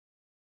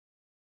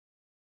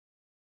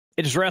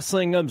It is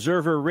Wrestling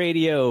Observer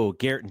Radio.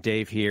 Garrett and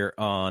Dave here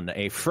on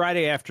a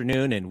Friday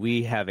afternoon, and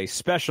we have a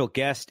special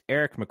guest,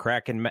 Erik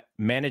Magraken,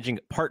 managing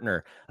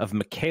partner of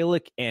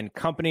Michalik and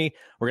Company.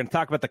 We're going to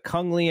talk about the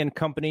Cung and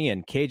Company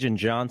and Kajan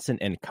Johnson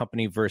and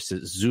Company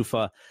versus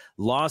Zuffa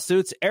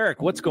lawsuits.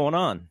 Erik, what's going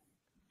on?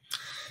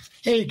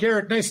 Hey,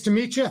 Garrett, nice to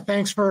meet you.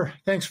 Thanks for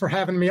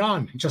having me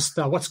on. Just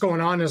what's going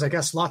on is, I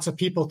guess, lots of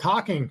people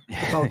talking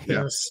about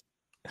this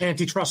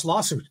antitrust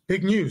lawsuit.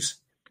 Big news.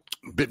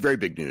 Very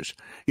big news.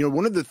 You know,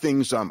 one of the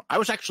things, I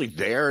was actually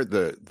there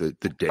the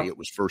day it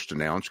was first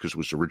announced, because it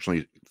was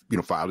originally,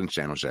 filed in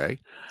San Jose,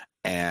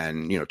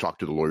 and,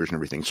 talked to the lawyers and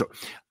everything. So,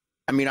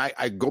 I mean,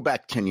 I go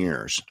back 10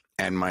 years,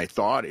 and my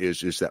thought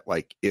is that,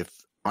 like, if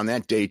on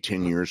that day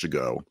 10 years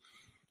ago,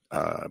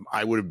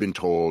 I would have been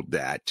told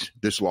that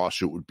this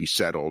lawsuit would be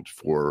settled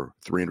for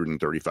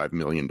 $335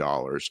 million,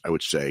 I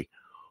would say,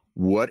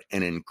 what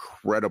an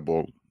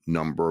incredible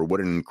number, what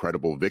an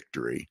incredible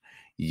victory.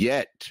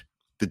 Yet,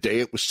 the day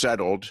it was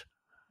settled,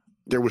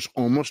 there was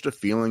almost a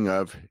feeling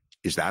of,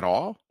 is that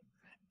all?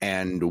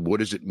 And what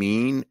does it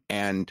mean?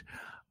 And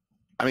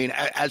I mean,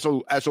 as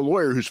a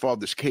lawyer who's followed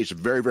this case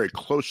very, very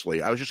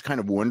closely, I was just kind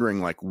of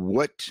wondering, like,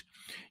 what,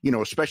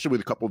 especially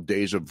with a couple of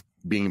days of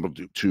being able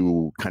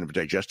to kind of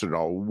digest it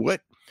all,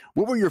 what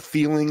were your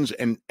feelings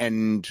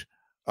and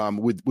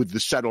with the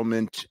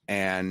settlement,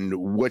 and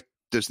what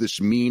does this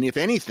mean, if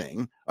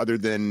anything, other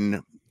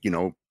than,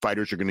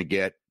 fighters are going to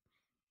get,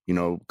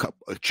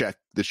 a check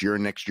this year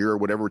and next year, or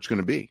whatever it's going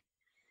to be?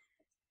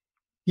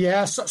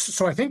 Yeah,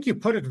 so I think you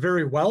put it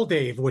very well,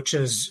 Dave, which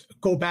is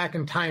go back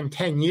in time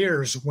 10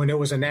 years when it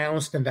was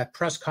announced and that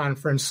press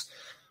conference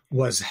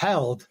was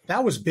held.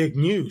 That was big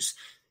news.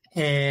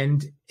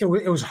 And it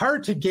was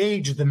hard to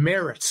gauge the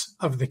merits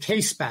of the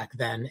case back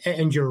then.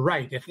 And you're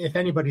right. If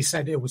anybody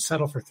said it would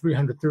settle for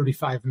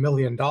 $335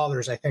 million,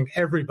 I think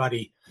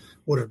everybody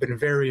would have been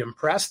very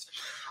impressed.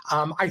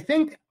 I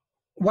think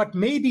what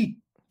maybe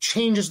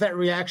changes that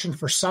reaction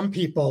for some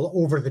people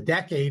over the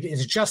decade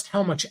is just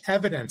how much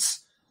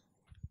evidence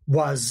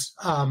was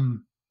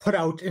put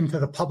out into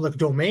the public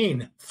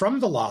domain from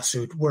the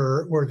lawsuit,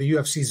 where the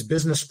UFC's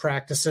business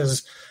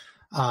practices,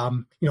 a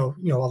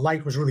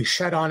light was really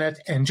shed on it,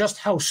 and just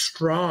how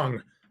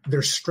strong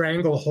their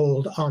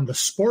stranglehold on the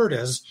sport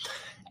is.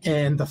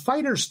 And the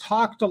fighters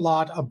talked a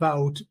lot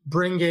about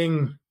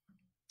bringing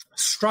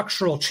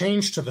structural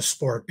change to the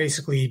sport,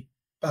 basically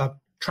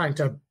trying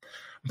to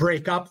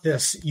break up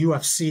this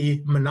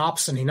UFC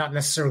monopsony, not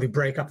necessarily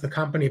break up the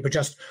company, but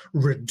just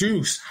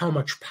reduce how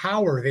much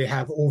power they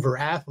have over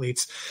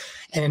athletes.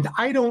 And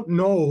I don't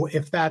know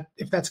if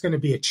that's going to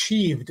be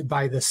achieved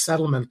by this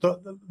settlement.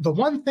 The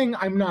one thing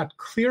I'm not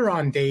clear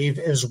on, Dave,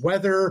 is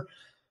whether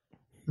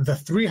the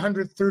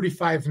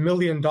 $335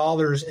 million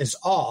is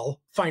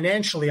all.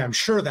 Financially, I'm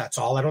sure that's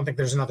all. I don't think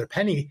there's another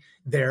penny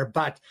there.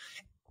 But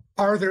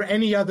are there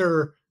any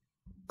other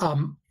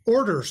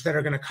orders that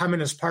are going to come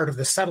in as part of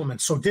the settlement?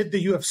 So did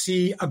the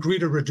UFC agree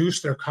to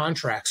reduce their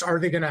contracts? Are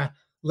they going to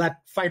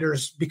let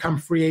fighters become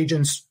free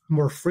agents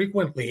more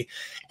frequently?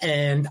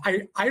 And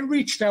I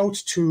reached out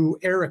to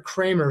Eric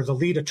Kramer, the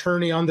lead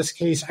attorney on this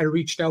case. I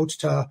reached out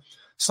to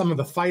some of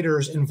the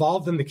fighters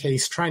involved in the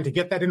case, trying to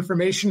get that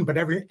information, but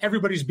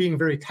everybody's being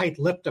very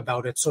tight-lipped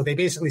about it. So they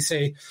basically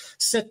say,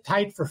 sit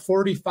tight for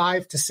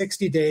 45 to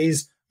 60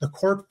 days. The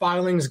court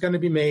filing is going to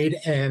be made,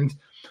 and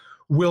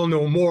we'll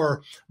know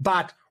more.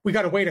 But we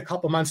got to wait a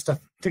couple months to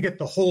get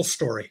the whole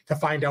story, to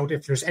find out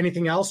if there's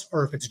anything else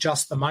or if it's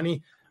just the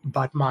money.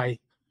 But my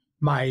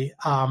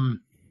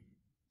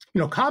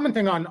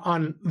commenting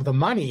on the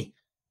money,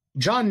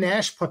 John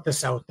Nash put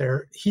this out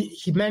there.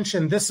 He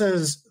mentioned this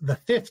is the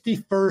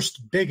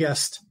 51st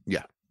biggest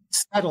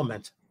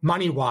settlement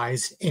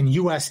money-wise in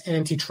U.S.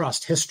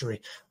 antitrust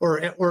history, or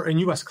in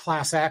U.S.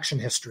 class action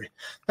history.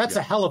 That's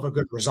a hell of a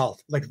good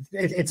result. Like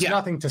it's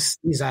nothing to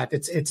sneeze at.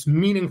 It's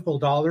meaningful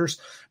dollars,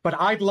 but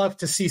I'd love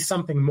to see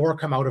something more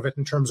come out of it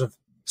in terms of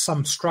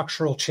some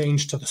structural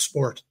change to the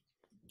sport.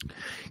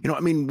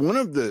 I mean, one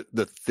of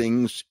the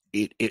things,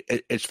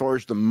 as far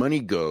as the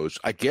money goes,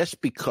 I guess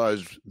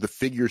because the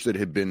figures that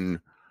had been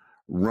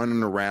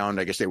running around,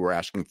 I guess they were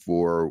asking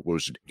for,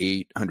 was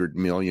it $800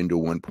 million to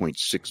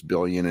 $1.6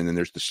 billion, and then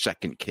there's the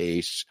second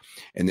case,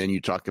 and then you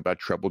talk about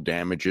treble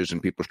damages,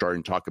 and people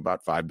starting to talk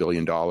about $5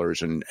 billion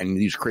and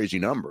these crazy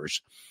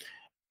numbers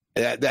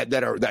that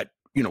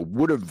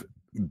would have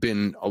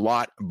been a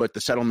lot, but the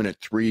settlement at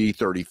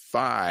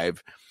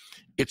 335,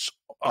 it's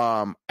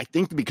I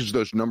think because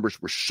those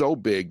numbers were so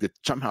big that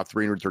somehow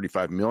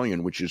 335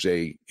 million, which is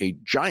a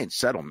giant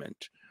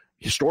settlement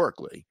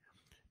historically,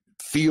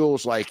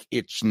 feels like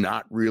it's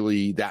not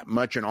really that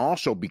much. And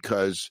also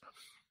because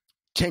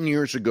 10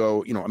 years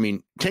ago,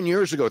 10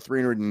 years ago,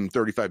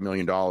 $335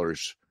 million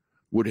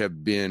would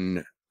have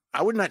been,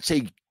 I would not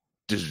say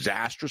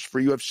disastrous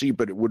for UFC,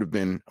 but it would have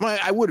been,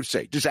 I would have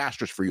said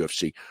disastrous for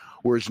UFC.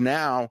 Whereas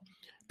now,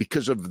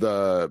 because of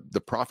the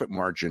profit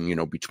margin,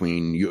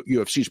 between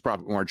UFC's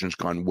profit margin has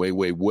gone way,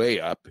 way, way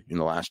up in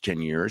the last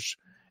 10 years.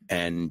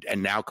 And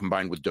now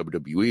combined with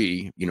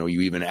WWE, you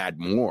even add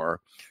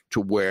more to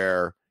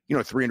where,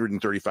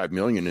 $335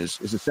 million is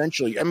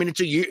essentially, I mean, it's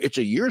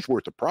a year's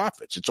worth of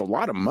profits. It's a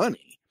lot of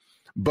money,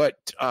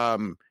 but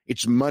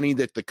it's money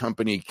that the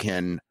company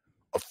can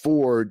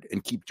afford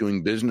and keep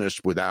doing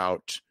business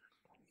without,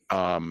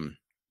 it's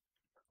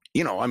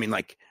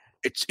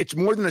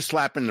more than a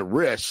slap in the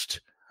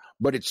wrist,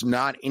 but it's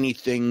not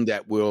anything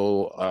that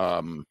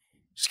will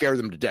scare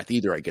them to death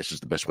either, I guess is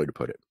the best way to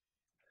put it.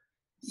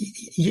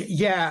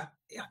 Yeah.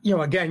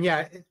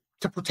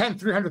 To pretend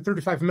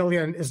 335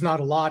 million is not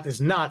a lot is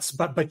nuts,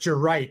 but you're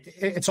right.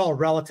 It's all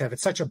relative.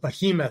 It's such a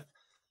behemoth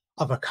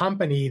of a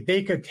company.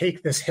 They could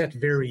take this hit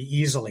very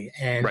easily.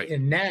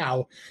 And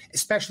now,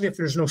 especially if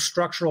there's no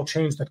structural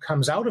change that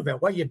comes out of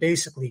it, what you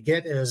basically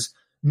get is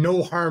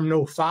no harm,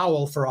 no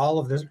foul for all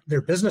of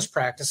their business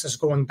practices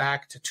going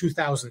back to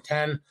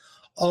 2010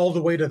 all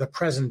the way to the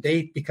present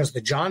date, because the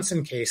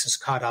Johnson case is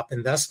caught up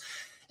in this.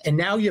 And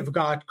now you've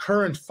got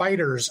current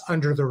fighters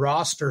under the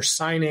roster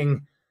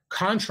signing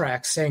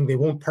contracts saying they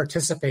won't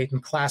participate in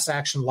class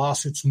action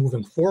lawsuits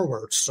moving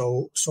forward.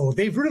 So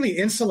they've really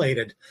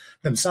insulated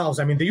themselves.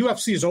 I mean, the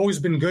UFC has always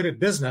been good at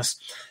business,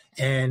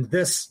 and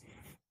this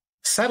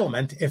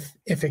settlement, if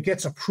it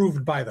gets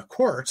approved by the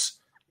courts,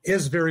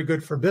 is very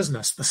good for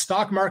business. The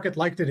stock market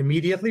liked it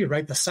immediately,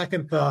 right? The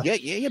second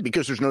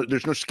because there's no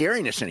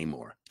scariness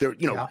anymore.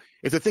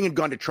 If the thing had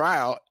gone to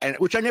trial, and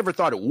which I never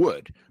thought it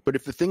would, but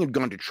if the thing had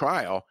gone to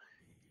trial,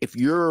 if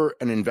you're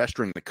an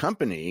investor in the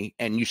company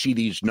and you see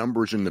these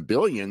numbers in the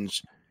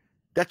billions,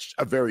 that's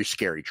a very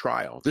scary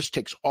trial. This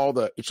takes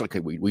it's like,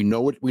 we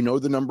know what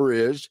the number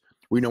is.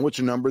 We know it's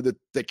a number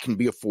that can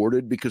be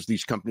afforded because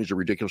these companies are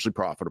ridiculously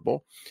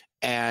profitable.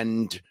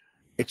 And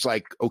it's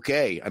like,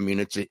 okay, I mean,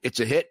 it's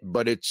a hit,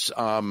 but it's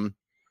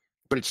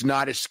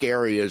not as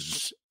scary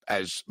as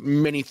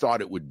many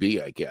thought it would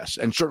be, I guess.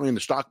 And certainly in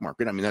the stock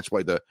market, I mean, that's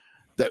why that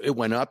it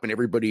went up, and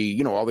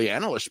everybody, all the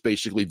analysts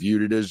basically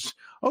viewed it as,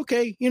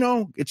 okay,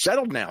 it's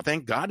settled now.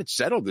 Thank God it's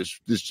settled.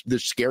 This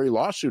scary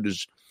lawsuit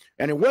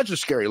and it was a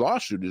scary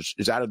lawsuit,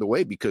 is out of the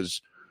way,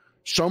 because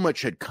so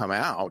much had come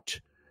out,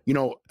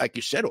 like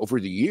you said,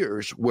 over the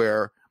years,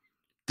 where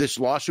this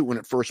lawsuit, when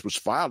it first was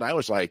filed, I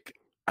was like,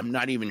 I'm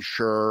not even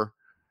sure,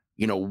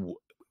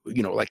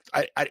 like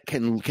I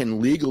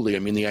can legally, I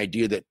mean, the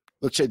idea that,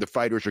 let's say the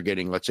fighters are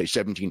getting, let's say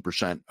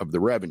 17% of the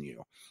revenue,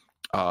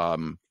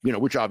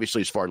 which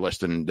obviously is far less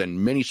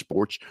than many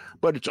sports,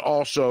 but it's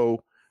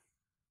also,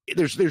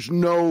 there's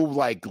no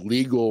like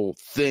legal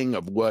thing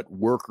of what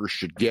workers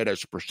should get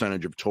as a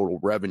percentage of total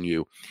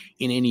revenue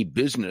in any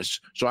business.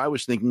 So I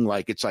was thinking,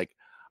 like, it's like,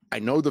 I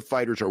know the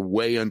fighters are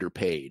way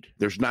underpaid.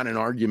 There's not an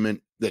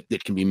argument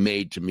that can be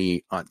made to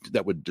me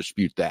that would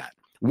dispute that.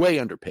 Way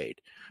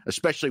underpaid,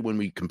 especially when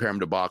we compare them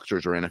to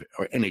boxers or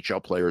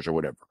NHL players or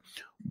whatever.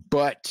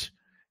 But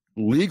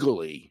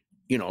legally,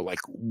 like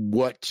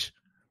what,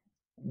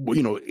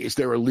 is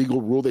there a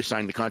legal rule they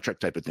signed the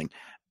contract type of thing?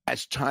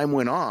 As time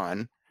went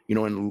on,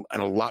 and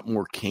a lot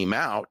more came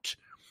out,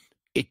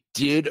 it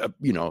did,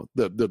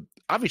 the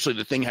obviously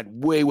the thing had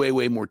way, way,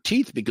 way more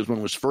teeth, because when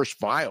it was first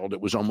filed,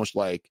 it was almost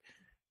like,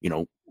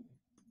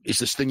 is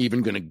this thing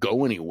even going to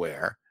go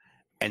anywhere?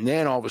 And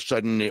then all of a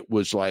sudden it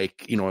was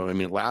like,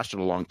 it lasted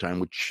a long time,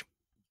 which,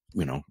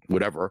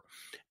 whatever.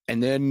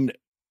 And then,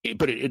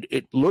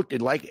 it looked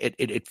like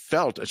it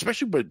felt,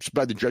 especially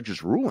by the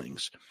judge's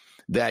rulings,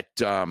 that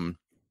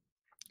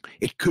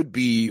it could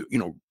be,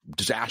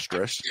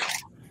 disastrous.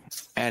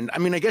 And I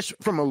mean, I guess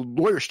from a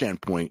lawyer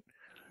standpoint,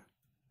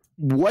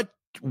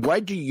 why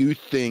do you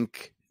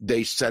think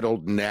they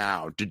settled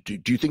now? Do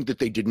you think that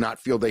they did not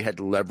feel they had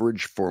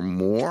leverage for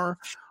more?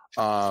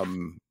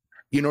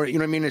 You know what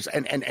I mean?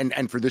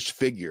 And for this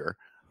figure,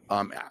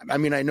 I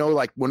mean, I know,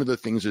 like, one of the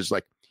things is,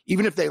 like,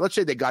 even if let's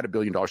say they got $1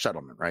 billion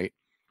settlement, right?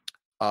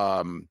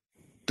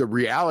 The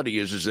reality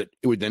is that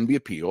it would then be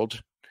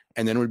appealed,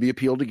 and then it would be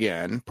appealed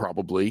again,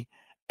 probably,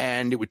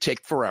 and it would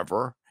take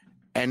forever.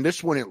 And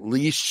this one, at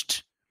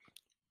least,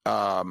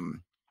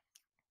 it's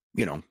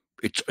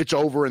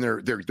over,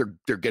 and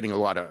they're getting a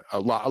lot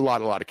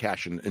of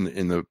cash in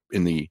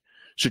the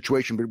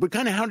situation. But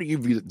kind of, how do you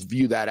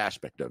view that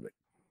aspect of it?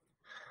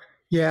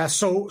 Yeah,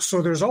 so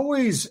there's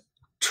always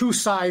two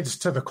sides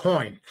to the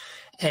coin.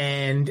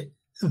 And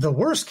the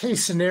worst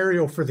case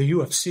scenario for the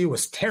UFC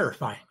was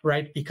terrifying,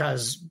 right?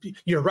 Because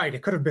you're right,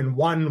 it could have been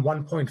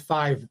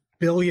 $1.5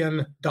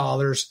 billion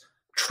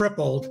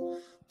tripled,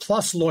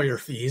 plus lawyer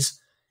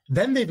fees.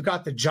 Then they've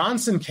got the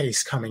Johnson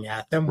case coming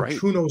at them, which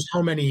who knows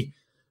how many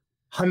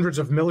hundreds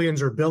of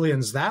millions or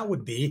billions that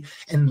would be.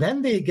 And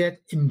then they get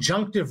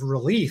injunctive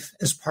relief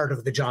as part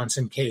of the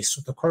Johnson case.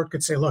 So the court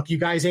could say, look, you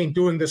guys ain't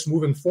doing this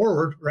moving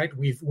forward, right?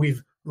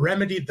 We've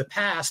remedied the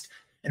past,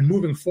 and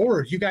moving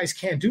forward, you guys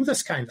can't do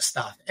this kind of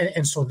stuff.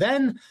 And so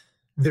then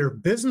their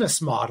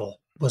business model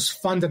was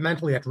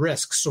fundamentally at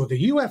risk. So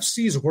the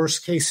UFC's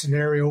worst case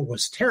scenario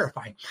was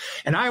terrifying.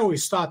 And I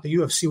always thought the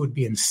UFC would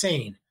be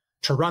insane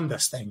to run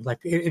this thing. Like,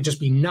 it'd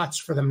just be nuts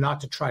for them not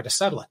to try to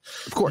settle it.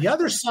 Of course. The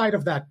other side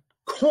of that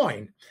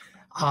coin,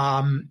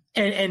 and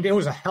it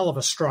was a hell of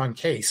a strong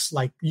case.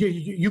 Like,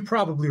 you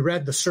probably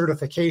read the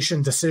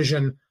certification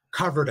decision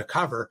cover to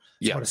cover.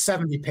 It's Yeah. about a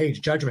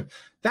 70-page judgment.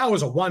 That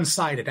was a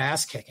one-sided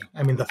ass kicking.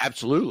 I mean,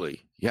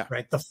 Absolutely. Yeah.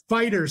 right. The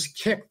fighters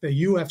kicked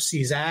the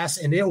UFC's ass,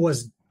 and it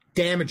was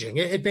damaging.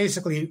 It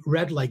basically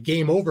read like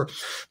game over.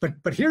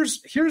 But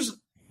here's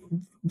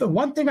the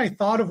one thing I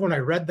thought of when I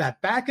read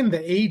that. Back in the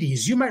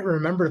 80s, you might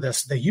remember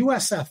this, the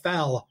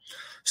USFL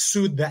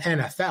sued the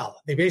NFL.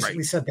 They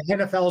basically said the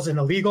NFL is an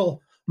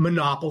illegal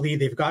monopoly.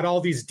 They've got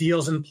all these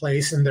deals in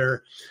place, and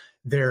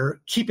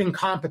they're keeping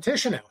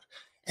competition out.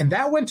 And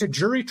that went to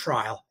jury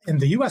trial, and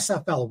the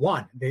USFL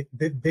won.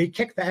 They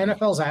kicked the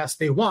NFL's ass.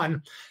 They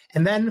won.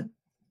 And then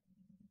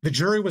the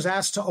jury was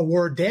asked to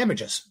award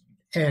damages.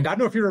 And I don't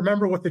know if you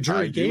remember what the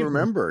jury gave. I do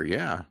remember,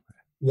 yeah.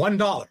 $1.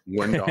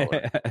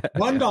 $1.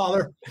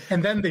 $1.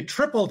 And then they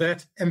tripled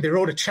it, and they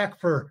wrote a check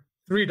for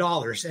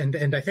 $3.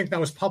 And I think that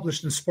was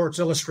published in Sports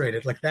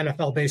Illustrated. Like, the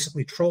NFL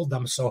basically trolled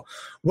them. So,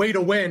 way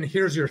to win.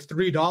 Here's your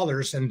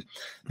 $3. And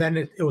then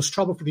it was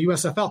trouble for the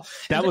USFL.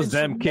 That was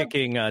them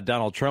kicking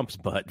Donald Trump's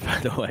butt, by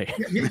the way.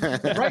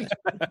 Right.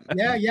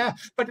 Yeah.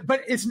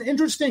 But it's an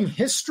interesting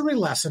history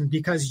lesson,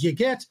 because you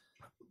get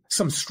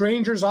some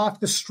strangers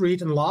off the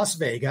street in Las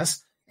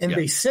Vegas, and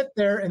they sit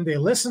there and they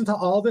listen to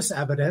all this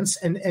evidence,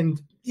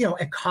 and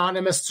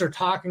economists are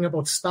talking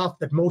about stuff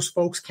that most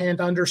folks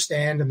can't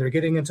understand, and they're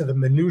getting into the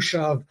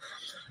minutia of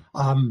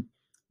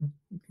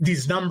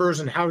these numbers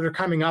and how they're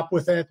coming up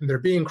with it, and they're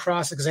being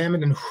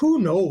cross-examined, and who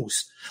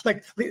knows?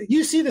 Like,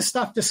 you see this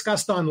stuff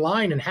discussed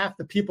online, and half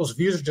the people's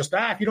views are just,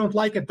 if you don't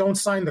like it, don't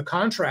sign the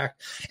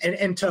contract.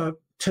 And to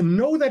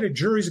know that a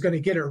jury's going to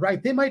get it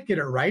right, they might get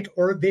it right,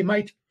 or they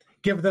might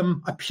give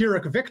them a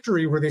Pyrrhic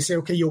victory where they say,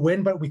 okay, you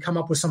win, but we come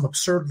up with some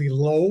absurdly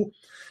low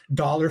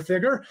dollar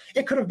figure.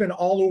 It could have been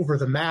all over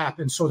the map.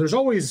 And so there's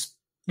always,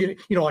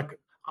 like,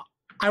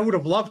 I would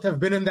have loved to have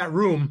been in that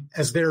room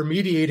as they're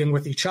mediating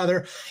with each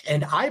other.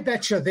 And I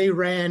bet you they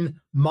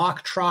ran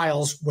mock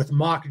trials with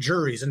mock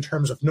juries in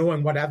terms of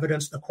knowing what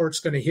evidence the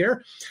court's going to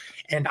hear.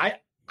 And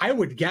I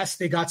would guess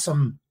they got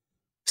some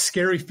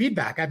scary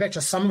feedback. I bet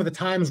you some of the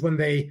times when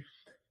they,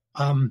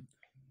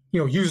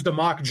 used a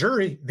mock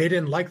jury, they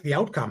didn't like the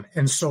outcome.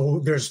 And so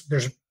there's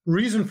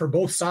reason for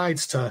both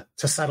sides to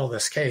settle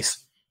this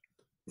case.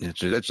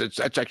 That's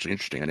actually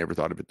interesting. I never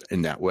thought of it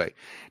in that way.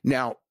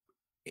 Now,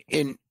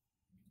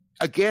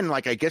 I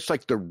guess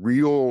the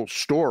real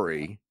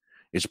story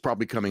is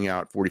probably coming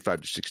out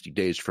 45 to 60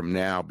 days from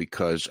now,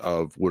 because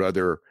of what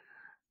other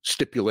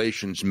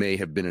stipulations may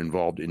have been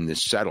involved in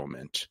this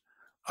settlement.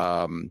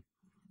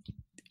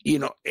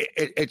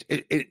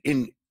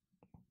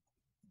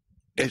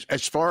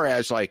 As far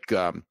as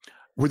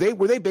were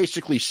they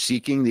basically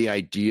seeking the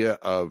idea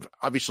of,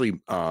 obviously,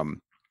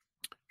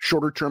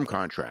 shorter term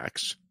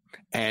contracts,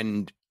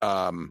 and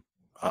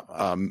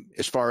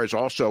as far as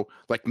also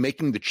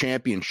making the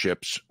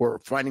championships, or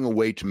finding a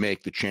way to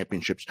make the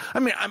championships. I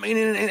mean,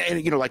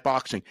 like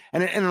boxing,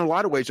 and in a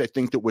lot of ways, I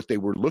think that what they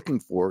were looking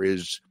for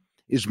is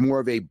more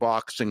of a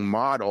boxing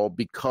model,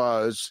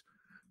 because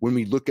when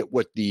we look at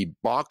what the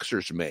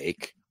boxers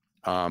make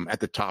at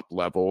the top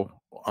level,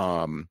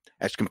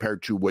 as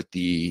compared to what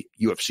the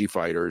UFC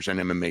fighters and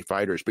MMA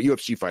fighters, but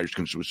UFC fighters,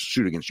 because it was a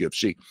suit against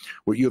UFC,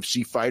 what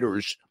UFC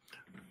fighters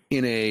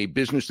in a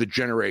business that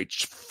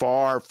generates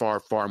far, far,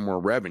 far more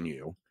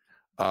revenue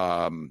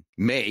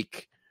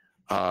make,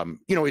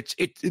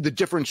 the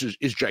difference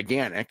is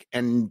gigantic.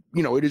 And,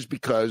 it is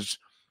because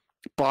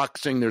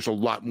boxing, there's a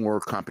lot more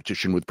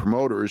competition with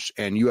promoters,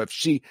 and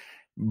UFC,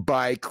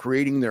 by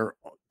creating their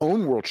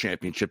own world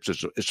championships,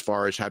 as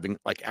far as having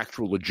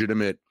actual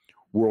legitimate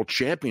world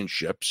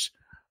championships,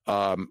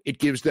 it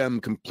gives them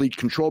complete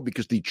control,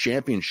 because the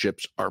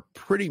championships are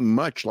pretty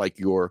much like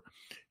your,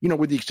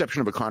 with the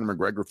exception of a Conor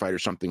McGregor fight or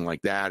something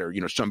like that, or,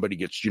 somebody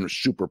gets,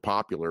 super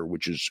popular,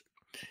 which is,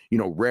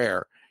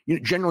 rare.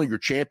 Generally your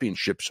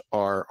championships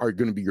are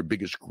going to be your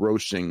biggest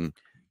grossing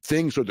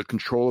thing. So the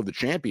control of the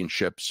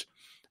championships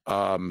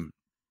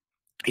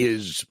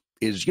is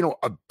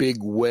a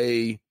big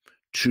way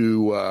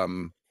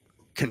to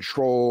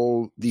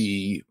control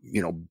the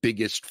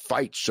biggest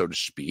fights, so to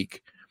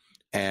speak.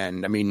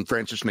 And I mean,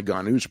 Francis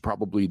Ngannou is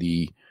probably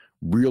the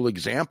real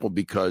example,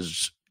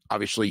 because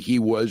obviously he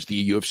was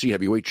the UFC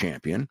heavyweight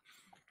champion,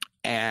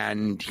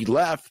 and he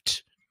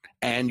left,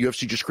 and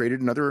UFC just created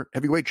another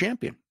heavyweight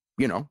champion,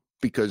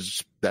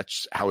 because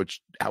that's how it's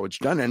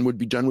done, and would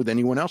be done with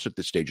anyone else at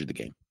this stage of the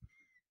game.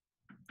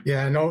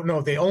 Yeah,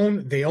 no, they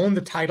own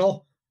the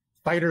title.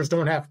 Fighters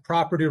don't have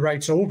property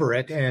rights over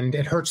it, and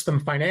it hurts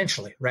them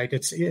financially, right?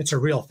 It's a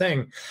real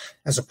thing,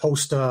 as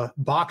opposed to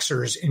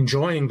boxers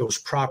enjoying those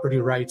property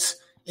rights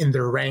in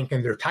their rank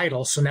and their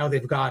title. So now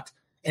they've got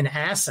an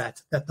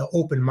asset that the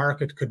open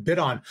market could bid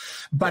on.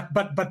 But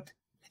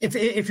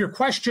if your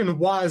question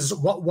was,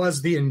 what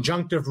was the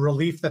injunctive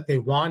relief that they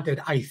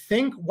wanted? I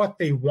think what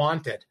they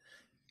wanted,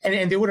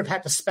 and they would have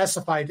had to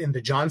specify it in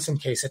the Johnson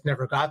case. It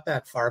never got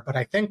that far. But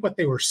I think what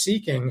they were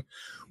seeking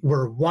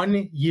were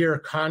 1-year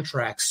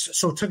contracts.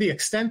 So to the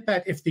extent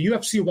that if the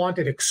UFC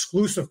wanted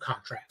exclusive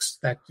contracts,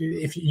 that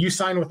if you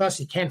sign with us,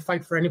 you can't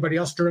fight for anybody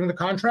else during the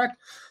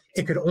contract,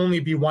 it could only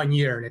be 1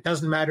 year. And it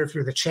doesn't matter if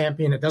you're the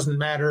champion. It doesn't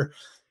matter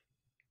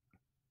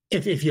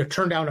if you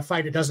turn down a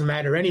fight. It doesn't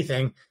matter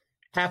anything.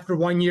 After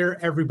 1 year,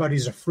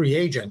 everybody's a free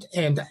agent.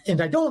 And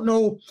I don't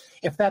know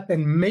if that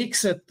then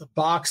makes it the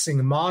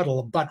boxing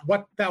model, but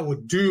what that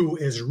would do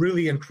is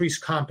really increase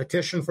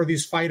competition for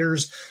these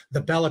fighters.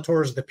 The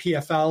Bellators, the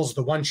PFLs,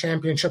 the one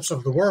championships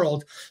of the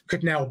world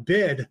could now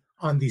bid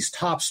on these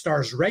top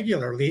stars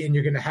regularly, and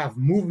you're going to have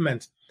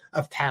movement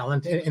of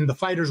talent, and the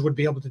fighters would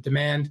be able to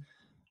demand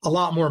a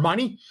lot more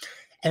money.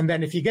 And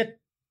then if you get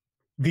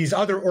these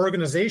other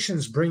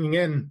organizations bringing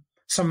in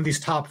some of these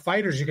top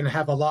fighters, you're going to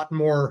have a lot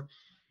more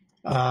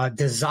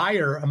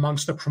desire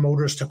amongst the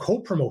promoters to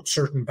co-promote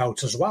certain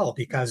bouts as well,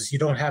 because you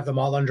don't have them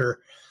all under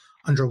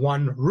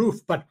one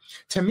roof. But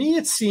to me,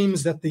 it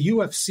seems that the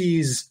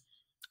UFC's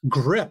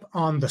grip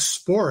on the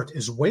sport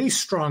is way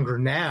stronger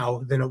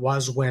now than it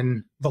was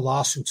when the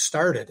lawsuit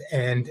started.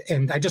 And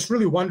I just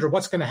really wonder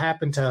what's going to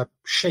happen to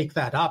shake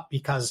that up,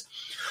 because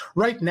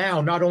right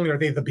now, not only are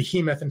they the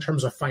behemoth in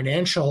terms of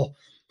financial,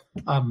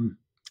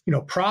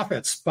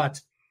 profits,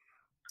 but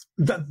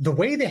the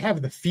way they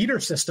have the feeder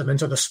system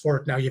into the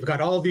sport now, you've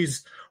got all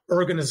these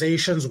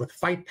organizations with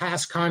fight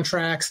pass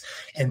contracts,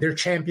 and their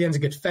champions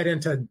get fed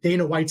into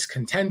Dana White's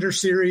Contender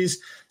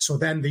Series. So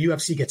then the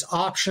UFC gets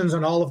options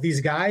on all of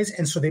these guys.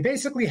 And so they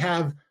basically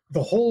have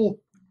the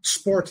whole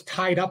sport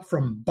tied up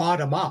from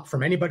bottom up.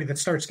 From anybody that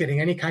starts getting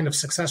any kind of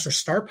success or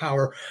star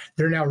power,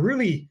 they're now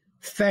really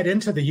fed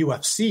into the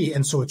UFC.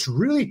 And so it's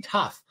really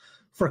tough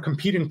for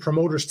competing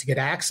promoters to get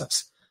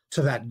access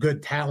to that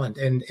good talent.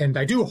 And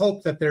I do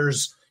hope that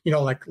there's,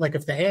 like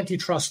if the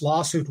antitrust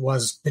lawsuit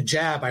was the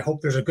jab, I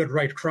hope there's a good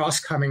right cross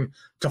coming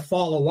to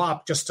follow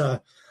up, just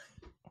to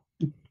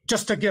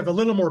give a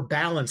little more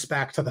balance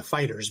back to the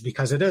fighters,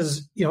 because it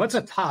is, that's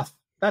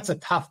a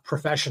tough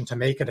profession to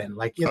make it in.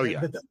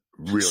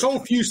 Really? So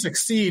few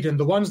succeed, and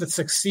the ones that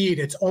succeed,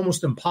 it's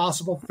almost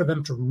impossible for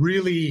them to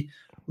really,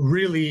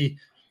 really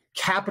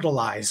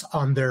capitalize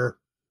on their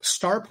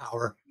star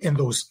power in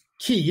those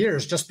key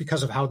years, just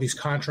because of how these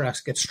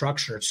contracts get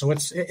structured. So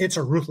it's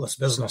a ruthless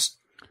business.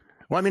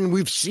 Well, I mean,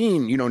 we've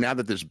seen, now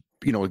that there's,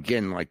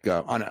 again,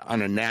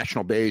 on a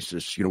national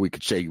basis, we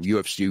could say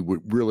UFC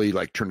would really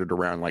turn it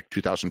around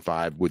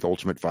 2005 with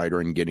Ultimate Fighter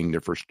and getting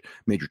their first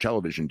major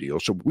television deal.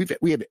 So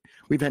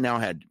we've now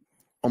had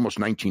almost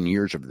 19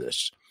 years of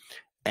this,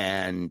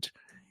 and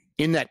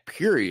in that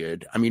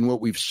period, I mean,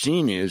 what we've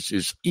seen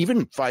is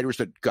even fighters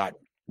that got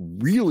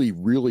really,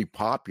 really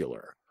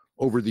popular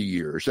over the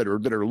years that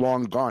are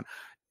long gone.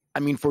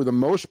 I mean, for the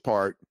most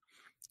part,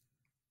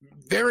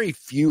 very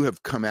few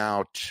have come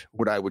out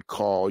what I would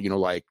call,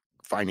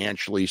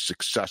 financially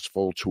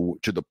successful to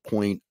the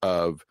point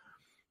of,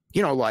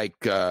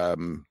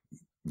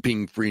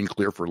 being free and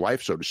clear for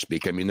life, so to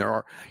speak. I mean, there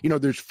are,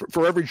 there's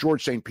for every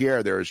George St.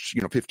 Pierre, there's,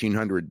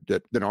 1,500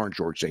 that aren't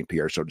George St.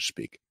 Pierre, so to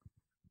speak.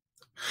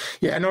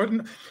 Yeah,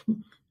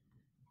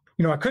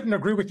 no, I couldn't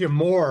agree with you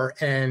more.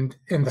 And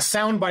the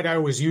soundbite I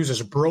always use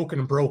is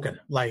broken.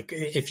 Like,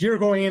 if you're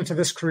going into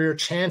this career,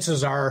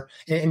 chances are,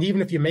 and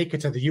even if you make it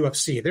to the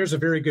UFC, there's a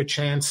very good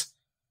chance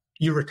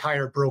you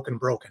retire broken.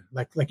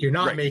 Like you're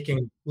not right.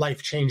 making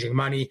life-changing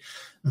money.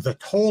 The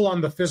toll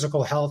on the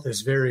physical health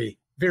is very,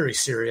 very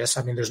serious.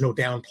 I mean, there's no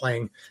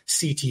downplaying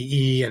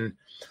CTE and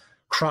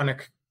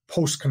chronic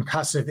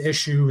post-concussive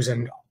issues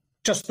and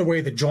just the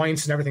way the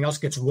joints and everything else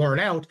gets worn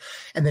out.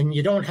 And then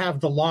you don't have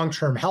the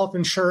long-term health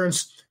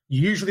insurance.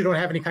 You usually don't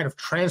have any kind of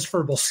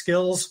transferable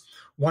skills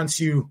once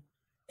you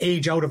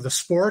age out of the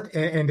sport.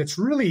 And it's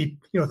really,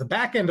 the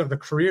back end of the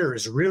career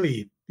is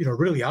really,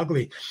 really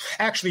ugly.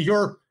 Actually,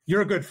 your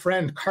good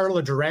friend,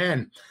 Carla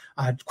Duran,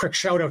 quick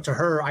shout out to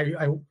her.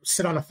 I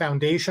sit on a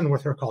foundation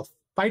with her called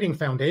Fighting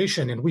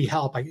Foundation, and we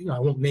help, I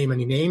won't name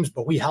any names,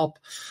 but we help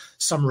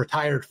some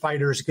retired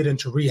fighters get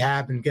into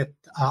rehab and get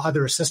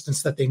other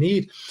assistance that they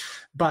need.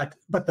 But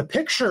the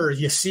picture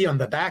you see on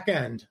the back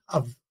end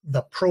of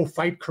the pro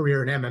fight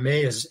career in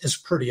MMA is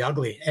pretty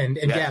ugly. And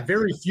yeah,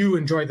 very few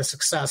enjoy the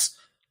success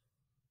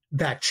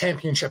that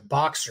championship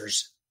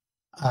boxers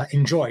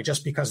enjoy,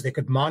 just because they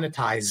could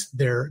monetize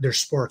their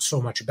sport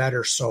so much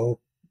better. So,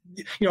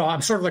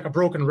 I'm sort of like a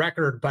broken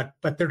record,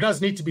 but there does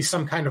need to be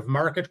some kind of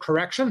market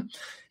correction.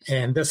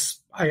 And this,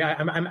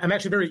 I'm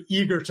actually very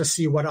eager to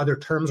see what other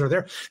terms are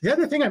there. The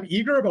other thing I'm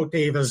eager about,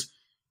 Dave, is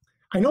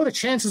I know the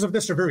chances of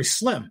this are very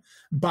slim,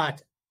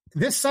 but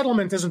this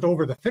settlement isn't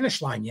over the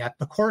finish line yet.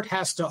 The court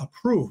has to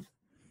approve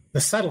the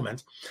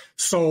settlement.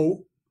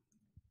 So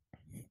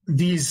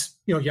these,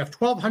 you have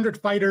 1,200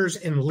 fighters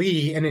in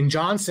Lee, and in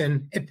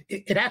Johnson,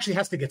 it actually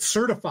has to get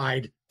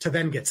certified to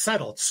then get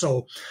settled.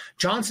 So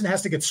Johnson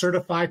has to get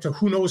certified to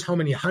who knows how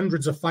many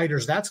hundreds of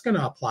fighters that's going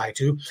to apply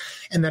to.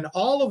 And then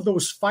all of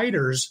those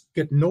fighters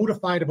get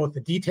notified about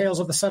the details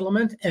of the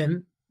settlement,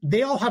 and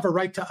they all have a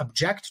right to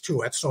object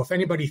to it. So if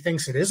anybody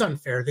thinks it is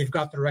unfair, they've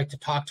got the right to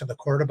talk to the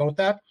court about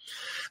that.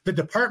 The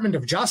Department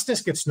of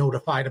Justice gets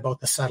notified about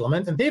the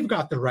settlement, and they've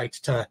got the right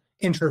to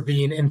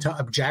intervene and to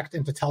object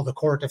and to tell the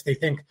court if they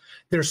think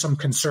there's some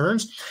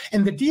concerns.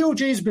 And the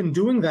DOJ has been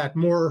doing that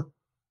more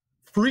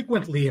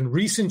frequently in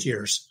recent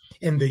years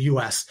in the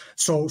U.S.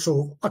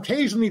 So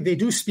occasionally they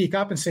do speak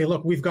up and say,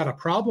 look, we've got a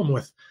problem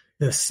with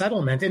the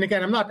settlement. And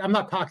again, I'm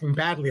not talking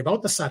badly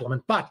about the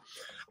settlement, but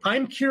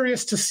I'm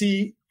curious to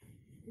see,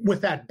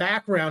 with that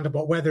background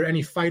about whether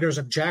any fighters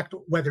object,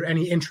 whether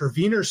any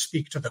interveners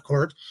speak to the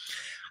court,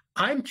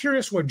 I'm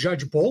curious what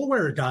Judge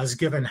Boulware does,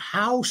 given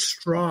how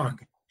strong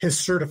his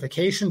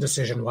certification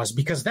decision was,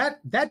 because that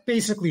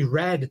basically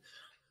read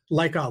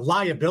like a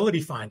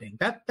liability finding.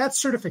 That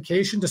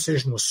certification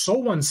decision was so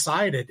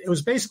one-sided. It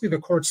was basically the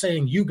court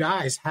saying, you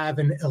guys have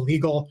an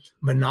illegal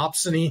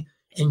monopsony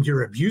and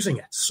you're abusing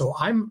it. So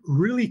I'm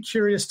really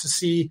curious to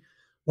see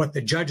what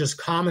the judge's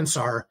comments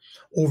are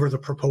over the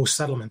proposed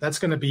settlement. That's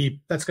going to be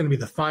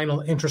the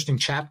final interesting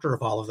chapter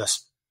of all of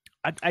this.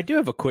 I do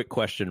have a quick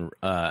question,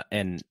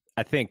 and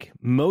I think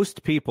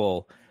most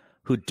people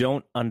who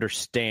don't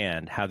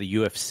understand how the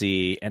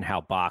UFC and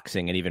how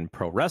boxing and even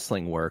pro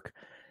wrestling work,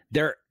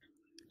 their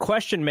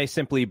question may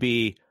simply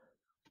be,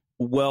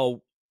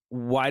 well,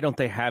 why don't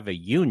they have a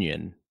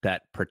union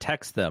that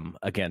protects them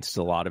against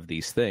a lot of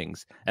these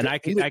things? And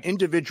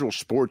individual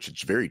sports,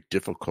 it's very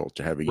difficult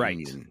to have a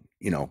union,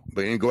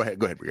 but go ahead,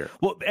 Briere.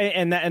 Well,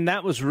 and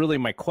that was really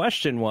my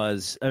question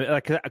was,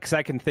 because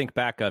I can think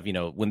back of,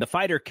 when the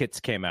fighter kits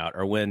came out,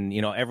 or when,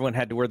 everyone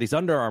had to wear these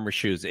Under Armour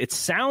shoes. It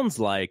sounds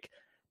like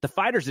the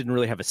fighters didn't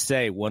really have a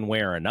say one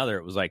way or another.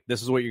 It was like,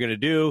 this is what you're going to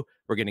do.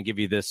 We're going to give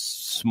you this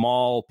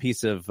small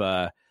piece of,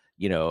 of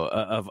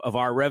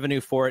our revenue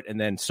for it. And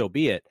then so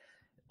be it.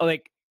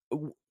 Like,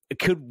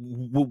 could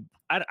we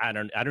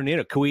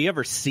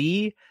ever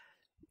see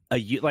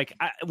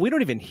we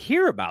don't even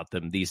hear about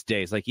them these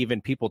days. Like,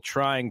 even people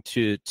trying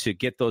to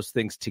get those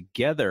things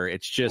together.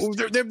 It's just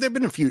there've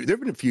been a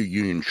few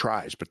union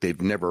tries, but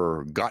they've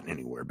never gotten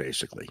anywhere.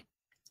 Basically,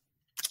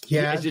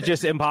 yeah. Is it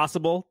just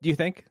impossible? Do you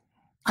think?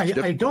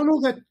 I don't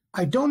know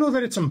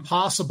that it's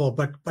impossible,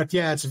 but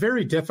yeah, it's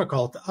very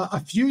difficult. A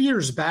few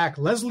years back,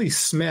 Leslie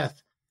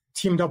Smith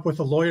teamed up with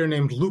a lawyer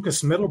named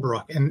Lucas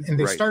Middlebrook, and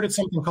they started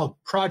something called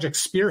Project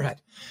Spearhead,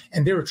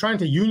 and they were trying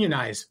to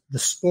unionize the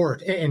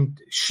sport.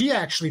 And she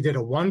actually did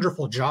a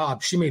wonderful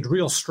job. She made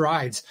real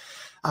strides.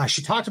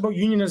 She talked about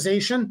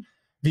unionization.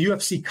 The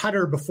UFC cut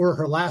her before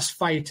her last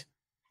fight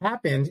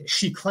happened.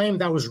 She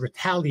claimed that was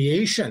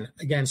retaliation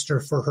against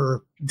her for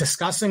her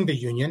discussing the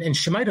union, and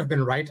she might have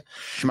been right.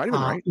 She might have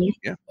been right.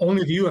 Yeah.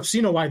 Only the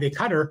UFC know why they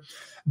cut her.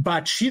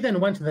 But she then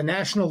went to the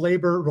National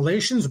Labor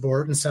Relations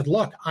Board and said,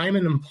 look, I'm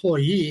an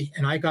employee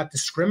and I got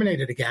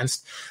discriminated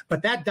against.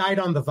 But that died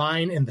on the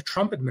vine in the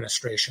Trump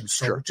administration.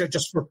 So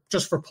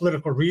just for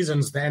political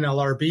reasons, the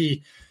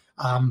NLRB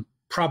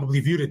probably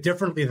viewed it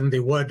differently than they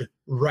would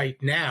right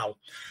now.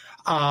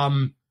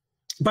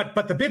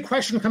 But the big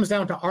question comes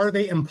down to, are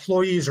they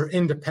employees or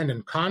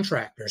independent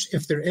contractors?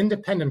 If they're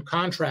independent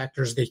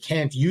contractors, they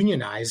can't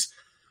unionize.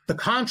 The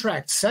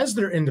contract says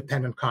they're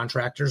independent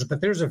contractors,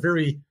 but there's a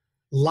very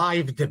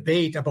live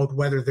debate about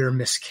whether they're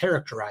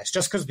mischaracterized.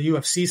 Just because the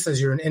UFC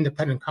says you're an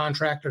independent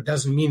contractor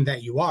doesn't mean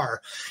that you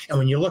are. And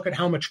when you look at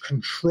how much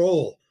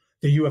control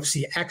the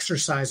UFC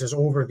exercises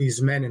over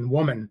these men and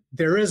women,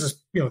 there's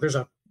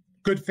a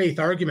good faith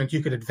argument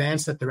you could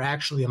advance that they're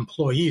actually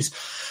employees.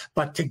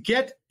 But to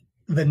get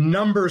the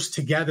numbers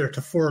together to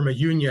form a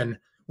union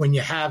when you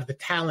have the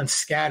talent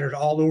scattered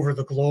all over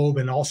the globe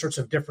in all sorts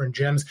of different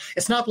gyms,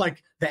 it's not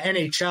like the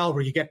NHL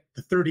where you get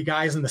the 30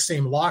 guys in the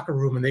same locker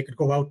room and they could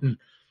go out and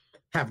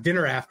have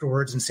dinner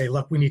afterwards and say,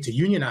 look, we need to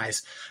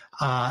unionize.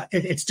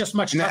 It's just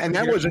much tougher. And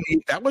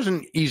that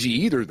wasn't easy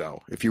either,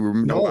 though. If you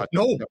remember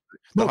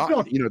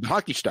the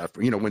hockey stuff,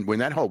 when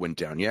that all went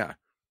down. Yeah.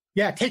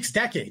 Yeah. It takes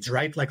decades,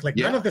 right? Like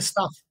none of this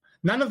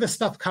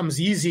stuff comes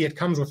easy. It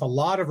comes with a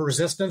lot of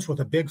resistance, with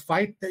a big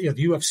fight. The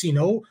UFC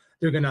know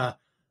they're going to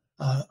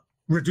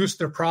reduce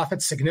their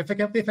profits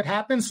significantly if it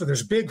happens. So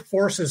there's big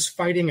forces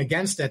fighting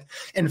against it.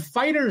 And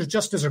fighters,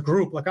 just as a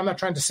group, like, I'm not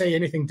trying to say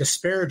anything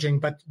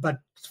disparaging, but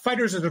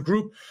fighters as a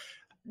group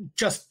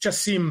just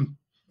seem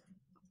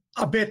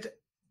a bit,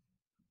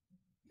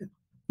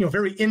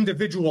 very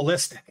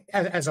individualistic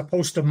as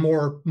opposed to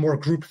more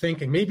group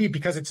thinking. Maybe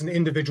because it's an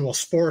individual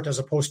sport as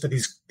opposed to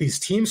these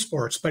team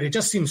sports, but it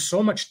just seems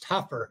so much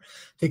tougher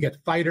to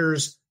get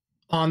fighters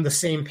on the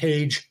same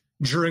page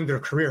during their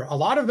career. A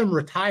lot of them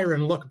retire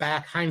and look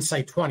back,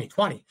 hindsight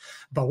 2020.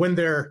 But when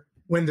they're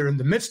in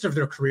the midst of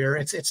their career,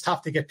 it's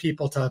tough to get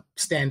people to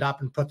stand up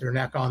and put their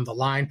neck on the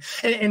line.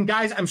 And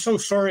guys, I'm so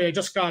sorry. I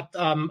just got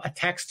a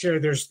text here.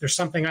 There's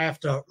something I have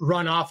to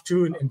run off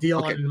to and deal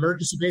on an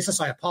emergency basis.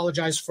 I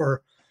apologize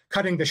for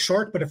cutting this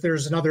short, but if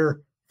there's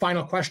another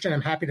final question, I'm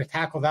happy to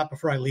tackle that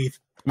before I leave.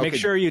 Make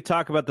sure you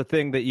talk about the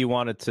thing that you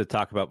wanted to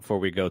talk about before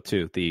we go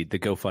to the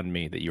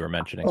GoFundMe that you were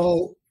mentioning.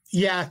 Oh,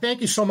 yeah,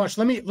 thank you so much.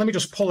 Let me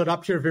just pull it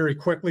up here very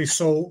quickly.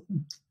 So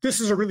this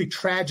is a really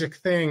tragic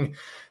thing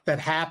that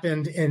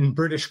happened in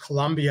British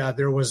Columbia.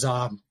 There was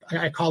I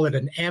call it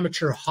an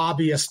amateur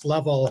hobbyist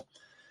level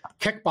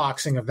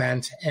kickboxing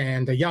event,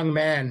 and a young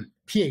man,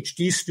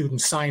 PhD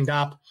student, signed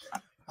up.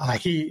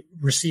 He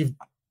received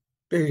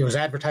it was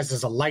advertised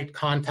as a light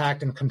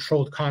contact and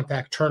controlled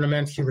contact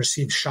tournament. He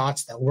received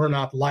shots that were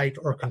not light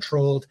or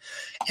controlled,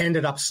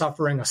 ended up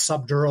suffering a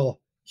subdural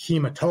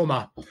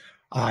hematoma.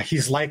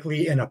 He's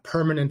likely in a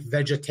permanent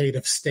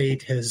vegetative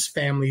state. His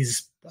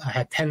family's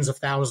had tens of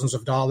thousands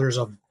of dollars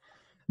of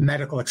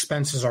medical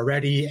expenses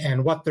already,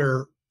 and what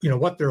they're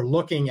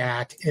looking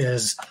at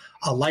is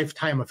a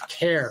lifetime of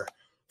care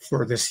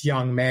for this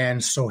young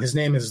man. So his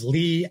name is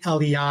Lee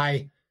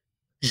Lei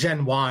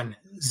Zhenhuan,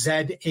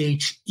 Zhenhuan.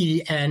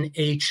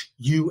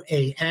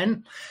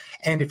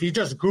 And if you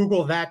just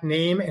Google that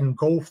name and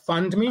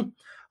GoFundMe,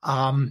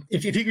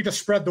 if you could just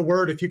spread the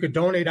word, if you could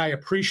donate, I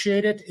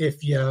appreciate it.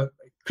 If you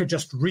could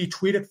just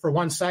retweet it for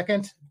 1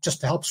 second,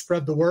 just to help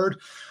spread the word.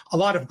 A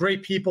lot of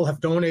great people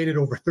have donated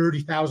over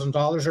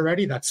 $30,000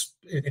 already.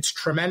 It's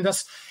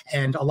tremendous,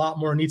 and a lot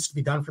more needs to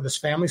be done for this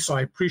family. So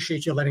I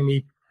appreciate you letting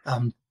me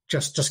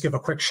just give a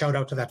quick shout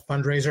out to that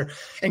fundraiser.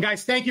 And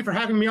guys, thank you for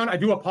having me on. I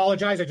do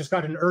apologize. I just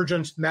got an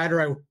urgent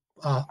matter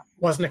I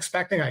wasn't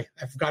expecting. I've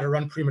got to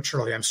run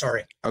prematurely. I'm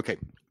sorry. Okay.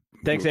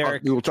 Thanks,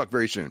 Eric. We will talk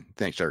very soon.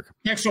 Thanks, Eric.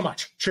 Thanks so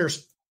much.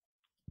 Cheers.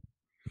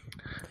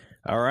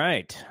 All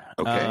right.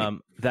 Okay.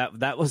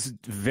 That was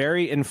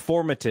very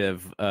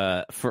informative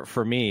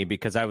for me,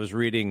 because I was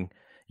reading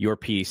your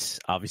piece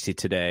obviously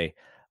today,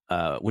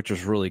 which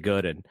was really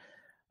good, and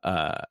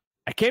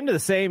I came to the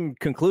same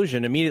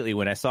conclusion immediately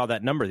when I saw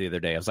that number the other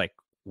day. I was like,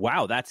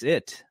 "Wow, that's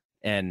it!"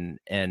 And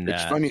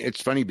it's funny.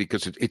 It's funny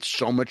because it's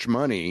so much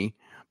money,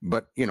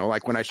 but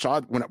like when I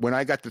saw when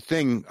I got the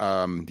thing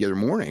the other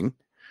morning,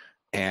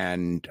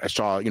 and I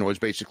saw it was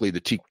basically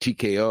the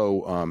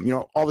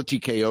TKO, all the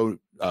TKO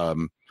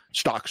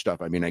stock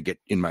stuff. I mean, I get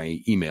in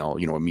my email,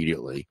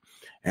 immediately,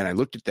 and I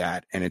looked at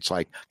that, and it's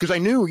like, because I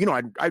knew,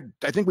 I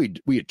think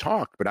we had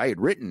talked, but I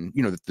had written,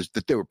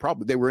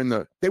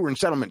 that they were in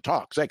settlement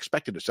talks. I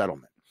expected a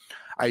settlement.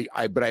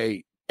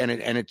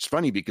 It's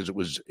funny because it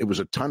was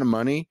a ton of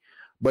money,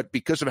 but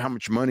because of how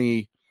much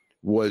money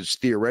was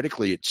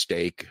theoretically at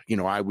stake,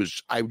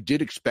 I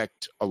did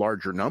expect a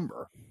larger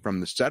number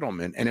from the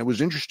settlement. And it was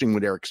interesting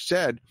what Eric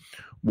said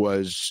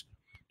was,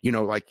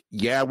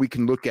 we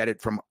can look at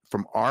it from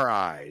our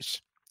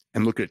eyes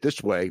and look at it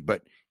this way,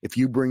 but if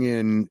you bring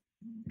in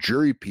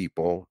jury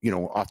people,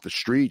 off the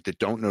street that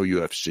don't know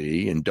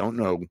UFC and don't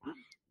know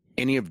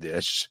any of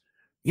this,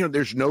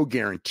 there's no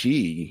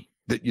guarantee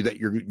that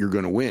you're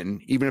going to win,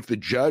 even if the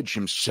judge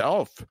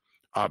himself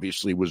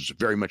obviously was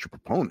very much a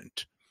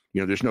proponent.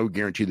 There's no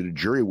guarantee that a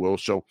jury will.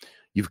 So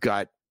you've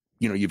got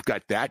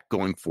that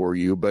going for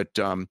you. But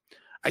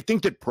I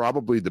think that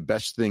probably the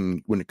best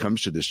thing when it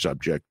comes to this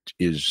subject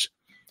is,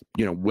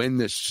 when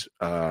this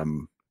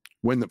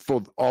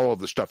all of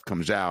the stuff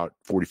comes out,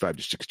 45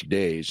 to 60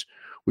 days,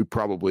 we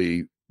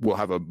probably will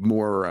have a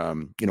more, a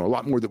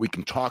lot more that we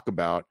can talk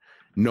about,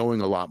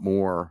 knowing a lot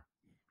more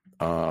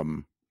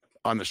on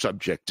the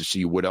subject to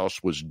see what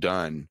else was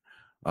done.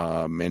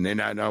 And then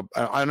I'm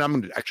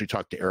going to actually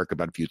talk to Eric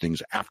about a few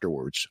things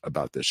afterwards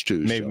about this too.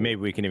 Maybe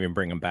we can even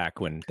bring him back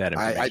when that.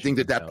 I think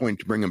that point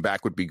to bring him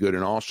back would be good.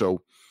 And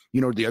also,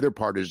 the other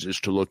part is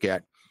to look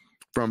at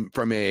from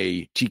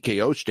a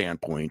TKO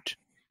standpoint,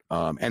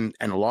 and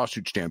a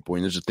lawsuit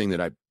standpoint. This is a thing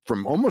that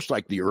from almost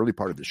like the early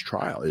part of this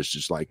trial is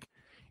just like,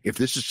 if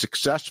this is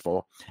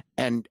successful,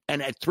 and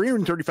at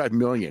 $335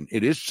 million,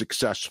 it is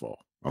successful.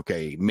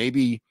 Okay,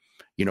 maybe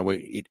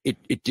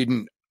it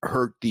didn't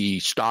hurt the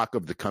stock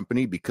of the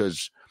company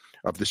because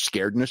of the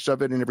scaredness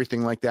of it and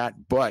everything like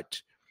that.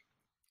 But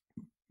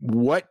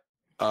what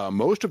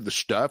most of the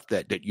stuff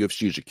that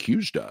UFC is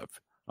accused of,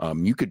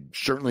 you could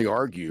certainly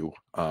argue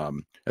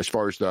as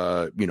far as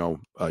the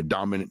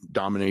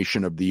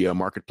domination of the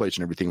marketplace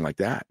and everything like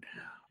that.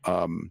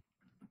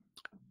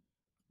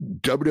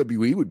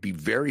 WWE would be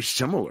very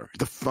similar.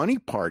 The funny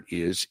part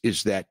is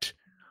that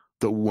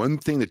the one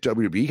thing that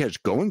WWE has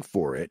going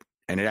for it,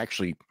 and it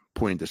actually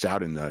pointed this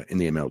out in the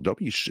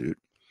MLW suit,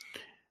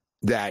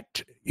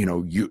 that the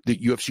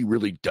UFC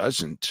really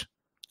doesn't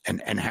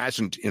and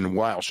hasn't in a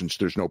while since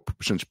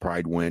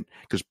Pride went,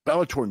 because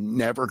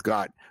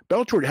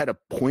Bellator had a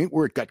point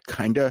where it got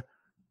kind of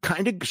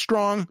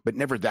strong, but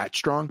never that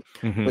strong.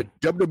 Mm-hmm. But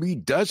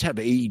WWE does have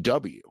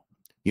AEW,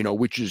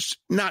 which is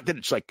not that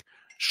it's like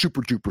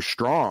super duper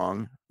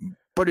strong,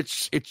 but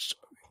it's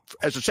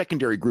as a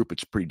secondary group,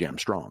 it's pretty damn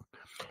strong.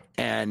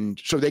 And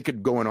so they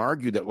could go and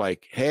argue that,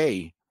 like,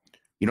 hey,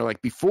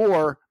 like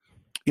before,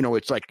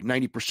 it's like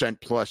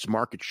 90% plus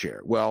market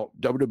share. Well,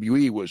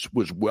 WWE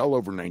was well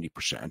over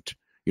 90%,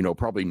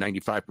 probably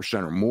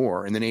 95% or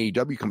more. And then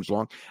AEW comes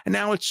along, and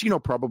now it's,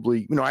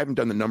 probably, I haven't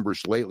done the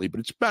numbers lately, but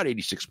it's about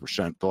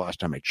 86% the last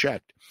time I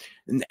checked.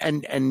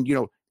 And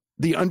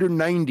the under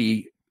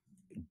 90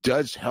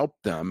 does help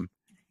them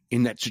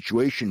in that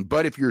situation.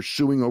 But if you're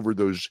suing over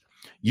those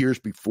years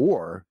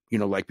before,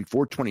 like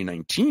before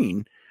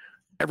 2019,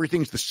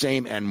 everything's the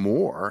same and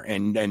more.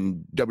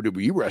 And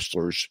WWE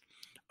wrestlers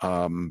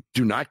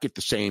do not get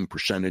the same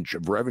percentage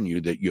of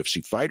revenue that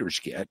UFC fighters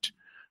get,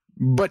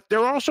 but they're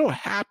also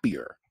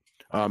happier,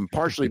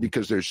 partially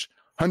because there's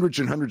hundreds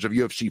and hundreds of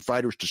UFC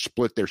fighters to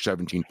split their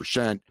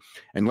 17%.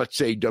 And let's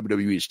say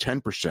WWE is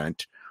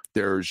 10%.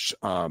 There's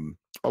a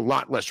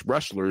lot less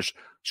wrestlers.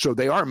 So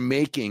they are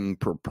making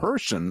per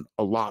person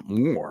a lot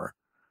more.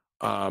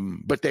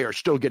 But they are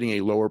still getting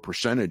a lower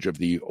percentage of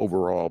the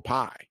overall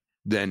pie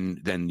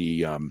than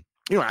the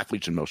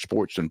athletes in most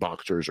sports, than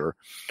boxers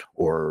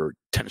or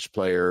tennis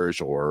players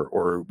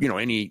or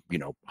any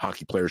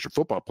hockey players or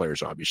football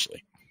players,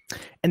 obviously.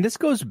 And this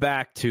goes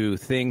back to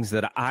things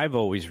that I've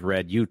always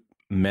read. You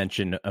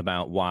mentioned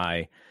about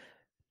why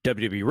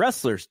WWE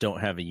wrestlers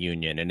don't have a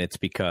union, and it's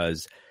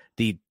because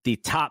the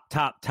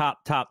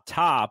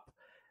top,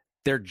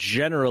 they're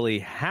generally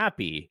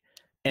happy,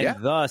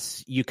 and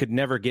thus you could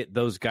never get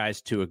those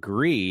guys to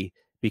agree,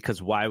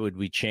 because why would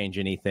we change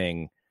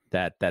anything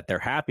that they're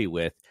happy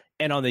with?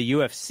 And on the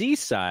UFC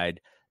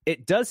side,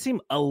 it does seem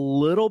a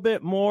little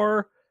bit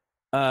more.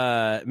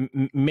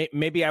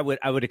 Maybe I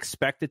would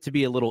expect it to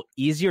be a little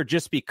easier,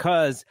 just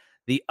because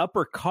the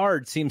upper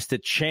card seems to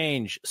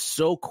change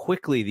so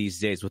quickly these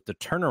days with the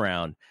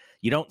turnaround.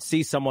 You don't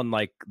see someone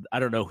like, I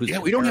don't know, who's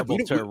comparable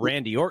to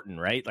Randy Orton,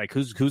 right? Like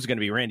who's going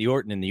to be Randy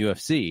Orton in the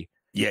UFC?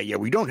 Yeah.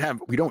 We don't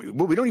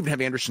even have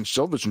Anderson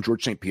Silva's and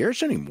George St.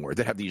 Pierre's anymore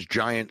that have these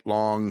giant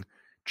long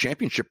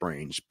championship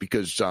reigns,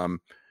 because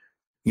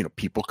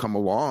people come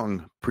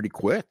along pretty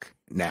quick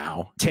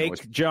now.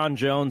 Take John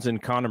Jones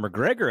and Conor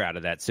McGregor out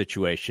of that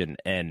situation,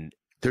 and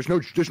there's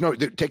no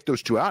take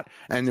those two out,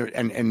 and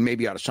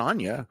maybe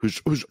Adesanya,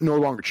 who's no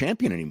longer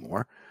champion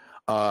anymore,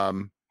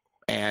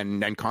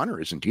 and Conor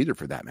isn't either,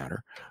 for that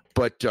matter.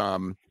 But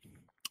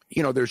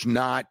there's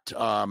not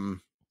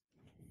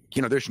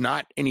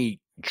any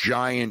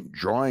giant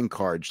drawing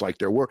cards like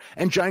there were,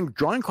 and giant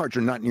drawing cards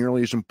are not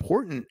nearly as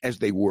important as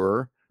they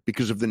were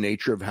because of the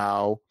nature of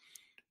how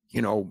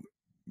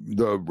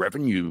the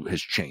revenue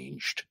has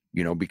changed,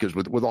 because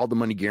with all the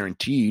money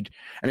guaranteed.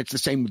 And it's the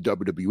same with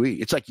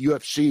WWE. It's like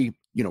UFC,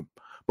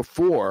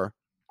 before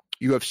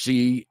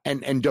UFC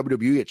and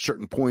WWE at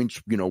certain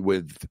points,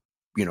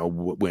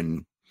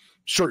 when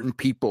certain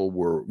people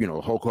were,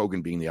 Hulk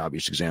Hogan being the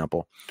obvious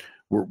example,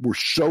 were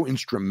so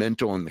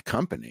instrumental in the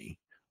company.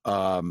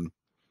 There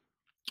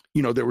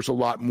was a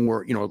lot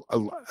more,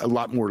 a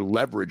lot more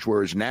leverage.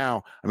 Whereas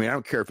now, I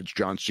don't care if it's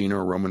John Cena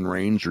or Roman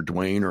Reigns or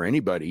Dwayne or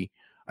anybody.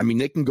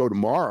 They can go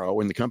tomorrow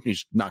and the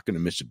company's not going to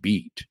miss a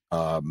beat.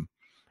 And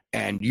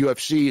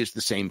UFC is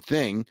the same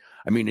thing.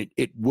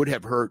 It would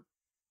have hurt,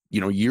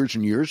 years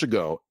and years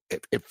ago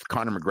if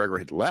Conor McGregor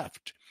had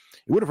left.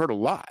 It would have hurt a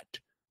lot.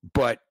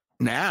 But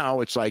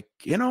now it's like,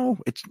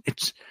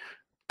 it's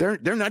they're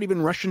not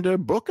even rushing to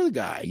book the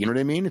guy. You know what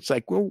I mean? It's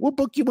like, well, we'll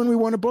book you when we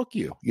want to book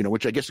you,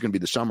 which I guess is going to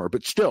be the summer.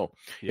 But still,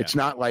 It's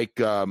not like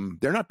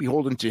they're not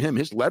beholden to him.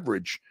 His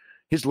leverage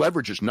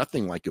is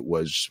nothing like it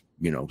was,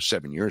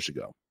 7 years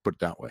ago. Put it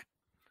that way.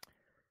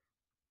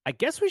 I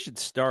guess we should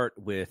start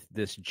with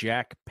this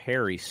Jack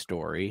Perry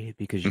story,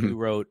 because you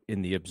wrote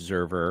in the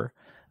Observer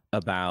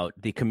about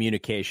the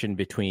communication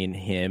between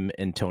him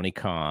and Tony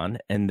Khan.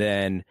 And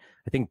then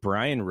I think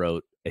Brian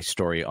wrote a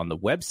story on the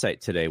website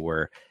today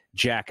where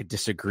Jack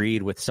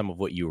disagreed with some of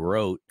what you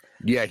wrote.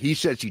 Yeah, he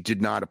says he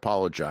did not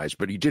apologize,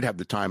 but he did have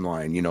the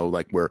timeline,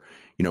 like where,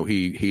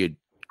 he had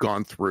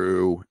gone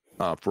through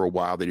for a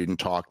while. They didn't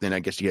talk. Then I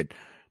guess he had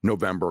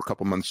November, a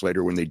couple months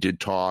later, when they did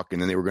talk, and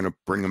then they were going to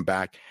bring him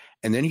back.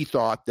 And then he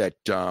thought that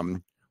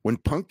when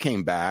Punk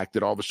came back,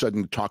 that all of a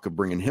sudden the talk of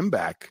bringing him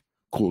back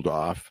cooled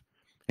off.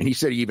 And he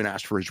said he even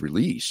asked for his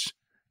release.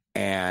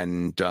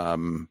 And,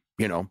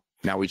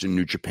 now he's in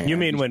New Japan. You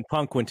mean when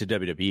Punk went to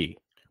WWE?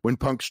 When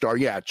Punk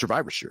started, at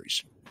Survivor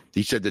Series.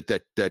 He said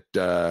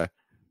that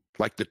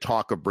like the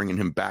talk of bringing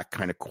him back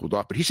kind of cooled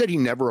off. But he said he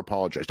never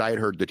apologized. I had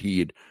heard that he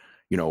had,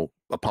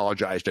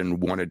 apologized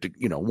and wanted to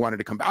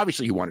come back.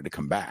 Obviously, he wanted to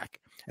come back.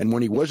 And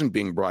when he wasn't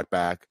being brought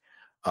back,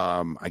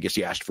 I guess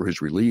he asked for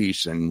his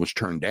release and was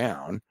turned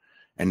down.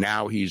 And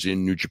now he's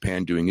in New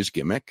Japan doing his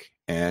gimmick.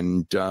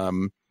 And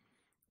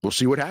we'll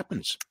see what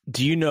happens.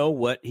 Do you know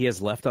what he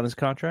has left on his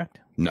contract?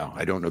 No,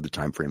 I don't know the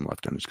time frame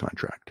left on his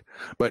contract.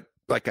 But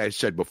like I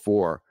said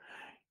before,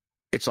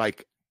 it's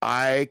like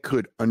I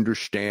could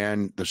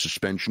understand the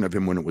suspension of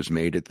him when it was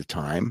made at the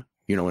time,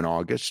 in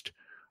August.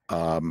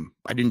 I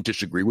didn't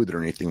disagree with it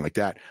or anything like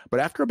that. But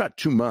after about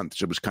 2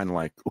 months, it was kind of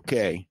like,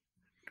 okay,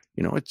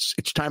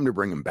 it's time to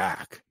bring him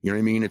back. You know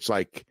what I mean? It's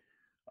like,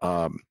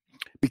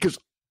 because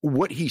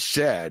what he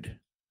said,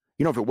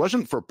 if it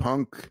wasn't for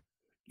Punk,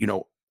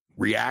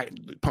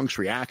 Punk's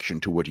reaction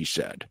to what he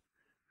said,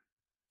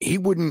 he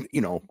wouldn't,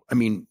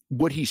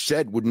 what he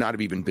said would not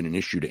have even been an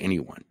issue to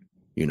anyone,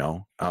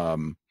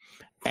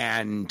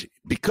 and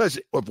because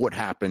of what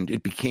happened,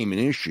 it became an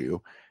issue,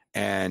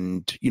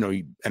 and,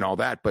 and all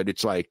that. But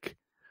it's like,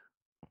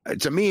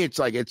 to me, it's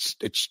like, it's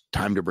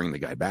time to bring the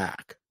guy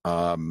back.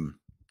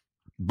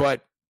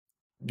 But,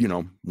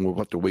 we'll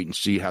have to wait and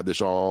see how this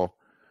all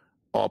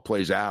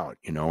plays out.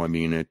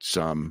 It's,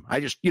 I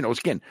just, it's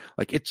again,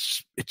 like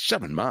it's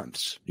 7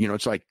 months,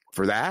 it's like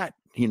for that,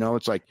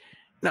 it's like,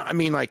 no,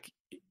 like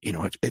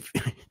if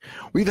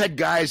we've had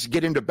guys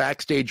get into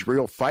backstage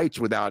real fights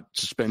without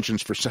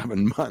suspensions for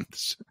 7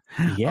 months,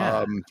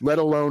 let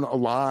alone a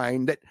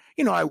line that,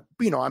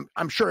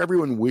 I'm sure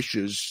everyone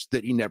wishes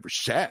that he never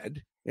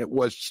said. It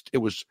was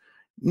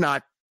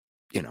not,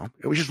 it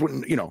was just,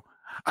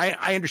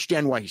 I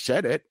understand why he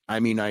said it. I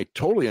mean, I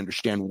totally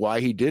understand why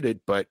he did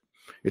it, but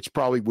it's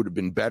probably would have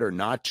been better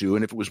not to.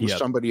 And if it was with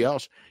somebody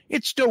else,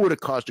 it still would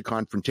have caused a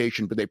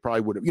confrontation, but they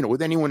probably would have,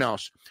 with anyone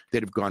else,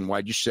 they'd have gone,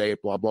 why'd you say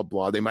it? Blah, blah,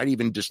 blah. They might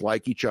even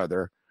dislike each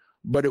other,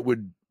 but it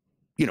would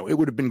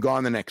have been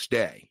gone the next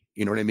day.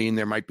 You know what I mean?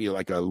 There might be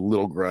like a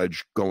little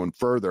grudge going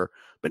further,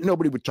 but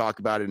nobody would talk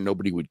about it and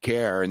nobody would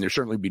care. And there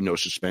certainly be no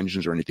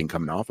suspensions or anything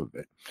coming off of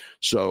it.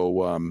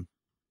 So,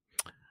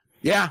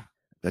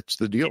 that's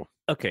the deal.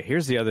 Okay.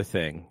 Here's the other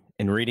thing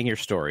in reading your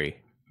story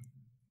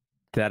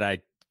that I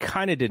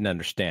kind of didn't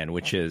understand,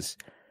 which is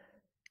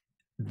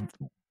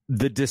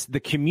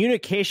the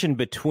communication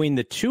between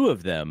the two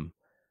of them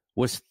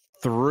was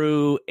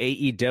through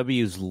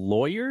AEW's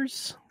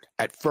lawyers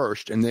at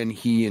first, and then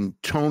he and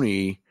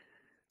Tony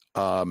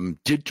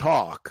did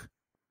talk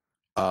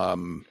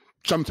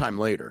sometime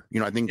later.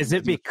 I think is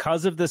it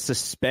because of the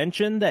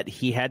suspension that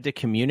he had to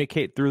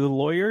communicate through the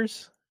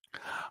lawyers?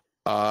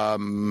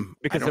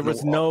 Because there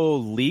was no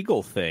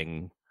legal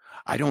thing.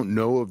 I don't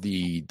know of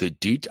the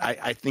detail.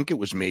 I think it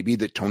was maybe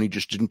that Tony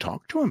just didn't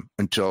talk to him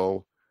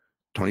until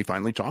Tony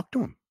finally talked to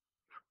him.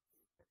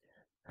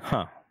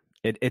 Huh.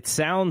 It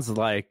sounds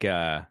like,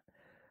 at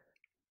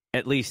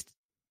least,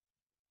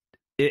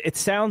 it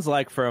sounds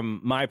like from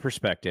my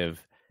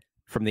perspective,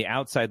 from the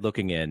outside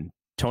looking in,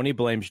 Tony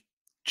blames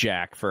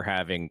Jack for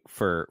having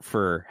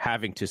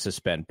to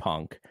suspend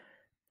Punk.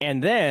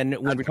 And then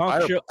when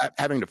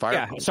having to fire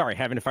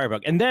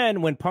Punk. And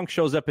then when Punk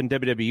shows up in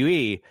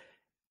WWE,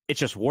 it's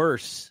just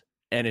worse,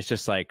 and it's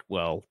just like,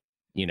 well,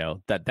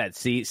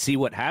 see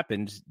what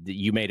happened.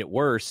 You made it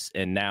worse,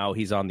 and now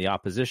he's on the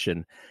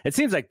opposition. It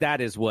seems like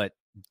that is what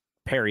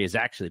Perry is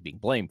actually being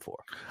blamed for.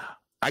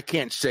 I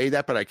can't say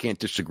that, but I can't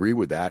disagree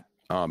with that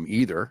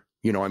either.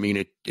 I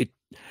mean, it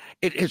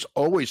has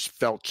always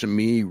felt to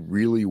me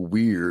really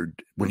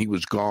weird when he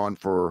was gone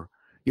for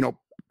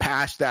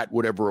past that,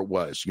 whatever it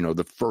was.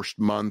 The first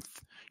month.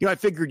 I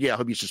figured,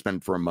 he'll be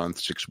suspended for a month,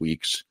 6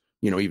 weeks.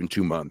 Even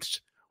 2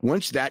 months.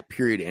 Once that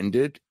period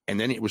ended, and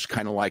then it was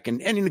kind of like,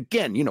 and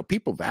again,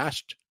 people have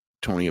asked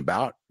Tony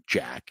about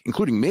Jack,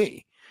 including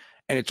me,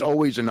 and it was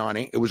always a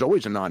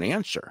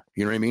non-answer.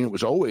 You know what I mean? It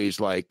was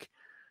always like,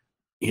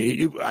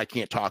 I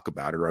can't talk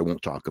about it, or I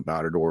won't talk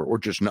about it, or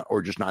just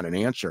not an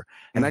answer.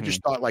 And I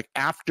just thought, like,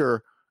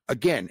 after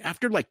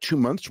like 2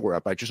 months were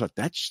up, I just thought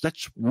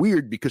that's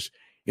weird, because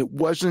it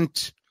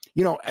wasn't,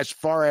 as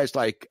far as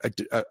like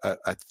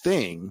a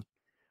thing,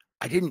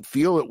 I didn't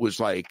feel it was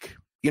like,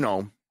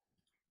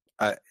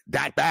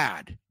 that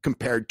bad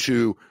compared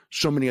to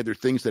so many other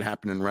things that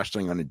happen in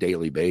wrestling on a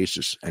daily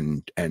basis.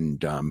 And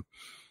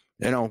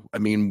I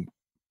mean,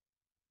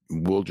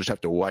 we'll just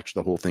have to watch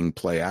the whole thing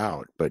play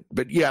out.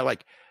 But yeah,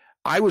 like,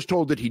 I was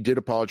told that he did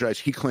apologize.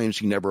 He claims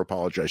he never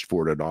apologized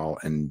for it at all.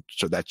 And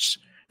so that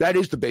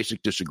is the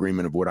basic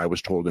disagreement of what I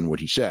was told and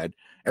what he said.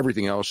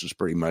 Everything else is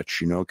pretty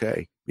much,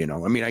 okay. I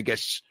mean, I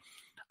guess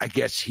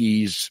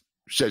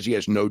says he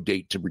has no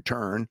date to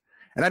return.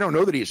 And I don't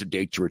know that he has a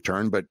date to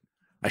return, but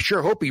I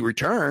sure hope he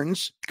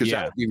returns, because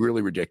that would be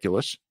really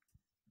ridiculous.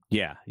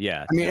 Yeah.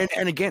 I mean,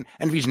 and again,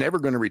 and if he's never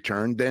going to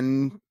return,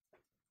 then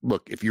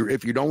look, if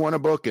you don't want to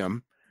book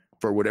him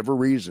for whatever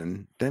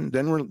reason, then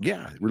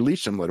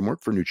release him, let him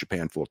work for New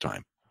Japan full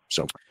time.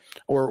 So,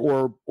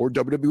 or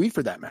WWE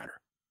for that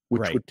matter,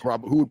 which would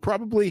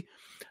probably,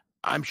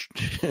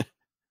 that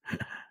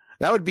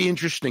would be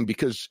interesting,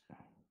 because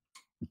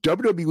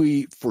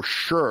WWE for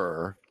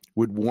sure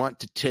would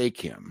want to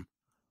take him,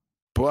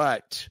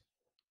 but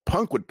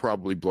Punk would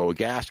probably blow a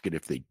gasket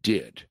if they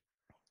did.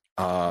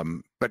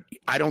 But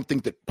I don't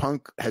think that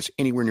Punk has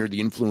anywhere near the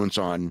influence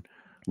on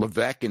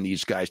Levesque and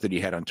these guys that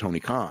he had on Tony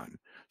Khan.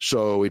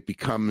 So it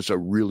becomes a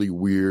really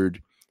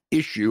weird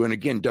issue. And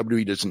again,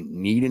 WWE doesn't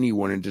need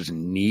anyone and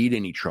doesn't need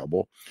any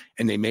trouble.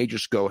 And they may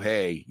just go,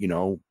 hey,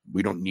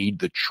 we don't need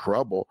the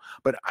trouble.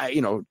 But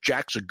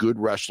Jack's a good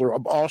wrestler.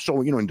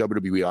 Also, in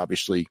WWE,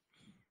 obviously,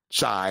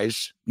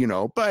 size,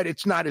 but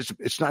it's not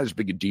as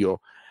big a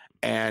deal.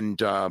 And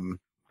the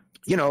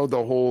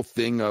whole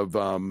thing of,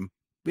 the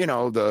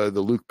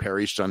Luke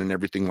Perry son and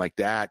everything like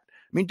that.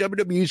 I mean,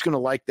 WWE's going to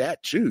like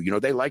that too.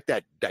 They like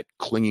that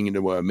clinging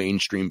into a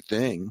mainstream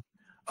thing.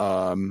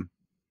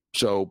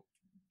 So,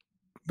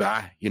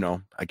 I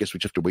guess we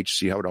just have to wait to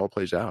see how it all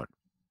plays out.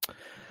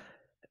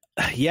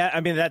 Yeah.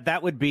 I mean,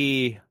 that would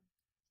be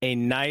a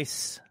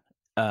nice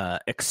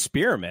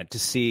experiment to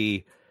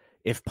see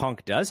if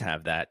Punk does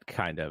have that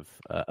kind of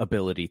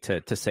ability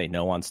to say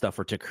no on stuff,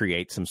 or to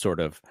create some sort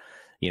of,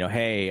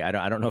 hey, I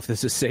don't know if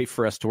this is safe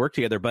for us to work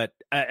together. But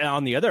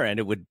on the other end,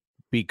 it would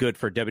be good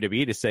for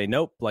WWE to say,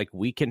 nope, like,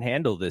 we can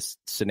handle this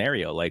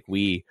scenario. Like,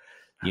 we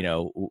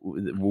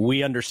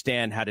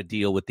understand how to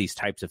deal with these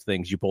types of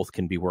things. You both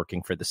can be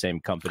working for the same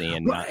company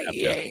and not have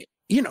to...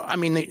 I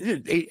mean,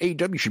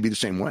 AEW should be the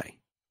same way.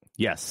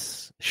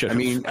 Yes, should have.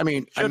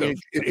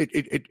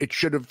 It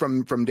should have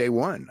from day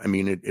one. I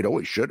mean, it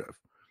always should have,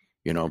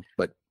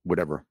 but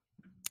whatever.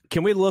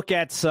 Can we look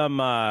at some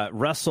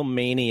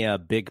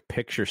WrestleMania big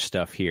picture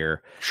stuff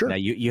here? Sure. Now,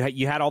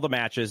 you had all the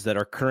matches that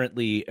are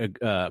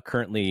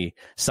currently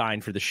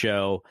signed for the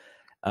show.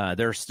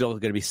 There are still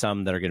going to be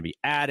some that are going to be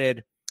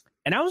added.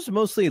 And I was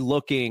mostly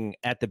looking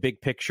at the big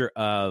picture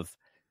of,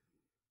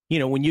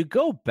 when you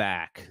go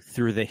back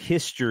through the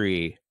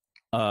history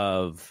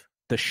of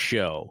the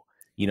show,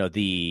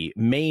 the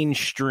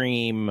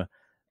mainstream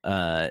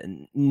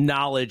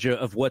knowledge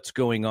of what's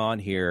going on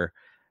here.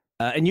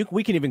 And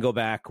we can even go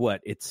back,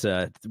 it's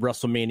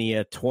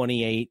WrestleMania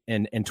 28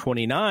 and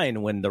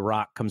 29 when The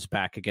Rock comes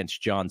back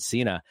against John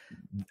Cena.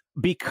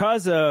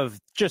 Because of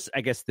just,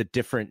 I guess, the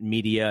different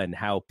media and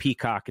how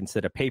Peacock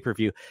instead of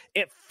pay-per-view,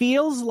 it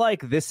feels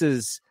like this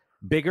is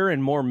bigger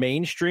and more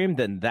mainstream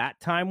than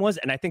that time was.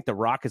 And I think The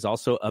Rock is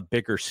also a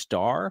bigger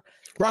star.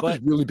 Rock was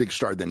a really big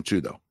star then,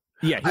 too, though.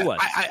 Yeah, he was.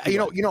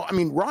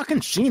 Rock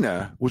and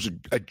Cena was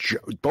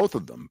both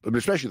of them, but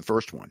especially the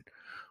first one,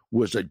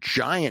 was a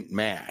giant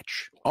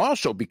match.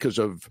 Also because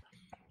of,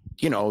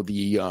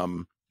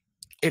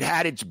 it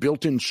had its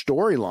built-in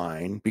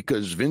storyline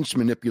because Vince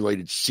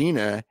manipulated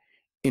Cena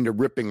into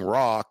ripping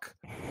Rock,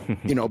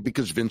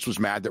 because Vince was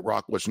mad that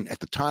Rock wasn't at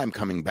the time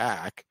coming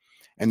back.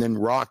 And then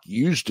Rock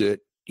used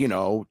it,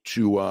 to,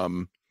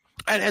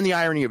 and the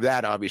irony of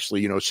that,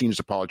 obviously, Cena's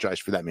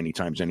apologized for that many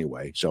times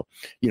anyway. So,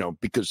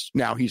 because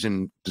now he's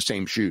in the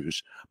same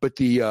shoes, but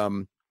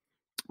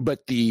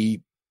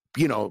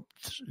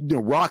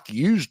Rock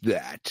used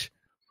that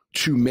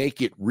to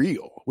make it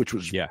real, which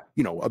was,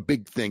 a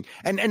big thing.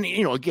 And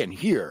again,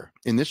 here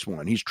in this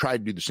one, he's tried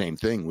to do the same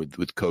thing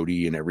with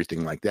Cody and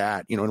everything like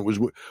that, and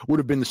it would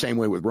have been the same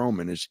way with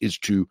Roman is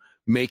to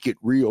make it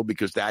real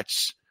because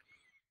that's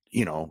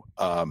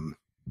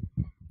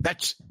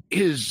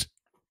his,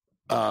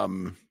 I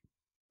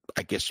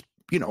guess,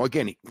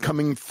 again,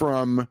 coming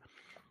from,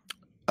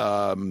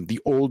 the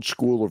old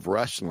school of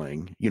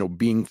wrestling,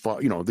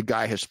 the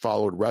guy has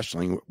followed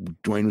wrestling.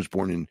 Dwayne was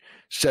born in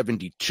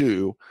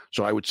 1972.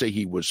 So I would say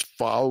he was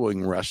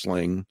following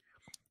wrestling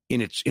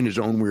in his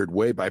own weird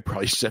way by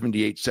probably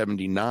 1978,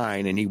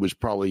 1979. And he was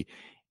probably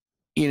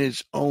in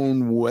his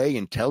own way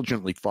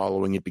intelligently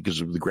following it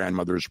because of the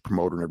grandmother's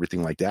promoter and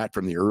everything like that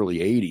from the early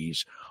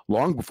 1980s,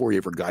 long before he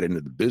ever got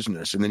into the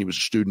business. And then he was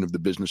a student of the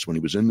business when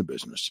he was in the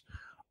business.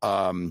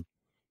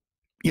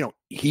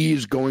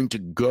 He's going to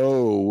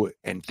go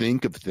and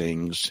think of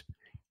things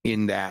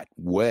in that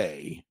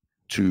way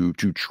to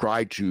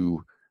try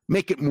to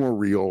make it more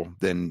real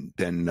than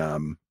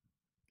maybe.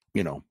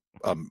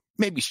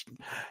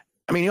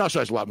 I mean, he also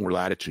has a lot more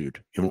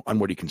latitude on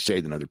what he can say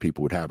than other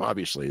people would have.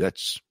 Obviously,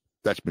 that's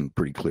been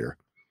pretty clear.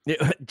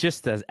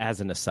 Just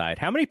as an aside,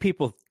 how many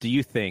people do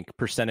you think,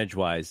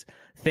 percentage-wise,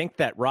 think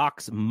that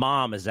Rock's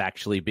mom is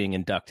actually being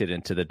inducted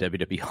into the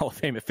WWE Hall of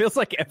Fame? It feels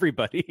like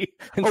everybody.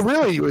 Oh,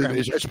 really?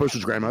 As opposed to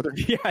his grandmother?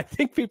 Yeah, I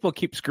think people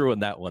keep screwing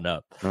that one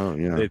up. Oh,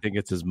 yeah. They think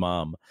it's his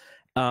mom.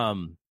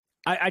 I'm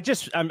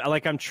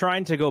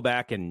trying to go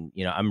back and,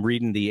 I'm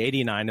reading the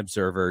 89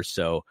 Observer.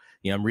 So,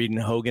 I'm reading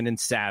Hogan and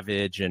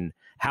Savage and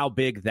how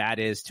big that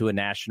is to a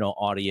national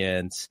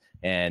audience.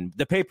 And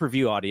the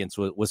pay-per-view audience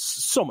was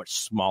so much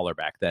smaller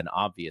back then,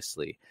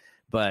 obviously.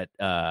 But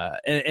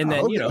and then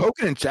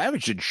Hogan and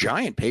Savage did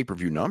giant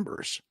pay-per-view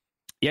numbers.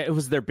 Yeah, it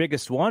was their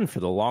biggest one for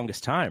the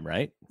longest time,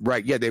 right?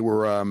 Right. Yeah, they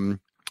were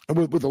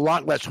with a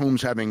lot less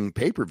homes having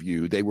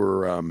pay-per-view. They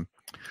were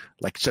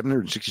like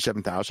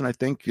 767,000, I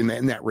think, in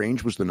that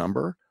range was the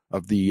number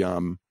of the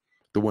one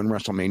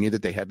WrestleMania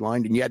that they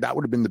headlined. And yeah, that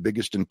would have been the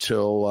biggest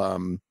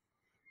until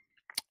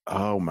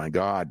oh my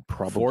God,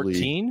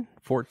 probably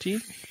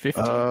 14,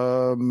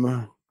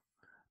 15.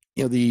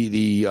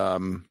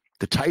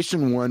 The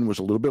Tyson one was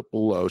a little bit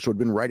below, so it'd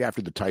been right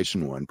after the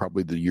Tyson one,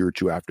 probably the year or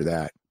two after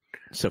that.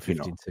 So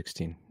 15,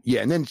 16.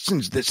 Yeah, and then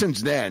since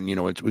then,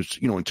 it was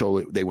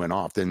until they went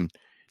off, then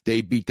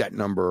they beat that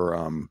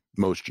number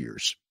most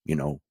years,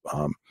 because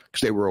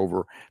they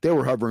were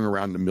hovering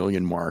around the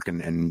million mark,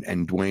 and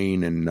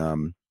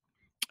Dwayne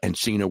and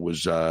Cena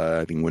was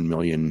I think 1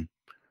 million.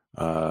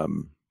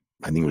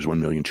 I think it was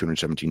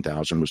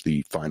 1,217,000 was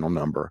the final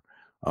number,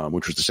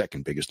 which was the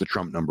second biggest. The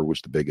Trump number was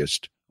the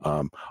biggest.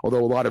 Although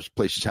a lot of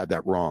places had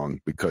that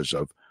wrong because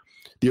of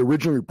the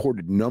originally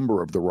reported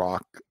number of the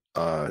Rock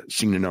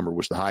Cena number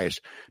was the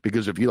highest.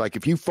 Because if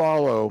you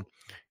follow,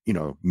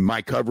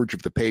 my coverage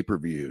of the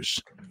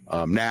pay-per-views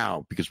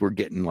now, because we're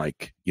getting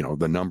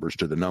the numbers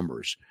to the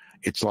numbers,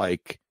 it's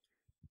like,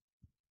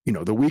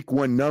 the week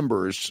one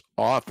numbers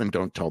often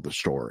don't tell the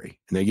story.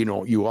 And then,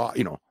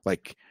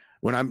 like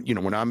when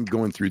I'm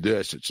going through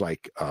this, it's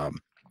like, and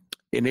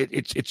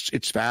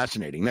it's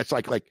fascinating. That's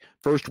like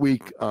first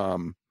week,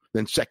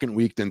 then second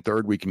week, then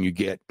third week, and you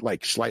get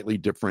like slightly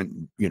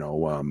different,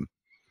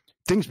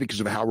 things because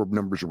of how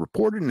numbers are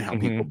reported and how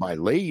people buy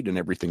late and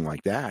everything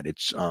like that.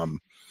 It's, you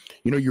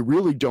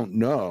really don't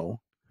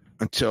know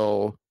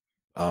until,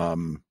 at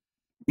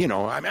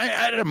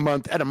a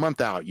month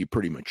out, you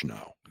pretty much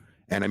know.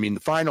 And I mean,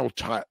 the final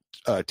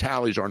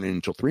tallies aren't in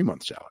until 3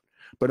 months out.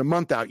 But a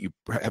month out, you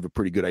have a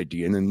pretty good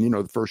idea. And then,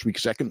 the first week,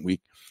 second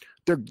week,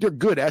 they're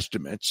good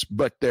estimates,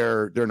 but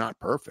they're not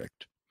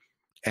perfect.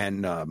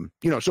 And,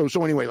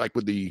 so anyway, like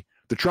with the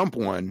Trump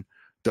one,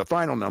 the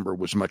final number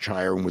was much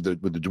higher. And with the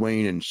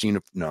Dwayne and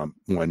Cena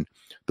one,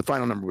 the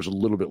final number was a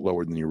little bit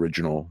lower than the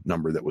original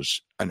number that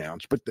was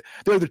announced. But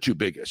they're the two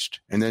biggest.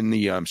 And then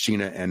the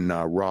Cena and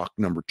Rock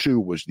number 2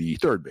 was the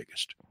third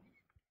biggest.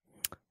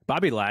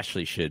 Bobby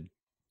Lashley should,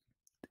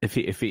 if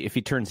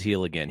he turns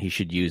heel again, he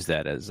should use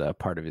that as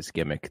part of his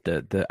gimmick.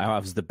 I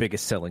was the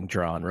biggest selling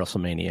draw in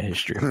WrestleMania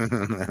history.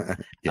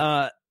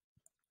 Yeah.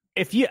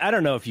 I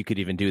don't know if you could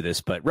even do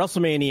this, but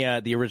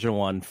WrestleMania, the original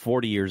one,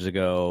 40 years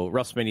ago,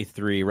 WrestleMania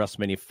 3,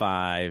 WrestleMania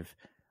 5,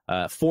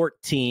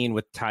 14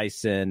 with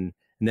Tyson,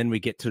 and then we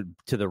get to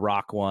the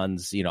Rock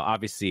ones.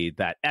 Obviously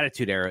that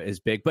Attitude Era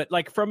is big, but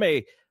like from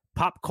a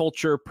pop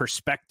culture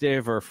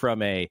perspective or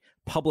from a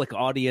public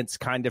audience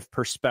kind of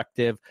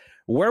perspective,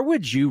 where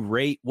would you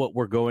rate what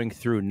we're going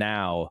through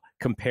now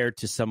compared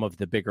to some of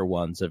the bigger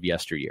ones of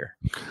yesteryear?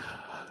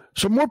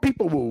 So more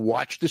people will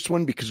watch this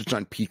one because it's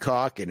on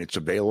Peacock and it's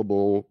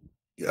available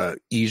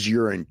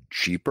easier and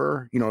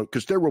cheaper,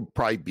 because there will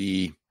probably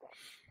be,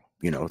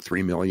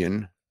 3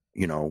 million,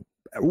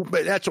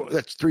 but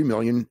that's 3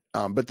 million.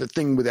 But the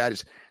thing with that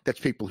is that's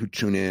people who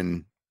tune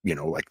in,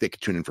 like they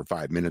could tune in for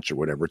 5 minutes or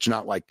whatever. It's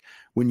not like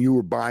when you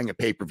were buying a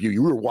pay-per-view,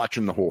 you were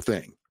watching the whole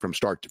thing from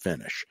start to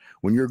finish.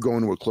 When you're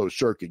going to a closed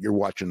circuit, you're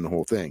watching the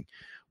whole thing.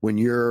 When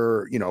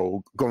you're,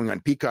 going on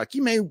Peacock,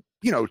 you may,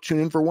 tune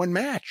in for one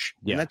match.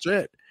 Yeah. And that's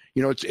it.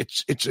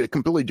 It's a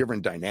completely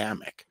different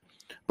dynamic,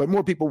 but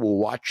more people will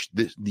watch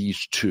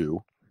these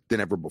two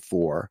than ever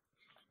before.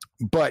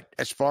 But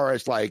as far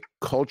as like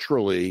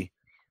culturally,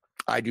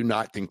 I do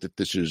not think that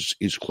this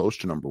is close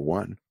to number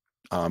one.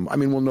 I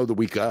mean, we'll know the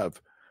week of,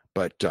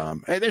 but I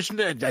don't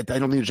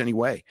think there's any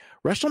way.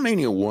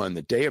 WrestleMania 1,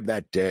 the day of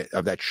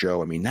that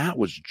show, I mean, that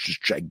was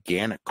just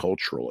gigantic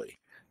culturally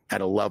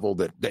at a level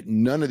that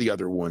none of the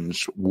other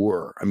ones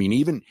were. I mean,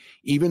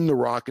 even The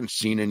Rock and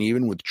Cena, and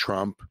even with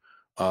Trump,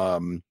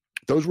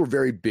 those were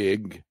very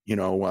big. The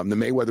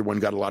Mayweather one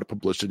got a lot of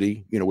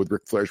publicity, with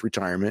Ric Flair's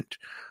retirement,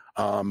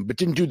 but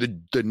didn't do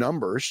the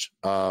numbers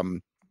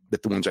that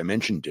the ones I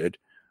mentioned did.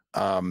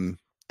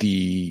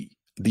 The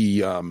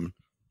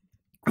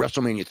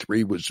WrestleMania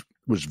 3 was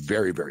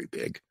very, very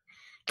big,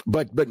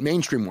 but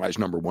mainstream wise,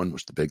 number 1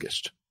 was the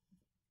biggest.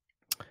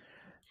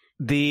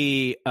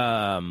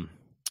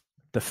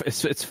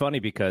 It's funny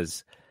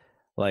because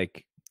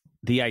like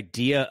the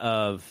idea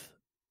of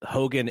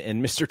Hogan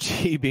and Mr.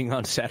 T being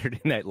on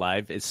Saturday Night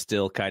Live is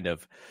still kind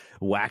of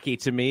wacky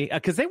to me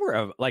because they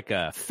were like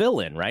a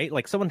fill-in, right?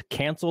 Like someone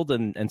canceled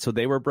and so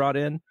they were brought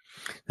in.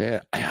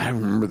 Yeah, I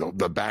remember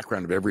the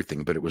background of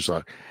everything, but it was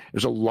a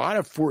lot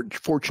of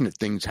fortunate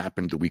things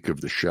happened the week of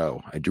the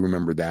show. I do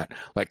remember that,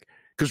 like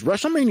because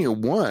WrestleMania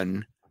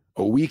 1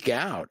 a week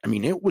out, I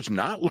mean, it was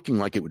not looking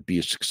like it would be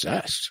a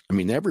success. I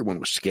mean, everyone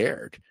was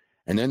scared,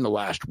 and then the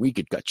last week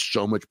it got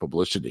so much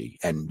publicity,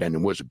 and then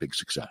it was a big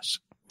success.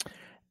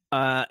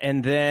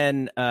 And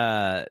then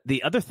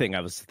the other thing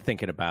I was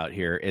thinking about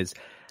here is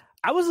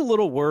I was a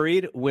little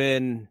worried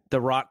when The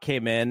Rock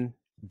came in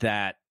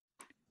that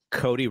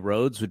Cody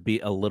Rhodes would be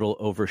a little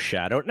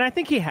overshadowed. And I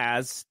think he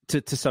has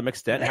to some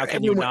extent. How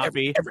can you not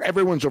be?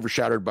 Everyone's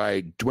overshadowed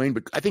by Dwayne,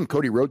 but I think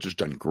Cody Rhodes has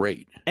done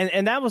great.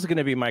 And that was going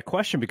to be my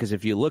question, because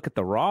if you look at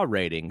the Raw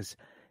ratings,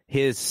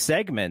 his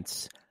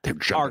segments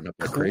are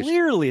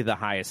clearly the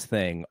highest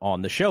thing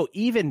on the show,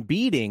 even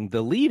beating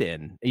the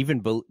lead-in,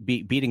 even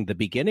beating the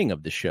beginning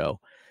of the show.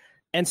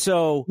 And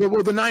so,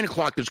 well, the 9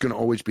 o'clock is going to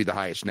always be the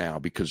highest now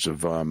because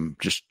of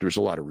just there's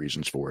a lot of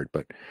reasons for it,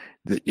 but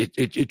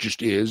it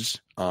just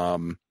is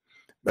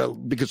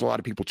because a lot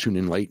of people tune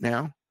in late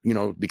now,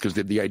 because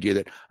of the idea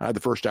that the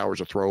first hour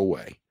is a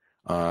throwaway,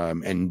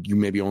 and you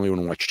maybe only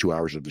want to watch 2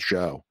 hours of the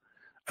show.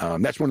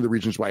 That's one of the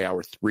reasons why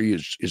hour 3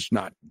 is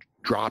not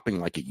dropping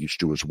like it used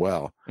to as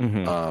well.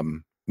 Mm-hmm.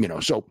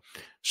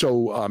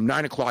 So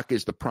 9 o'clock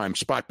is the prime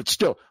spot, but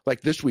still,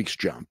 like this week's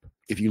jump,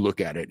 if you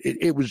look at it,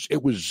 it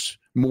was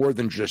more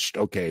than just,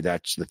 okay,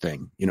 that's the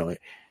thing,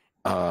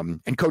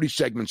 and Cody's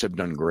segments have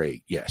done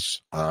great.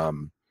 Yes. I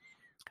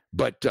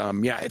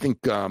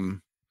think,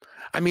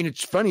 I mean,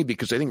 it's funny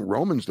because I think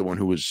Roman's the one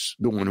who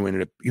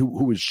ended up,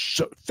 who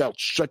felt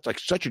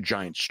such a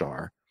giant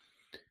star.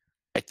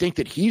 I think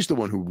that he's the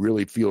one who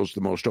really feels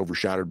the most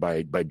overshadowed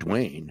by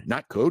Dwayne,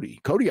 not Cody.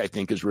 Cody, I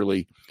think, has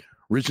really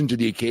risen to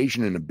the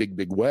occasion in a big,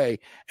 big way.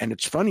 And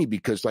it's funny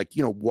because,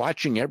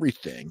 watching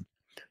everything,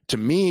 to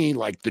me,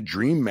 like the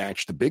dream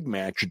match, the big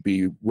match should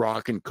be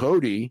Rock and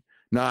Cody,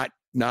 not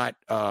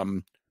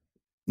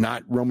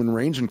Roman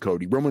Reigns and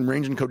Cody. Roman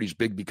Reigns and Cody's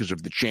big because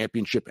of the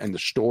championship and the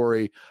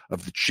story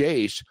of the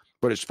chase.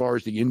 But as far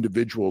as the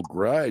individual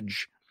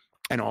grudge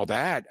and all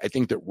that, I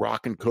think that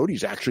Rock and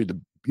Cody's actually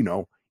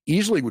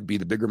easily would be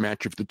the bigger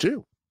match of the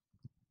two.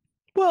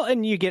 Well,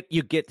 and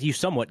you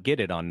somewhat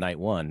get it on night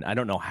one. I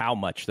don't know how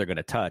much they're going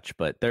to touch,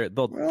 but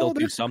they'll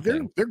do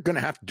something. They're going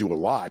to have to do a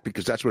lot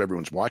because that's what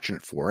everyone's watching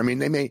it for. I mean,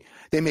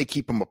 they may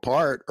keep them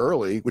apart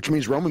early, which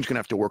means Roman's going to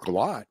have to work a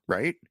lot,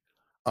 right?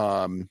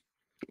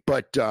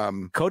 But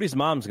Cody's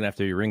mom's going to have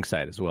to be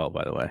ringside as well,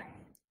 by the way.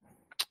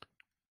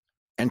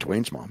 And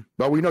Dwayne's mom.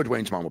 Well, we know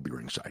Dwayne's mom will be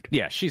ringside.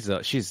 Yeah, she's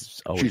a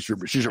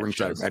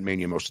ringside at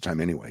Mania most of the time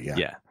anyway. Yeah.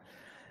 Yeah.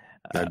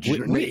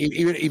 Even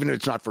if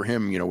it's not for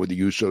him, with the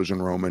Usos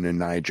and Roman and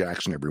Nia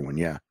Jax and everyone.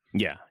 Yeah.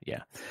 Yeah.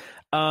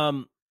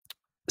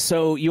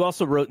 So you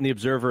also wrote in the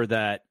Observer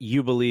that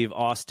you believe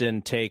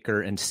Austin,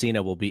 Taker, and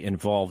Cena will be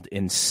involved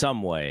in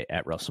some way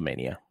at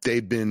WrestleMania.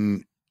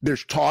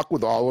 There's talk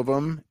with all of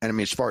them. And I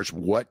mean, as far as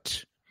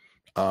what,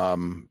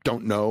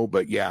 don't know,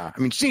 but yeah, I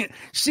mean,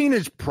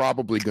 Cena's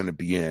probably going to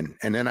be in.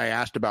 And then I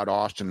asked about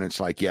Austin, and it's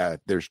like, yeah,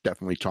 there's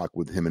definitely talk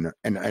with him. And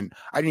I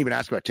didn't even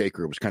ask about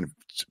Taker. It was kind of,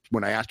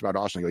 when I asked about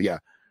Austin, I go, yeah,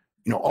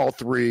 all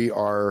three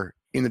are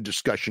in the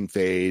discussion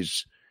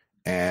phase,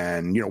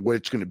 and what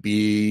it's going to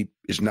be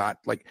is not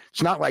like,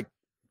 it's not like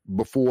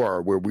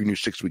before where we knew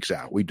 6 weeks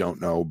out. We don't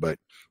know, but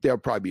there'll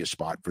probably be a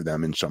spot for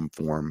them in some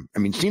form. I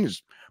mean,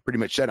 Cena's pretty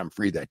much said I'm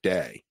free that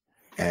day.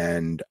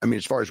 And I mean,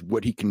 as far as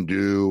what he can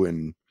do,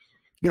 and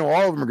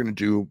all of them are going to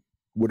do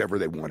whatever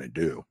they want to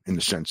do, in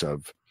the sense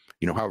of,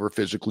 however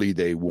physically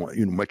they want,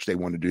 much they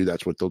want to do,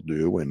 that's what they'll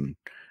do.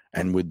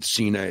 And with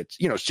Cena, it's,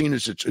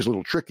 Cena's it's a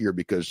little trickier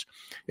because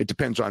it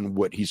depends on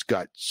what he's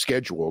got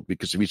scheduled,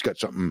 because if he's got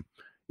something,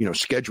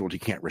 scheduled, he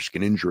can't risk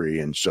an injury.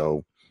 And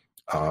so,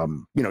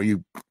 you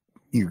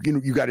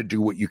got to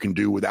do what you can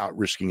do without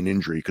risking an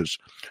injury. Because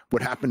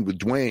what happened with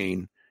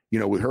Dwayne,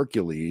 with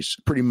Hercules,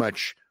 pretty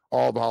much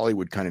all of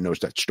Hollywood kind of knows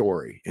that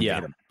story. And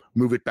yeah.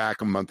 Move it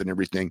back a month and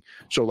everything.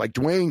 So like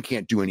Dwayne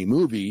can't do any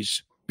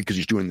movies because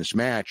he's doing this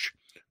match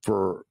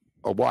for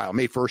a while.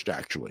 May 1st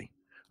actually.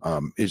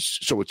 It's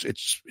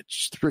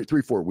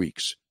 3-4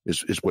 weeks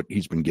is what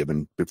he's been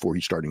given before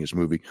he's starting his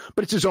movie.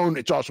 But it's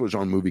also his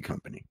own movie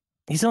company.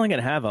 He's only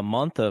going to have a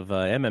month of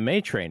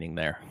MMA training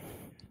there.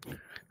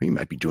 He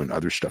might be doing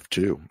other stuff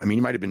too. I mean,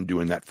 he might have been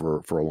doing that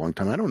for a long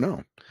time. I don't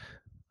know.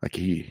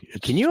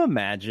 Can you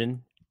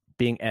imagine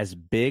being as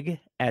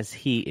big as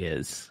he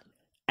is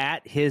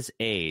at his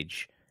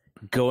age,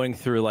 going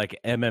through like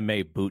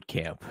MMA boot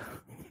camp?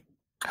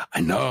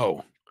 I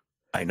know.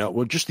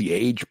 Well, just the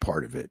age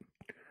part of it.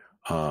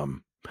 I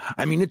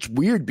mean, it's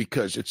weird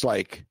because it's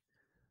like,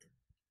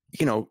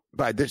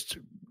 by this,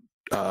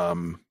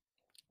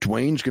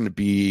 Dwayne's going to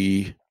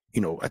be,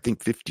 I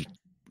think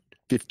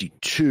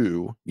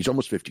 52. He's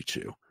almost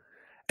 52.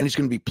 And he's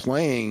going to be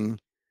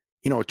playing,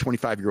 a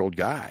 25-year-old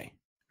guy,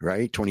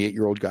 right?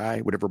 28-year-old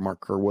guy, whatever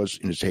Mark Kerr was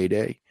in his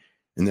heyday,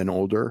 and then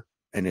older.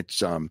 And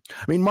it's, I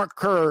mean, Mark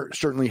Kerr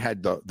certainly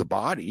had the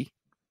body,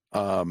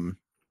 but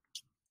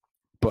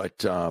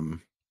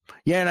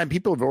yeah, and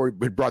people have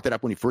already brought that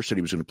up when he first said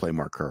he was going to play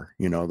Mark Kerr.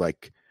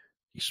 Like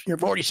you're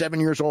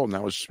 47 years old, and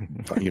that was,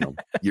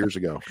 years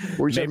ago.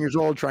 47 years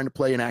old, trying to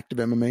play an active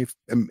MMA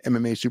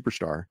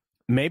superstar.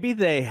 Maybe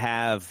they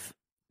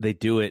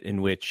do it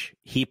in which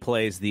he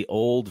plays the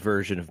old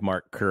version of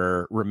Mark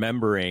Kerr,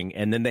 remembering,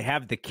 and then they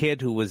have the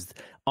kid who was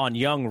on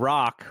Young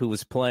Rock who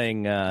was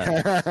playing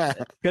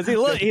because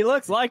he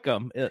looks like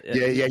him. Yeah.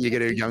 You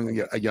get a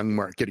young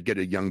Mark, get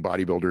a young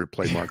bodybuilder to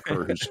play Mark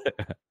Kerr,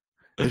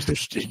 who's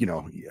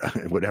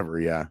whatever.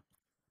 Yeah.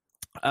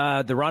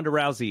 The Ronda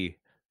Rousey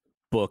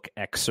book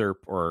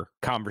excerpt or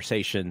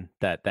conversation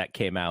that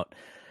came out.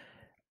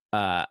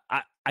 I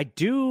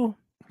do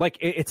like.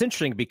 It's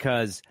interesting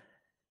because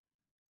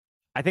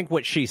I think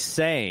what she's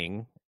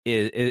saying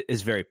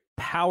is very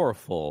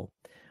powerful,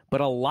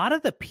 but a lot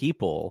of the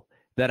people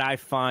that I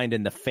find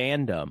in the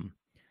fandom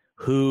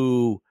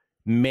who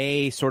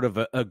may sort of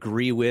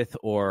agree with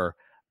or,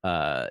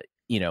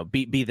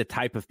 be the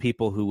type of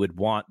people who would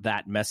want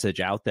that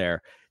message out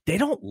there, they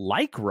don't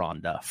like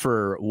Ronda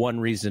for one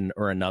reason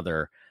or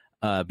another,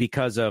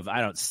 because of,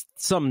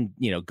 some,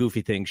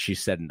 goofy things she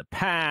said in the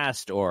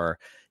past, or,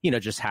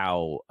 just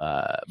how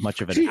much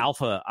of an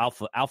alpha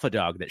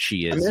dog that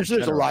she is. I mean,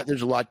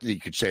 there's a lot that you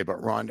could say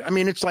about Ronda. I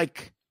mean, it's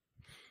like,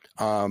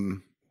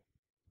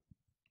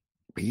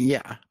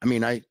 yeah, I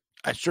mean, I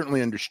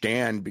certainly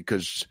understand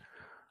because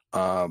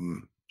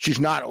she's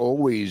not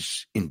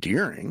always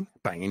endearing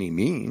by any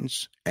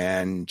means.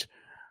 And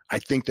I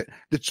think that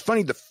it's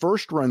funny, the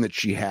first run that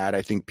she had,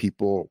 I think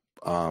people,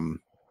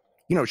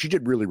 she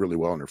did really, really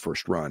well in her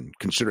first run,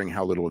 considering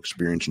how little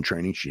experience and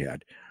training she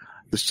had.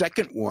 The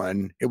second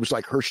one, it was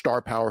like her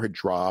star power had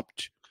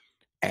dropped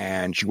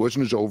and she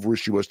wasn't as over as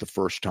she was the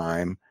first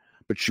time,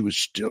 but she was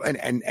still,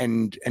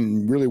 and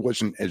really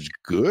wasn't as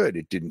good.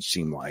 It didn't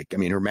seem like, I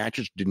mean, her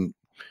matches didn't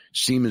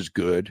seem as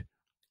good.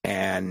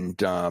 And,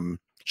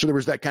 so there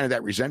was that kind of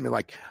that resentment.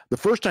 Like the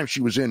first time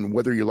she was in,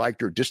 whether you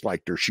liked her or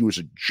disliked her, she was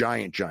a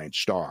giant, giant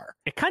star.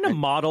 It kind of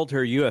modeled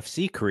her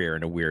UFC career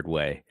in a weird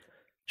way.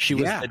 She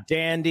was a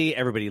dandy.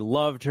 Everybody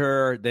loved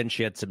her. Then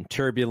she had some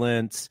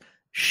turbulence.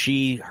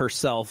 She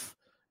herself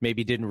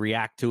maybe didn't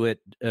react to it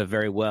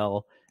very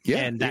well. Yeah,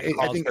 and that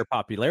caused her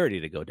popularity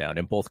to go down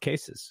in both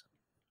cases.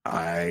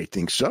 I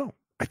think so.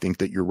 I think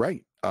that you're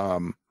right. I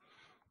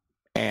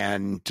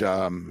mean,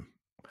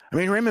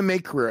 her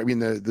MMA career, I mean,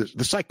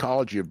 the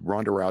psychology of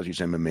Ronda Rousey's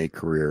MMA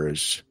career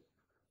is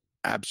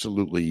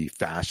absolutely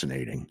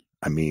fascinating.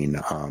 I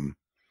mean,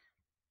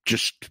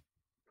 just,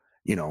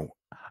 you know,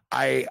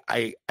 I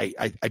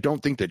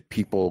don't think that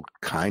people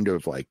kind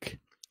of like,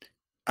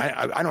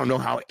 I don't know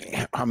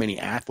how many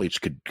athletes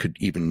could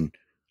even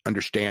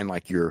understand,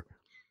 like, you're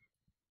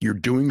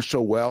doing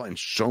so well and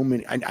so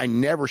many, I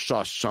never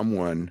saw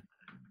someone,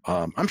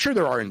 I'm sure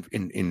there are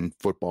in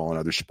football and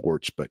other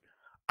sports, but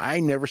I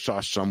never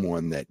saw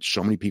someone that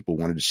so many people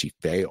wanted to see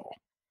fail.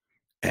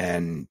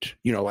 And,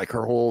 you know, like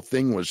her whole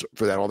thing was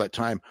for that all that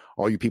time,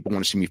 all you people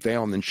want to see me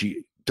fail. And then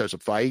she does a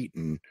fight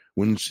and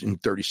wins in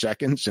 30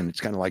 seconds. And it's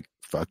kind of like,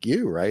 fuck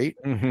you, right?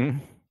 Mm-hmm.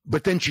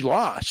 But then she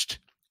lost.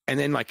 And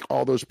then, like,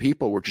 all those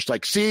people were just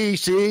like, see?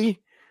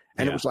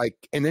 And it was like,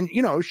 and then,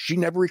 you know, she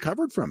never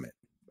recovered from it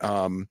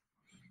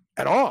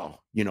at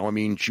all. You know, I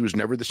mean, she was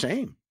never the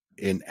same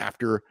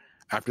after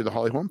the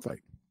Holly Holm fight.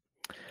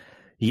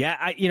 Yeah,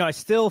 I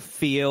still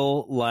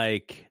feel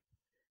like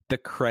the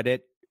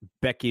credit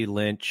Becky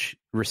Lynch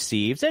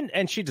receives,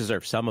 and she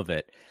deserves some of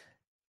it,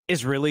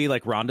 is really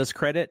like Ronda's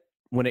credit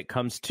when it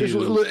comes to.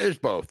 There's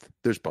both.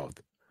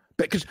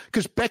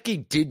 Because Becky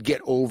did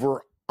get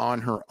over on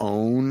her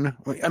own.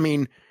 I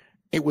mean,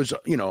 it was,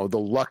 you know, the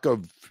luck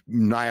of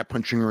Nia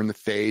punching her in the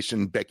face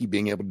and Becky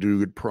being able to do a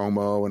good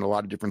promo and a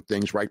lot of different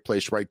things, right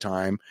place, right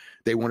time.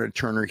 They wanted to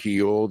turn her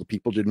heel. The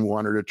people didn't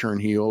want her to turn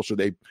heel, so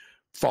they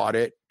fought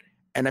it.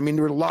 And I mean,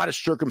 there were a lot of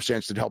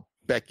circumstances that helped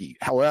Becky,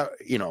 however,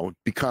 you know,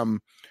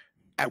 become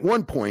at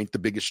one point the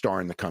biggest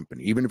star in the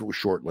company, even if it was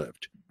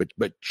short-lived.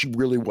 But she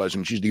really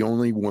wasn't. She's the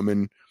only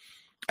woman.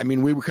 I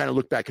mean, we were kind of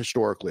look back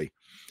historically.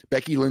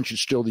 Becky Lynch is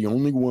still the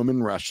only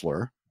woman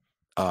wrestler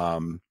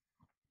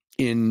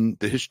in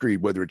the history,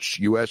 whether it's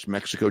U.S.,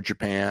 Mexico,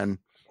 Japan,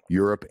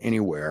 Europe,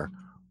 anywhere,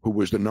 who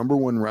was the number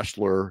one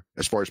wrestler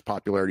as far as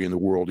popularity in the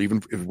world, even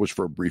if it was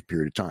for a brief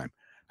period of time.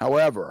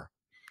 However,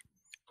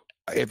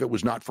 if it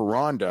was not for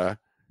Ronda,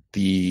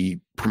 the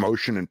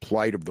promotion and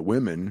plight of the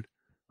women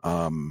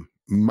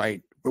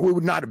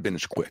would not have been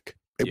as quick.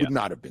 It would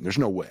not have been. There's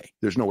no way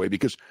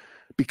because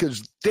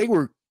they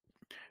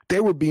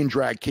were being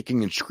dragged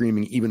kicking and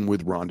screaming even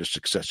with Ronda's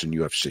success in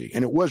UFC.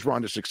 And it was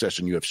Ronda's success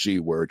in UFC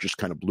where it just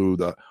kind of blew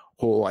the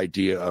whole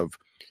idea of,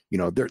 you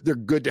know, they're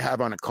good to have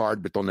on a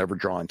card, but they'll never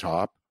draw on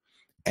top.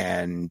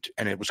 And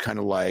it was kind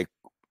of like,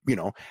 you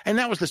know, and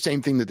that was the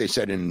same thing that they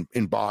said in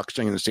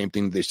boxing and the same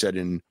thing they said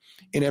in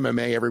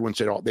MMA. Everyone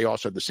said they all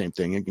said the same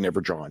thing. You can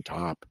never draw on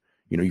top.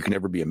 You know, you can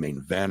never be a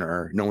main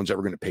eventer. No one's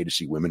ever going to pay to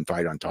see women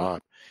fight on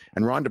top.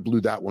 And Ronda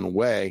blew that one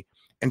away.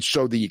 And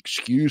so the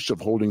excuse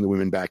of holding the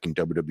women back in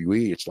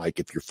WWE, it's like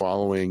if you're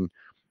following,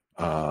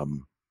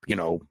 you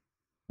know,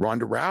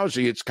 Ronda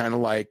Rousey, it's kind of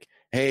like,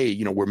 hey,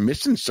 you know, we're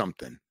missing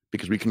something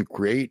because we can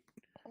create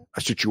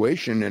a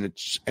situation and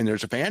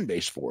there's a fan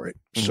base for it.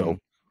 Mm-hmm.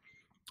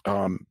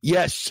 So,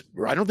 yes,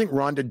 I don't think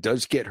Ronda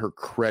does get her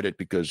credit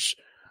because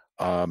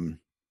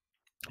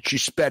she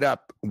sped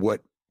up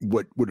what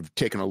would have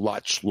taken a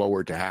lot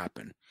slower to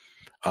happen.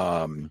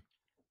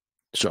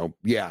 So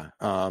yeah.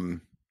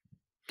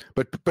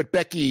 But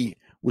Becky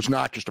was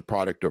not just a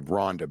product of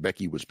Ronda.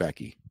 Becky was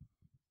Becky.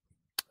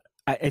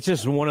 It's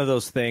just one of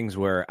those things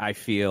where I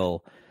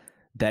feel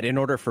that in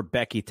order for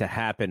Becky to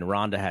happen,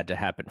 Ronda had to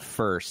happen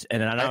first.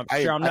 And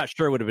I'm not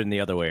sure it would have been the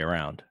other way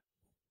around.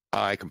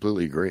 I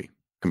completely agree.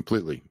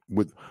 Completely.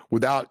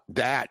 Without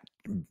that,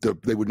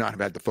 they would not have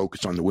had the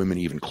focus on the women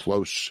even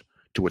close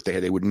to what they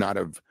had. They would not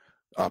have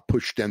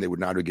pushed them. They would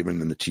not have given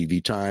them the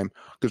TV time,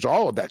 because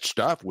all of that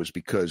stuff was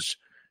because,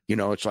 you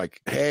know, it's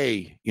like,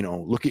 hey, you know,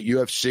 look at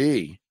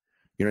UFC.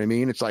 You know what I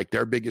mean? It's like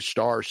their biggest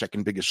star,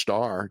 second biggest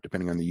star,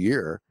 depending on the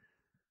year,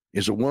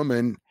 is a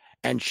woman,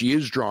 and she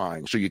is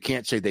drawing. So you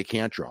can't say they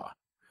can't draw.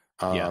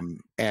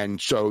 And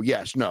so,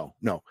 yes, no,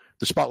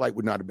 the spotlight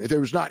would not have been,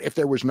 if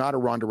there was not a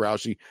Ronda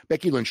Rousey,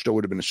 Becky Lynch still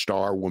would have been a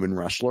star woman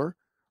wrestler.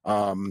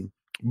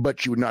 But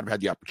she would not have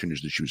had the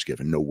opportunities that she was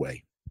given. No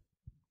way.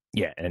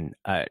 Yeah. And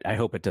I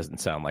hope it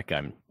doesn't sound like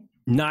I'm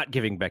not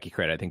giving Becky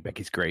credit. I think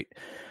Becky's great.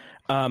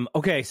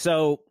 Okay.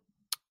 So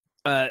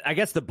I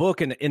guess the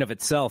book in of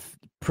itself,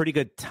 pretty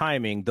good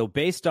timing, though,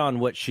 based on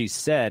what she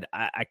said,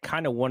 I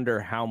kind of wonder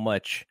how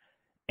much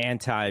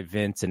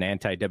anti-Vince and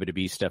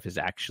anti-WWE stuff is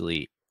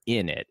actually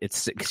in it.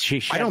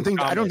 I don't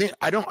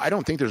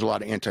think there's a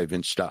lot of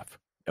anti-Vince stuff.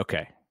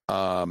 Okay.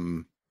 I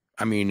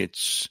mean,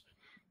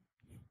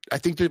 I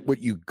think that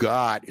what you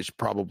got is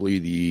probably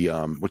the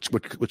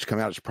what's come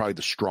out is probably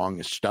the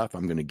strongest stuff,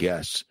 I'm going to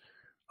guess.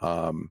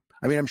 I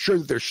mean, I'm sure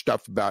that there's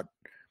stuff about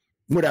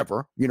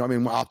whatever, you know, I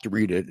mean, we'll have to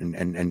read it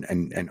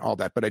and all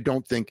that, but I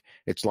don't think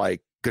it's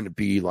like going to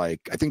be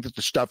like, I think that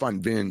the stuff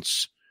on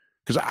Vince,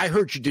 because I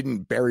heard she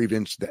didn't bury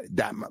Vince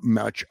that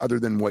much other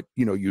than what,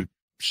 you know, you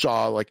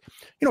saw, like,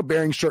 you know,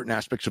 bearing certain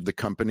aspects of the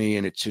company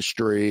and its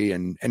history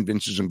and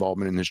Vince's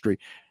involvement in history.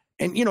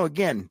 And, you know,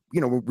 again,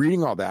 you know,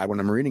 reading all that, when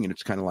I'm reading it,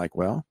 it's kind of like,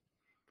 well,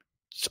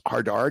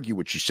 hard to argue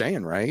what she's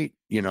saying, right?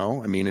 You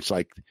know, I mean, it's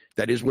like,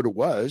 that is what it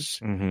was.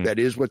 Mm-hmm. That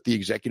is what the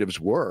executives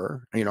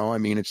were. You know, I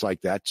mean, it's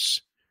like,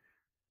 that's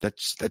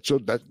so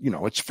that, you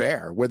know, it's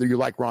fair. Whether you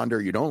like Ronda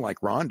or you don't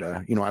like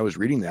Ronda, you know, I was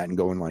reading that and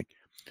going like,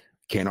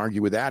 can't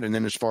argue with that. And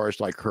then as far as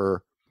like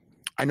her,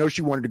 I know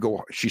she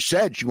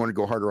said she wanted to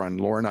go harder on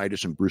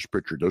Laurinaitis and Bruce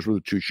Pritchard. Those were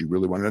the two she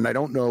really wanted. And I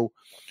don't know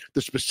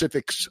the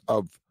specifics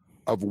of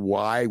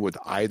why with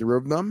either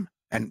of them.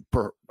 And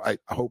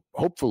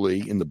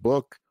hopefully in the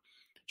book,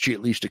 she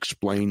at least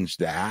explains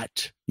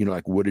that, you know,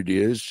 like what it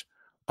is.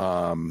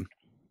 You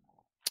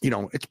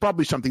know, it's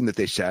probably something that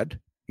they said,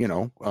 you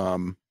know,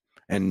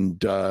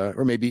 and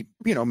or maybe,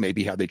 you know,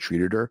 maybe how they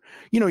treated her.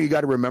 You know, you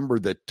got to remember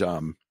that,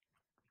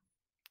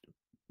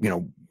 you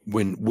know,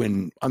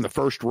 when on the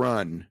first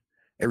run,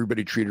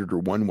 everybody treated her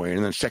one way, and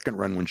then the second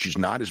run, when she's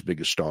not as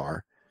big a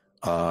star,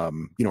 you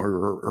know,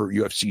 her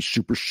UFC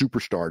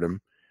superstardom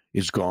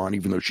is gone,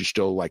 even though she's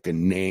still like a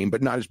name,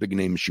 but not as big a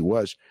name as she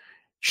was.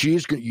 She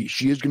is going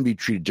to be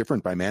treated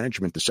different by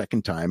management the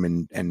second time,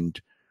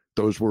 and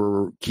those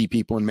were key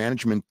people in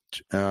management.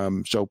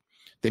 So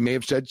they may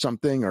have said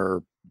something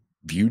or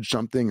viewed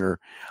something, or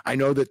I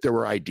know that there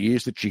were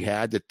ideas that she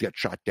had that got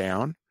shot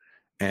down,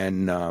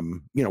 and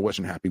you know,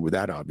 wasn't happy with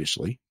that,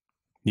 obviously.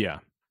 Yeah.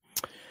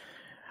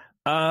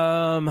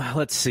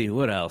 Let's see,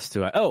 what else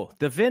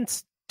the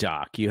Vince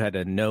doc, you had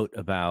a note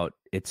about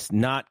it's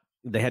not,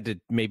 they had to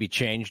maybe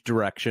change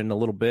direction a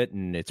little bit,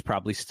 and it's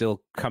probably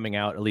still coming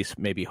out, at least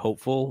maybe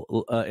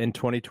hopeful, in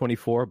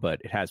 2024, but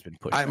it has been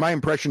pushed. My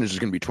impression is it's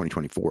going to be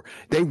 2024.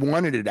 They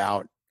wanted it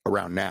out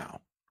around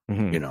now,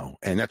 mm-hmm. you know,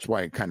 and that's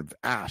why I kind of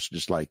asked,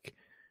 just like,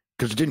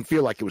 because it didn't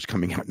feel like it was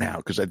coming out now,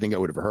 because I think I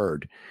would have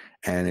heard.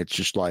 And it's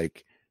just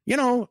like, you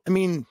know, I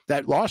mean,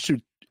 that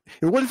lawsuit,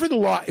 if it wasn't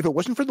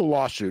for the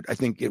lawsuit, I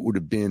think it would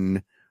have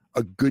been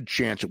a good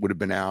chance it would have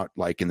been out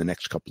like in the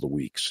next couple of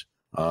weeks,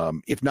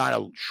 if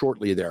not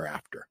shortly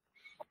thereafter.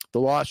 The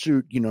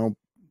lawsuit, you know,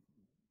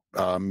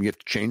 you have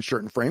to change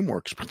certain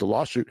frameworks, but the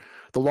lawsuit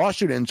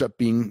ends up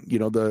being, you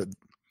know,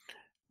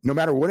 no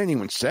matter what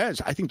anyone says,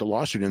 I think the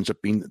lawsuit ends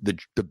up being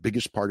the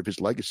biggest part of his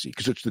legacy,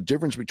 because it's the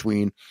difference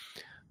between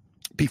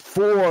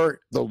before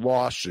the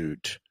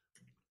lawsuit.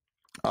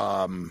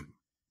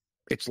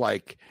 It's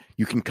like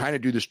you can kind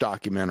of do this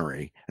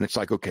documentary, and it's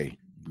like, okay,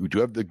 we do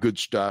have the good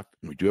stuff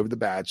and we do have the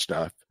bad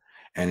stuff,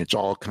 and it's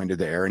all kind of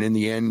there. And in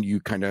the end, you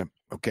kind of,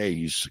 okay,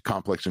 he's a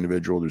complex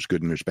individual. There's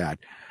good and there's bad.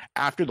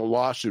 After the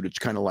lawsuit, it's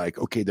kind of like,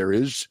 okay, there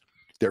is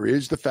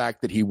the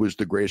fact that he was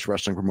the greatest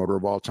wrestling promoter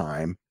of all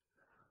time,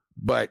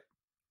 but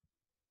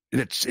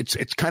it's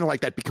kind of like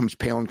that becomes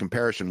pale in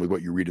comparison with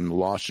what you read in the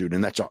lawsuit.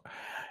 And that's all,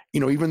 you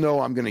know, even though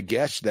I'm going to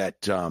guess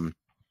that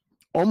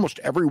almost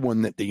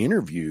everyone that they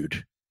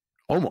interviewed,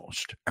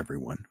 almost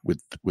everyone,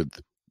 with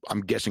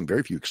I'm guessing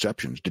very few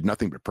exceptions, did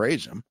nothing but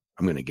praise him,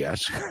 I'm going to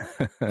guess.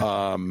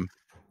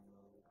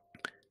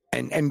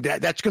 And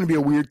that's going to be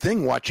a weird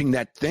thing, watching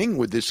that thing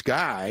with this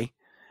guy,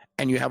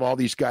 and you have all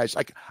these guys.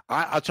 Like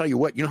I'll tell you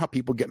what, you know how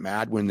people get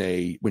mad when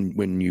you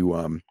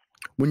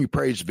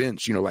praise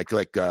Vince, you know, like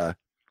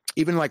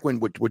even like when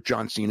what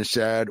John Cena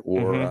said,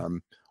 or mm-hmm.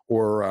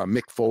 or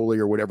Mick Foley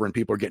or whatever, and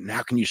people are getting,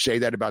 how can you say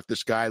that about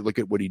this guy? Look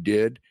at what he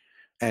did.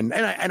 And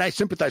I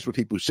sympathize with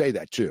people who say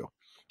that too.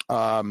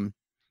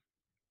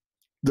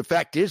 The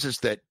fact is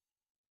that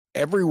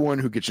everyone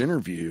who gets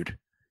interviewed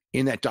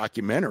in that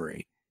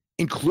documentary,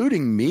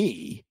 including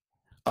me,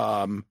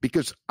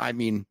 because I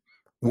mean,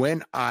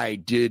 when I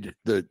did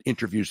the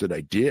interviews that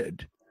I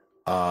did,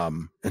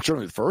 and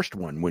certainly the first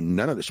one, when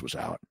none of this was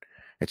out,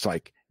 it's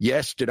like,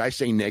 yes, did I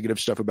say negative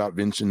stuff about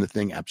Vince in the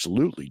thing?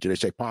 Absolutely. Did I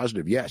say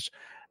positive? Yes.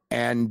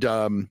 And,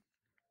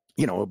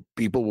 you know,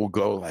 people will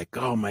go like,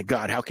 oh my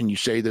God, how can you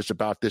say this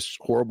about this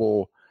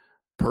horrible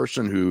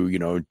person who, you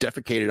know,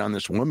 defecated on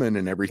this woman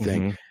and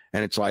everything? Mm-hmm.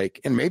 And it's like,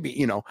 and maybe,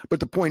 you know, but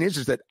the point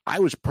is that I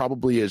was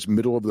probably as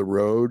middle of the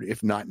road,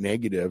 if not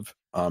negative,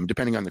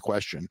 depending on the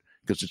question,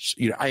 because it's,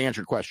 you know, I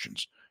answered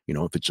questions. You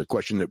know, if it's a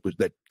question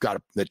that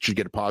should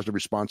get a positive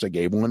response, I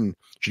gave one.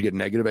 Should get a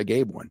negative, I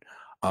gave one.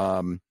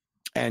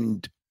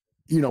 And,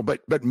 you know,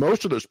 but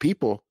most of those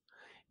people,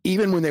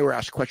 even when they were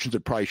asked questions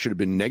that probably should have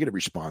been negative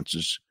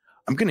responses,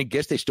 I'm going to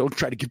guess they still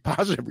try to give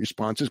positive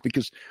responses,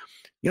 because,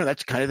 you know,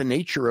 that's kind of the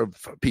nature of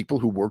people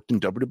who worked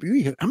in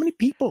WWE. How many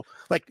people,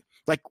 like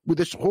with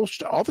this whole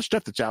all the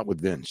stuff that's out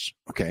with Vince?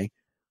 Okay,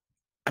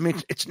 I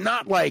mean, it's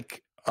not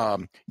like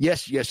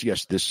yes,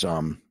 this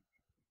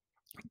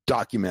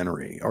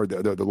documentary, or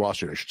the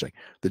lawsuit, I should say,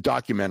 the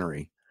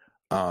documentary.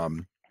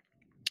 When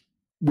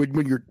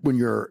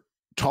you're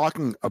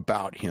talking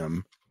about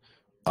him,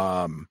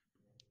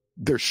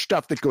 there's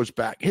stuff that goes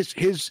back.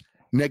 His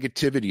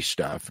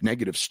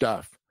negative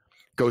stuff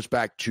goes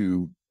back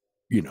to,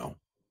 you know,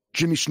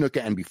 Jimmy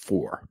Snuka and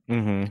before.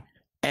 Mm-hmm.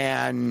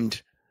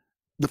 And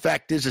the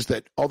fact is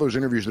that all those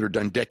interviews that are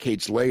done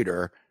decades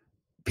later,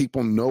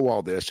 people know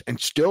all this, and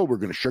still we're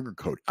going to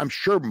sugarcoat. I'm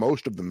sure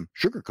most of them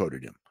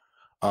sugarcoated him.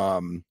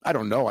 I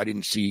don't know. I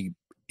didn't see,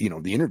 you know,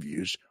 the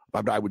interviews,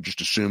 but I would just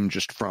assume,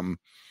 just from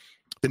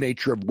the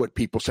nature of what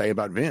people say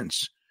about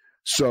Vince.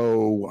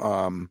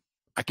 So,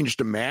 I can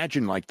just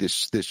imagine like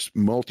this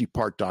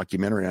multi-part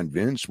documentary on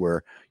Vince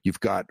where you've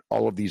got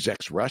all of these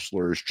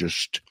ex-wrestlers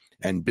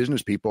and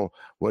business people.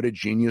 What a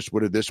genius.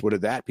 What a this, what a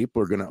that.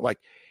 People are going to like,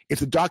 if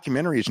the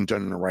documentary isn't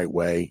done in the right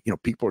way,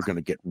 people are going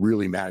to get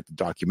really mad at the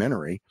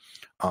documentary.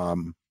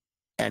 And,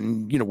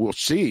 we'll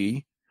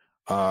see.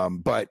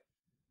 But,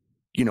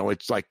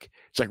 it's like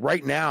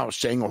right now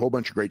saying a whole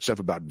bunch of great stuff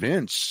about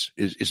Vince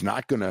is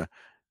not going to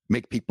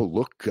make people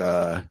look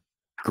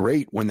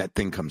great when that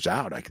thing comes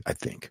out, I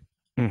think.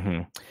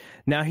 Mm-hmm.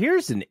 Now,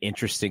 here's an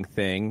interesting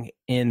thing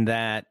in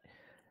that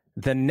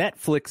the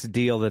Netflix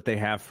deal that they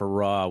have for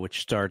Raw, which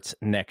starts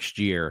next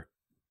year,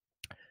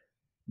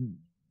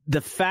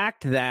 the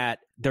fact that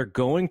they're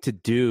going to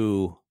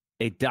do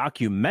a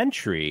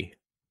documentary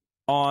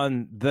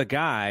on the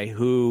guy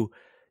who,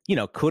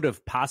 could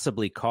have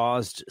possibly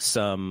caused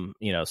some.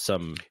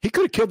 He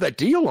could have killed that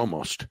deal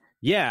almost.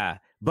 Yeah.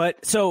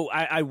 But so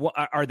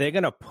are they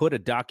going to put a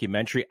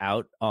documentary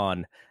out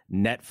on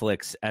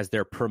Netflix as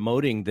they're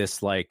promoting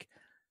this like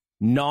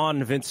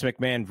non-Vince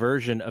McMahon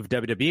version of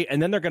WWE,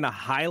 and then they're going to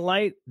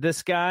highlight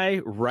this guy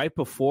right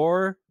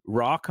before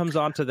Raw comes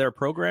onto their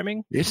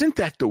programming? Isn't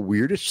that the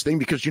weirdest thing?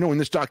 Because, when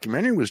this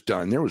documentary was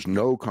done, there was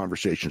no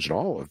conversations at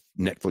all of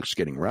Netflix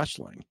getting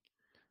wrestling.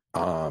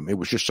 It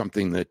was just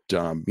something that,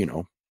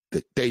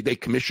 that they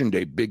commissioned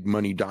a big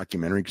money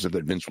documentary because of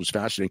that Vince was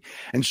fascinating.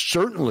 And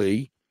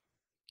certainly,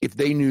 if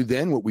they knew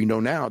then what we know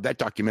now, that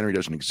documentary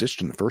doesn't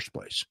exist in the first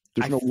place.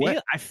 There's no way.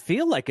 I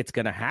feel like it's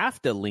going to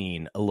have to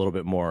lean a little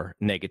bit more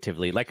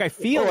negatively. Like I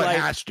feel like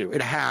it has to.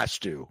 It has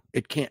to.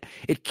 It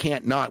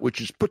can't not,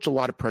 which puts a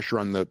lot of pressure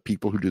on the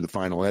people who do the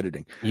final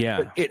editing.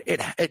 Yeah. But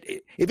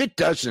if it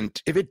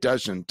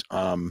doesn't,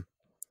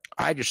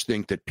 I just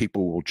think that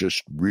people will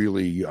just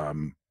really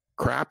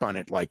crap on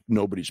it like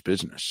nobody's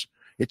business.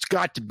 It's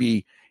got to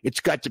be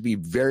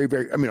very,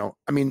 very.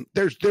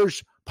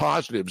 There's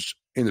positives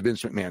in the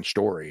Vince McMahon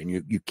story, and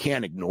you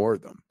can't ignore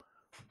them.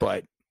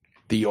 But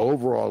the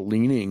overall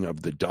leaning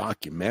of the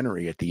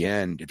documentary at the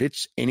end, if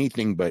it's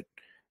anything but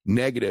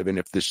negative, and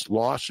if this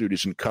lawsuit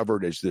isn't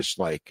covered as this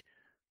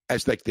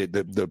as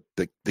the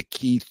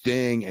key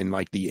thing, and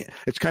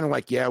it's kind of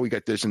like, yeah, we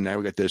got this, and now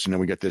we got this, and then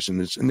we got this,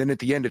 and this, and then at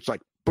the end, it's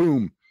like,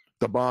 boom,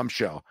 the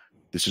bombshell.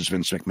 This is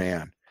Vince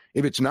McMahon.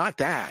 If it's not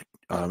that,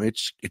 I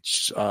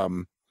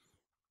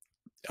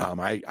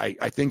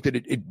think that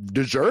it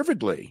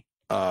deservedly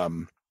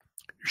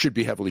should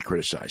be heavily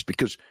criticized,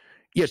 because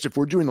yes, if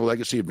we're doing the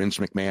legacy of Vince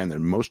McMahon,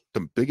 then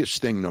the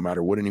biggest thing, no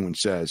matter what anyone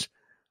says,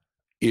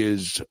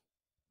 is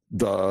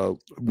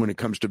when it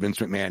comes to Vince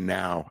McMahon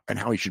now and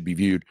how he should be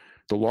viewed,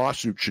 the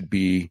lawsuit should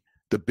be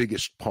the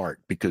biggest part,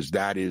 because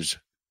that is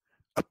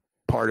a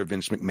part of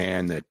Vince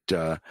McMahon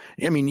that,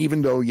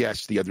 even though,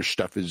 yes, the other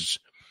stuff is,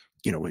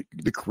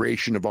 the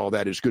creation of all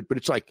that is good, but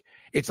it's like,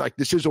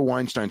 this is a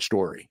Weinstein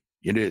story.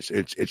 It is.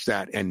 It's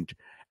that.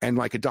 And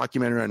like a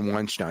documentary on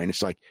Weinstein,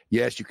 it's like,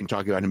 yes, you can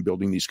talk about him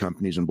building these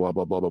companies and blah,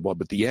 blah, blah, blah, blah.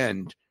 But in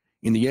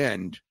the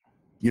end,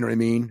 you know what I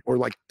mean? Or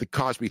like the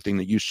Cosby thing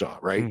that you saw,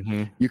 right?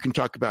 Mm-hmm. You can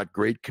talk about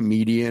great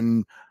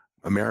comedian,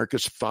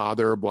 America's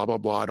father, blah, blah,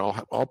 blah,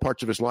 all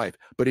parts of his life.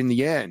 But in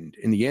the end,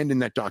 in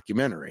that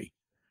documentary,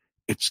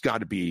 it's got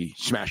to be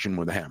smashing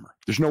with a hammer.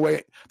 There's no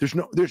way.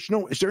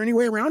 Is there any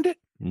way around it?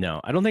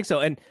 No, I don't think so.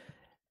 And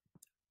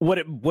what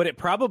it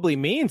probably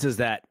means is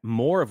that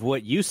more of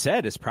what you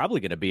said is probably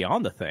going to be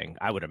on the thing,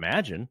 I would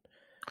imagine.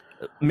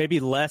 Maybe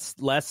less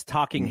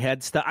talking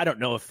head stuff. I don't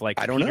know if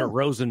Peter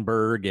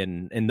Rosenberg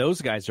and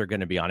those guys are going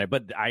to be on it,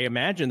 but I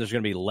imagine there's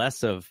going to be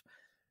less of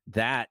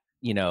that,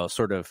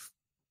 sort of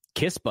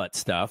kiss butt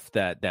stuff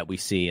that we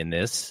see in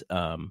this.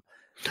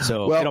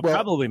 So it'll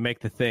probably make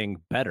the thing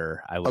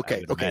better. I would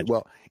imagine.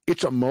 Well,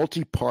 it's a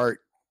multi-part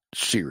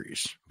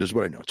series. This is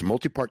what I know. It's a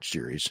multi-part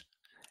series,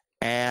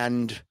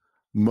 and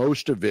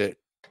most of it,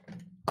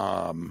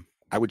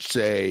 I would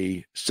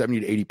say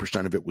 70 to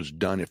 80% of it was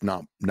done, if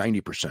not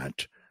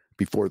 90%,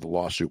 before the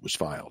lawsuit was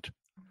filed.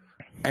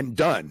 And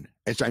done,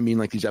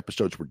 these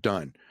episodes were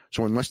done.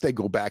 So unless they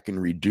go back and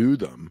redo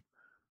them,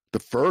 the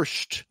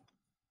first,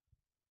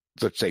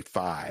 let's say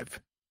 5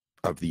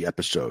 of the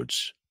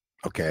episodes,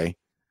 okay,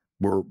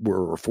 were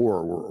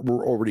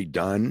already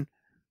done.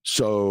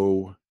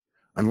 So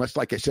unless,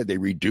 like I said, they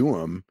redo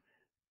them,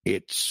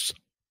 it's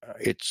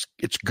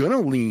going to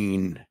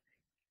lean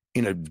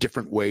in a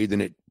different way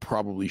than it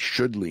probably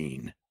should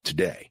lean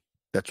today.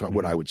 That's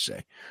what I would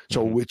say.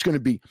 So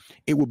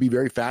it will be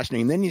very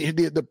fascinating. And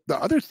then the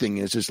other thing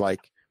is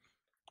like,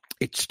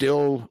 it's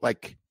still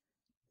like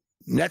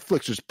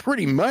Netflix is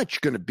pretty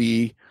much going to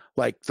be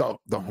like the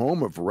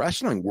home of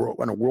wrestling world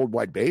on a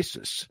worldwide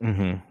basis.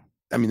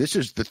 Mm-hmm. This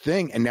is the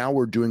thing. And now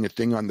we're doing a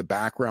thing on the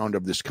background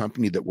of this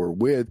company that we're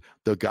with,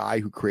 the guy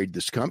who created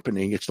this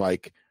company. It's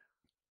like,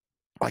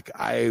 what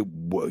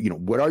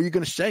are you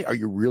going to say? Are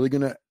you really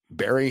going to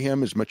bury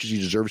him as much as he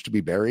deserves to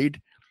be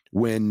buried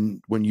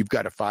when you've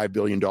got a $5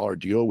 billion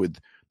deal with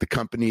the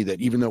company that,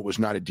 even though it was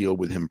not a deal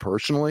with him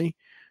personally,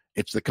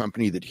 it's the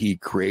company that he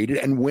created.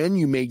 And when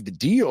you made the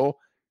deal,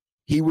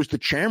 he was the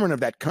chairman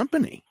of that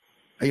company.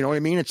 You know what I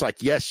mean? It's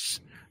like, yes,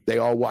 they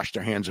all washed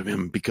their hands of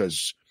him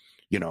because,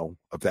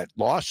 of that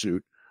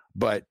lawsuit.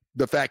 But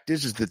the fact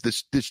is that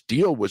this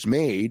deal was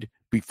made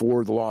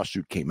before the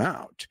lawsuit came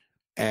out.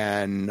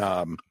 And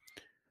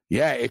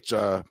it's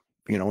and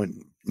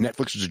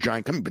Netflix is a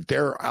giant company, but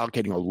they're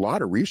allocating a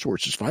lot of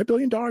resources. $5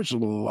 billion is a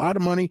lot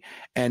of money,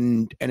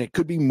 and it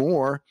could be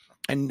more.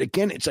 And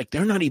again, it's like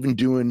they're not even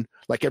doing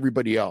like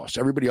everybody else.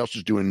 Everybody else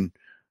is doing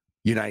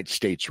United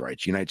States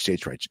rights.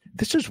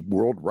 This is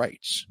world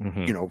rights.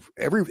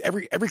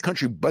 Mm-hmm. Every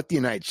country but the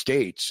United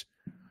States,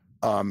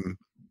 the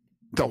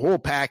whole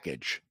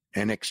package,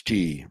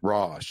 NXT,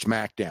 Raw,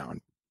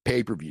 SmackDown,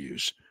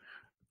 pay-per-views,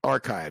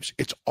 archives,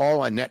 it's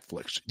all on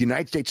Netflix. The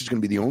United States is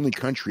going to be the only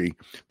country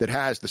that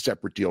has the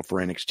separate deal for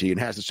NXT and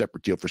has the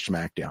separate deal for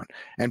SmackDown,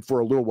 and for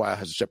a little while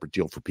has a separate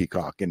deal for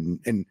Peacock. And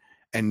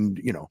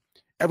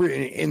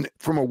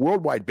from a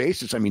worldwide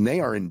basis, I mean, they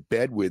are in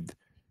bed with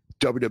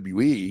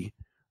WWE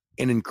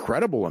an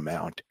incredible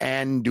amount,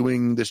 and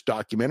doing this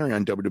documentary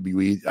on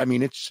WWE. I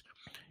mean,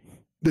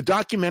 the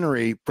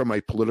documentary from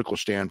a political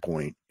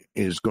standpoint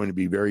is going to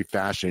be very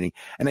fascinating.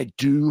 And I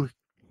don't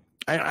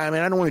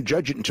want to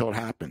judge it until it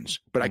happens,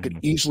 but I could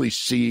easily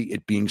see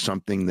it being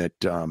something that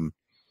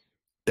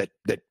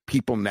that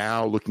people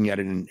now looking at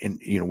it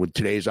in with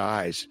today's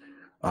eyes,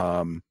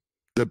 the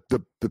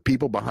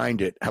people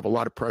behind it have a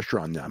lot of pressure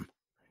on them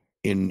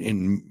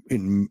in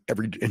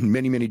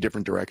many, many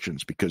different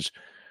directions, because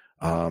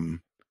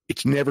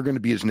it's never going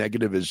to be as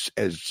negative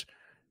as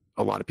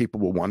a lot of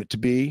people will want it to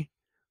be.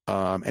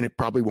 And it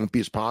probably won't be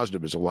as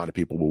positive as a lot of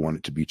people will want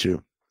it to be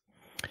too.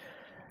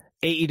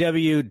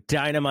 AEW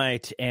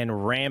Dynamite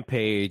and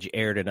Rampage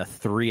aired in a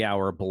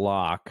 3-hour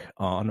block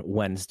on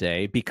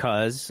Wednesday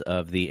because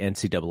of the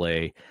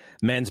NCAA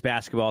men's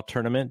basketball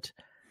tournament.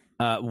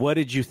 What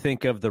did you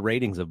think of the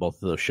ratings of both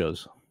of those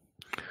shows?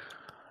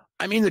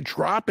 I mean, the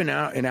drop in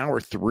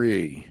hour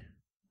 3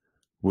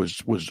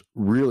 was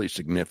really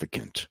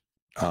significant.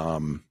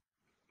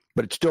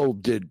 But it still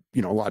did,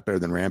 a lot better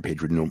than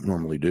Rampage would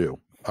normally do.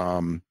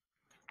 And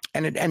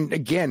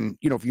again,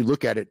 if you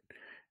look at it,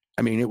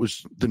 I mean, it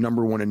was the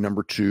number 1 and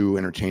number 2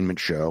 entertainment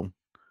show,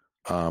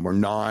 or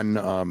non.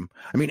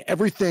 I mean,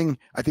 everything.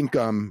 I think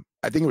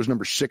it was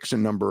number 6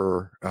 and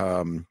number.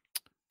 God,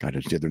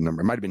 it's the other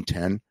number. It might have been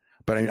 10,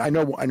 but I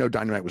know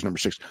Dynamite was number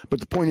 6. But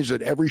the point is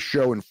that every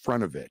show in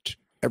front of it,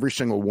 every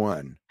single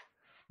one,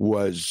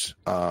 was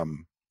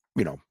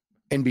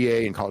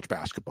NBA and college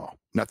basketball.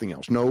 Nothing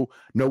else. No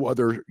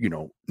other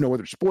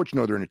sports,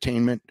 no other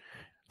entertainment.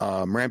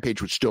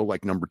 Rampage was still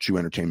like number 2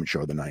 entertainment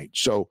show of the night.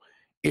 So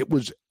it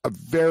was a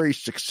very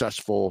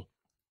successful,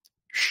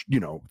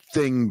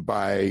 thing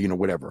by,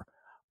 whatever.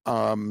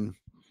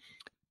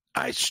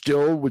 I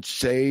still would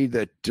say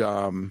that,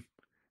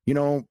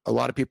 a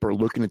lot of people are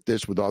looking at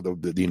this with all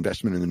the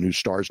investment in the new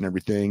stars and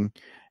everything.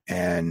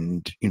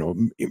 And,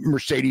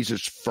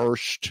 Mercedes'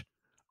 first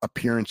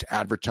appearance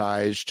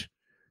advertised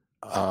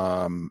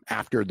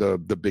after the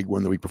big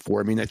one the week before.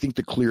 I mean, I think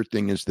the clear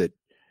thing is that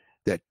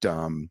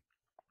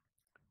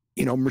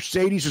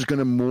Mercedes is going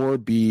to more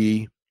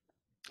be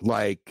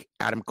like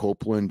Adam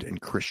Copeland and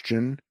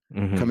Christian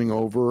coming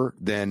over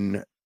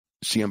than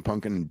CM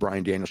Punk and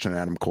Bryan Danielson and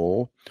Adam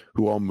Cole,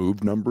 who all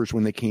moved numbers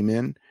when they came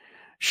in.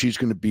 She's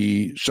going to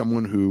be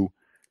someone who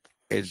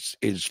is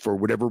for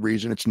whatever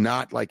reason, it's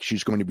not like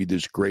she's going to be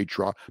this great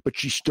draw, but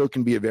she still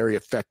can be a very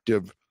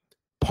effective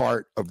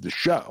part of the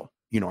show.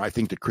 I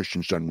think that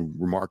Christian's done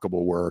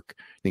remarkable work.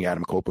 I think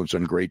Adam Copeland's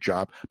done a great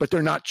job, but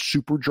they're not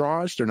super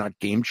draws. They're not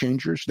game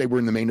changers. They were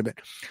in the main event.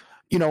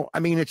 I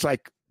mean, it's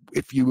like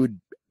if you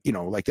would,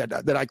 like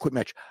that I Quit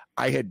match,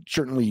 I had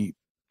certainly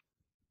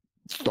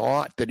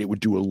thought that it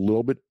would do a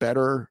little bit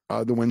better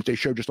the Wednesday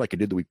show, just like it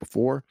did the week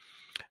before.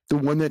 The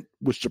one that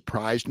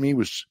surprised me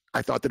was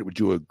I thought that it would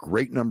do a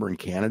great number in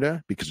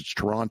Canada because it's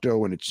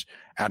Toronto and it's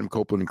Adam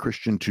Copeland and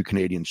Christian, 2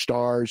 Canadian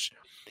stars,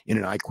 in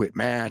an I Quit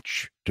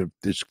match to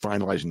this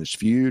finalizing this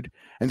feud.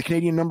 And the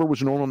Canadian number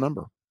was a normal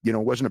number. It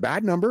wasn't a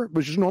bad number. It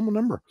was just a normal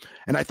number.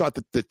 And I thought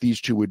that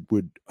these two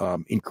would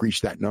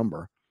increase that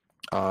number.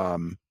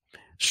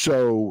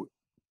 So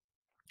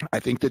I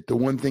think that the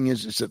one thing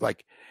is that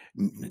like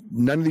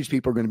none of these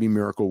people are going to be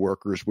miracle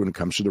workers when it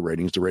comes to the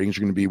ratings. The ratings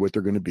are going to be what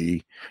they're going to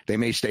be. They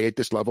may stay at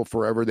this level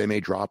forever. They may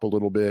drop a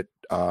little bit.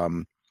 I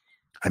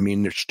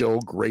mean, there's still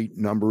great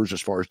numbers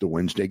as far as the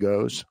Wednesday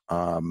goes.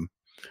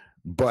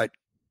 But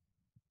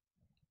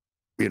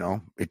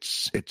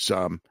it's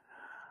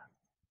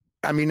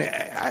I mean,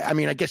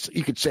 I guess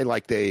you could say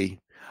like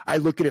I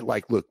look at it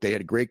like, look, they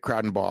had a great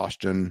crowd in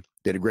Boston.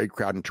 They had a great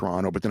crowd in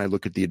Toronto, but then I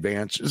look at the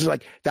advance. It's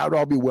like that would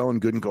all be well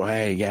and good and go,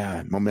 hey,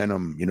 yeah,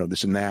 momentum,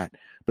 this and that.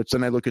 But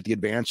then I look at the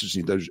advances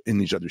in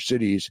these other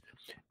cities,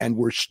 and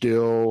it's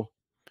still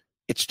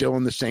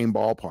in the same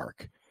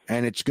ballpark.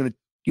 And it's going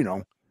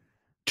to,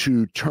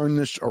 to turn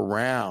this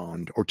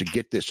around or to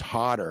get this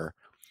hotter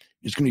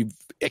is going to be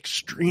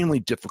extremely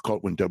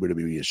difficult when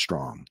WWE is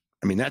strong.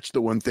 I mean, that's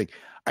the one thing.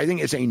 I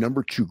think as a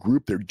number 2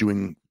 group, they're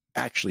doing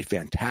actually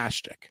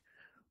fantastic.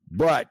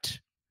 But,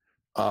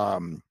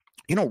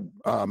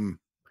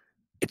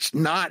 it's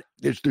not,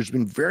 there's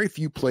been very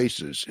few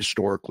places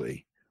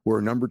historically where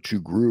a number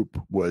two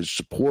group was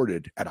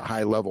supported at a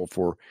high level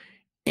for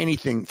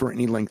anything for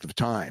any length of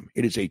time.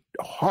 It is a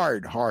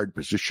hard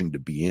position to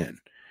be in.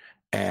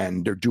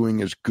 And they're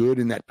doing as good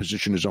in that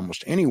position as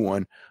almost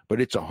anyone, but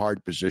it's a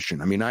hard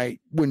position. I mean,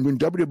 when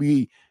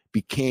WWE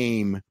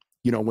became,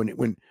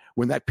 when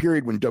that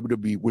period when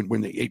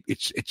WWE,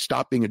 it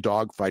stopped being a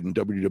dogfight and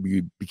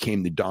WWE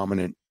became the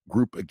dominant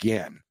group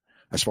again,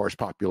 as far as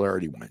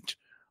popularity went.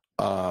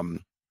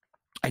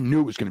 I knew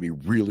it was going to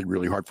be really,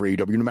 really hard for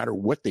AEW, no matter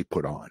what they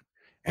put on.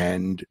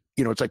 And,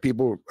 it's like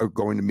people are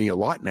going to me a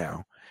lot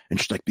now. And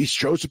she's like, these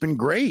shows have been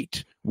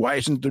great. Why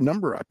isn't the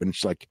number up? And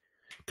it's like,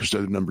 because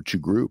they're the number two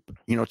group.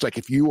 It's like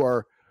if you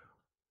are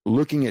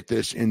looking at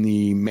this in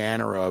the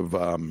manner of,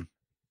 a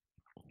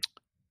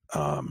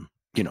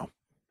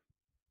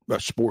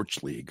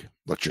sports league,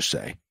 let's just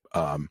say.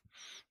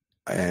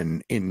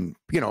 And in,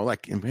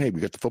 hey,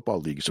 we got the football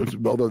league. So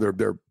although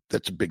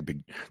that's a big,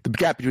 the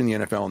gap between the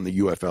NFL and the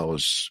UFL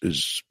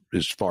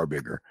is far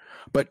bigger.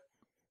 But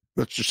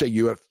let's just say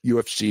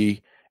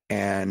UFC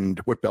and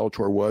what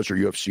Bellator was, or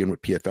UFC and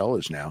what PFL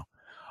is now.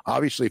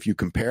 Obviously, if you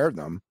compare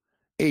them,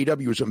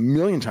 AEW is a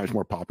million times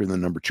more popular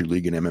than the number two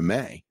league in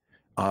MMA.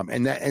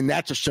 And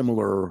that's a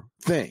similar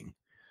thing.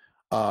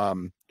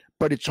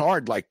 But it's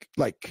hard, like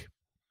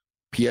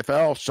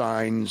PFL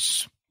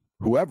signs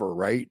whoever,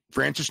 right?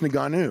 Francis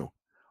Ngannou.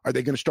 Are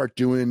they going to start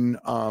doing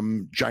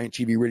giant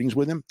TV ratings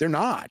with him? They're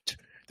not.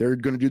 They're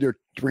going to do their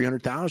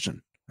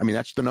 300,000. I mean,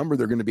 that's the number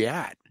they're going to be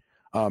at.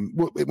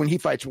 When he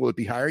fights, will it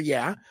be higher?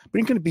 Yeah, but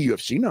he's going to be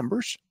UFC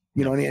numbers,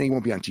 and he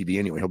won't be on TV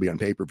anyway. He'll be on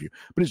pay-per-view.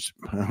 But it's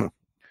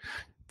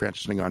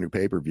Francis Ngannou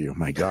pay-per-view.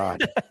 My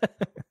God.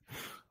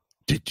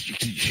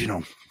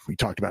 We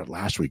talked about it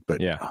last week,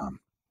 but yeah.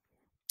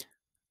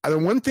 The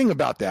one thing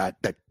about that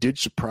did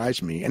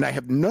surprise me, and I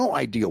have no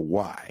idea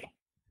why,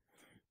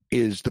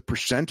 is the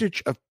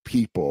percentage of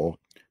people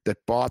that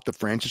bought the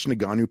Francis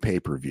Ngannou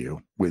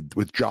pay-per-view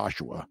with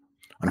Joshua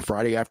on a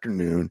Friday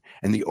afternoon,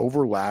 and the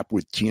overlap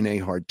with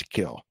TNA Hard to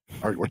Kill,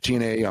 or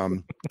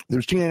TNA.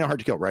 There's TNA Hard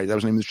to Kill, right? That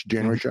was the name of the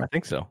January show. I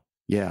think so.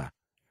 Yeah,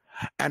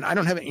 and I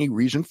don't have any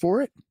reason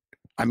for it.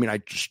 I mean, I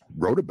just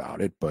wrote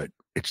about it, but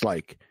it's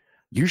like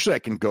usually I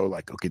can go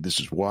like, okay, this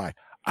is why.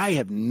 I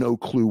have no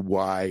clue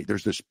why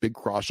there's this big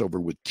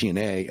crossover with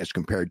TNA as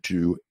compared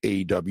to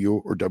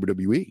AEW or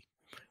WWE.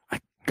 I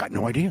got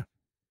no idea.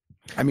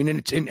 I mean,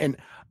 and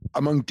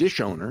among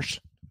dish owners,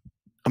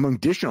 I mean,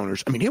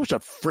 it was a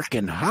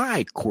freaking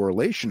high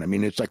correlation. I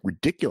mean, it's like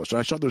ridiculous. And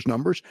I saw those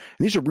numbers,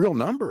 and these are real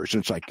numbers.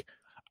 And it's like,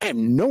 I have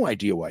no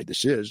idea why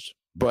this is,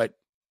 but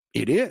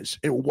it is.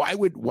 And why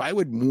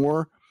would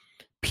more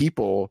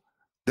people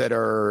that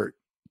are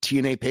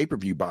TNA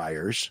pay-per-view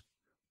buyers,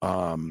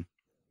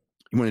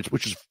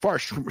 which is far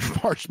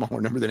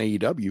smaller number than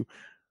AEW,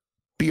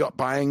 be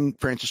buying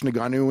Francis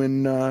Ngannou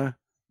and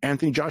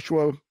Anthony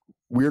Joshua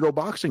weirdo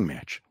boxing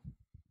match?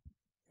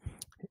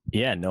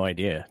 Yeah, no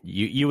idea.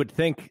 You would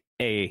think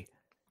a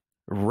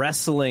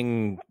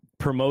wrestling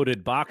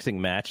promoted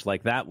boxing match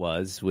like that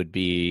would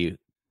be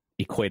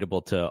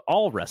equatable to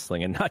all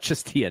wrestling and not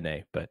just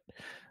TNA, but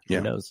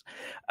who knows?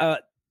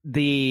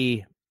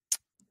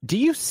 Do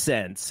you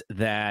sense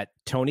that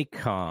Tony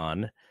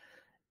Khan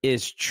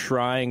is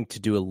trying to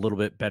do a little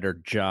bit better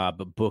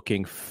job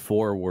booking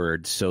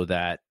forward so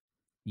that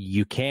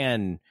you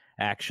can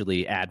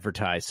actually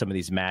advertise some of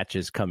these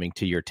matches coming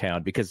to your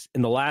town? Because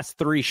in the last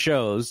 3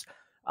 shows,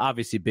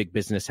 obviously Big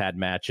Business had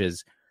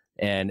matches,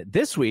 and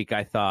this week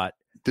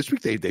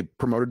they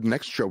promoted the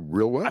next show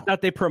real well. I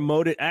thought they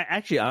promoted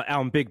actually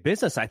on Big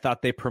Business. I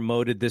thought they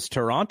promoted this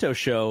Toronto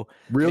show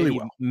really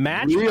well,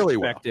 match really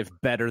perspective well,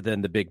 better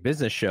than the Big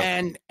Business show.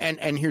 And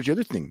here's the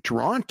other thing: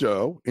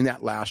 Toronto in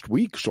that last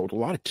week sold a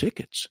lot of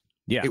tickets.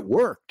 Yeah, it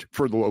worked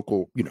for the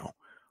local,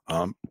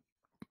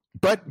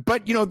 But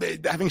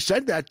having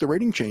said that, the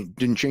rating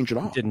didn't change at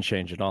all. Didn't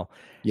change at all.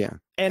 Yeah,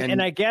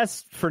 and I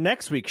guess for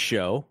next week's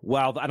show,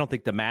 well, I don't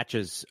think the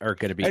matches are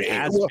going to be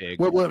as big.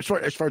 Well, as far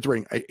as the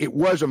rating, it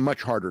was a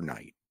much harder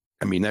night.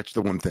 I mean, that's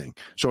the one thing.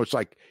 So it's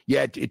like,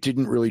 yeah, it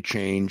didn't really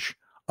change,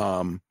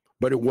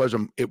 but it was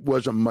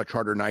a much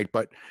harder night.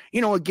 But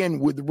again,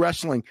 with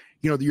wrestling,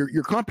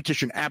 your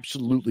competition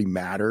absolutely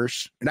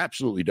matters. It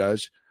absolutely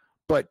does.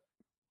 But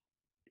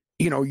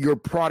your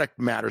product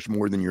matters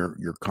more than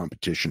your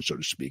competition, so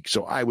to speak.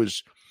 So I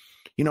was,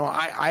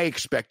 I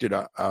expected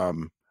a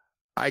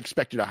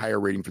higher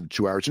rating for the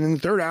 2 hours. And in the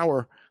third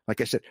hour,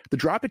 like I said, the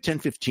drop at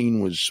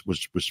 10:15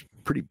 was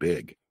pretty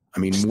big. I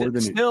mean, more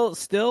than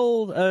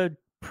still a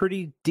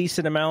pretty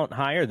decent amount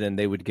higher than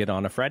they would get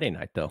on a Friday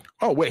night, though.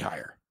 Oh, way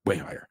higher.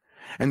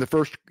 And the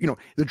first,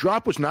 the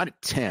drop was not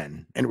at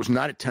 10, and it was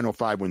not at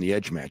 10:05 when the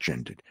Edge match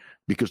ended,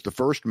 because the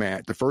first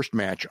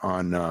match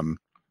on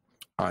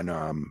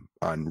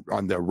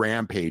the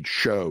Rampage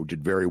show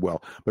did very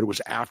well, but it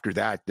was after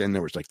that, then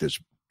there was like this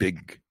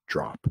big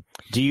drop.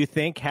 Do you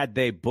think had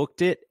they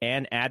booked it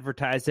and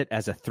advertised it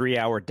as a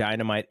 3-hour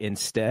Dynamite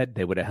instead,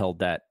 they would have held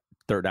that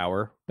third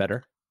hour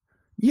better?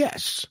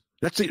 Yes.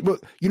 That's it. Well,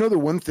 the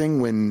one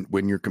thing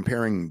when you're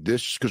comparing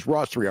this, because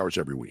Raw is 3 hours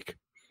every week.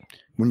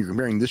 When you're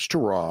comparing this to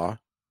Raw,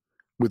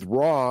 with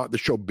Raw, the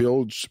show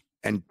builds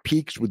and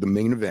peaks with the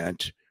main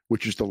event,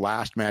 which is the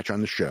last match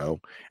on the show,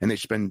 and they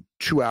spend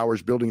 2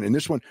 hours building it. In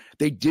this one,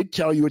 they did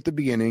tell you at the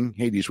beginning,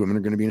 hey, these women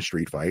are going to be in a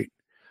street fight.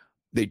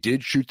 They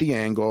did shoot the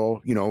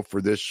angle,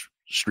 for this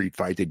street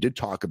fight. They did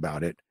talk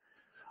about it.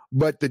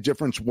 But the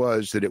difference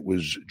was that it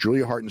was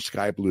Julia Hart and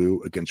Sky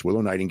Blue against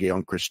Willow Nightingale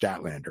and Chris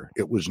Statlander.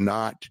 It was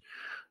not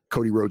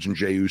Cody Rhodes and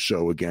Jey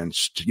Uso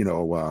against,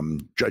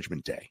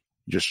 Judgment Day.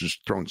 Just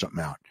throwing something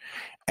out.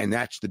 And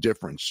that's the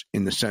difference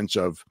in the sense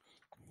of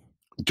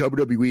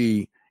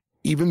WWE,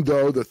 even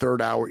though the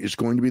third hour is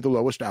going to be the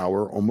lowest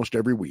hour almost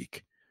every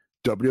week,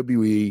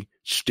 WWE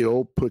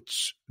still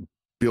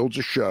builds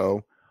a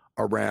show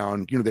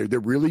around, they're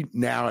really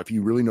now, if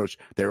you really notice,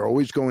 they're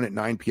always going at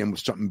 9 p.m. with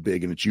something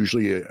big, and it's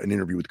usually an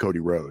interview with Cody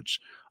Rhodes.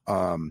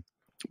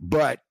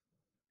 But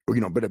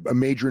a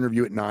major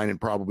interview at 9 and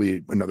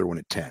probably another one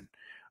at 10.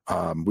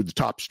 With the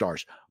top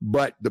stars.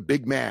 But the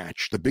biggest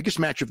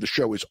match of the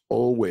show is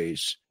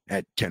always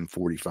at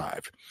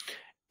 10:45.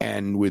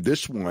 And with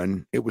this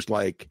one, it was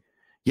like,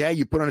 yeah,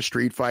 you put on a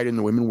street fight and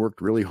the women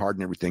worked really hard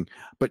and everything.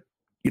 But,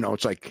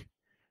 it's like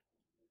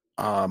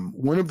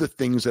one of the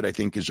things that I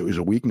think is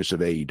a weakness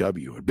of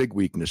AEW, a big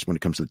weakness when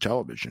it comes to the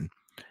television,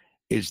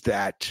 is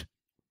that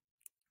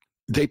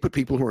they put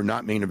people who are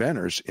not main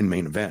eventers in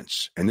main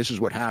events. And this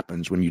is what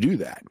happens when you do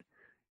that.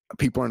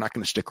 People are not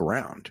going to stick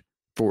around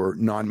for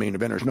non-main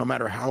eventers, no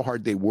matter how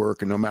hard they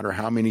work and no matter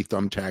how many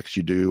thumbtacks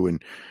you do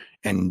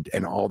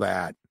and all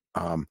that.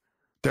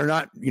 They're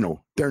not,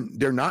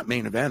 they're not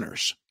main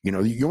eventers.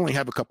 You only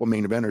have a couple of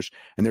main eventers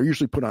and they're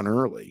usually put on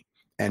early.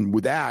 And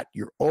with that,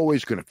 you're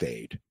always going to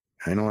fade.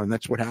 And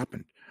that's what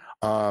happened.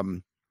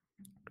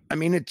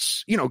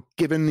 It's,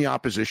 given the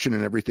opposition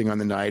and everything on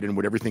the night and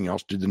what everything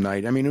else did the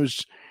night.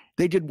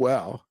 They did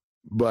well,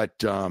 but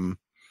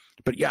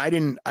yeah, I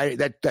didn't like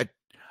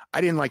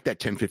that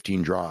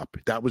 10:15 drop.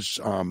 That was,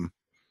 even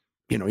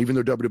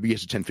though WWE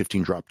has a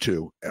 10:15 drop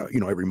too,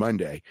 every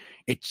Monday,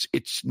 it's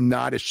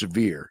not as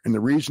severe. And the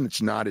reason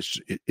it's not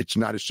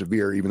as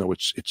severe, even though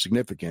it's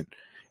significant,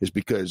 is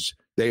because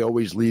they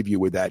always leave you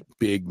with that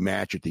big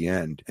match at the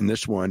end. And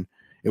this one,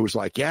 it was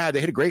like, yeah, they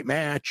had a great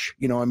match.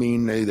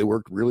 They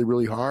worked really,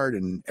 really hard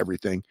and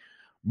everything,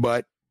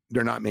 but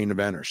they're not main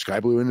eventers. Sky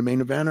Blue in the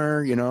main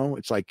eventer,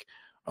 it's like,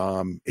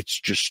 it's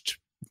just.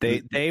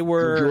 They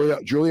were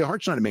Julia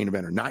Hart's not a main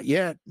eventer, not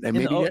yet. In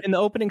the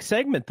opening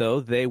segment, though,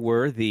 they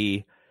were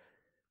the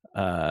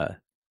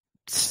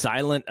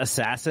silent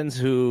assassins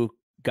who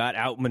got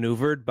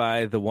outmaneuvered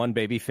by the one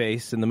baby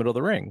face in the middle of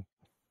the ring.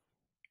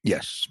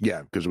 Yes,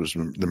 yeah, because it was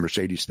the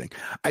Mercedes thing.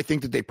 I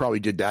think that they probably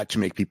did that to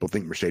make people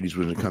think Mercedes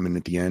was going to come in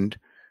at the end,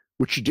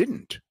 which she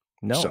didn't.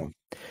 No. So.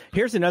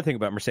 Here's another thing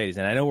about Mercedes,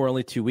 and I know we're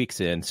only 2 weeks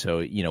in, so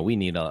we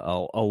need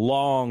a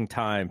long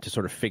time to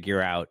sort of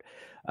figure out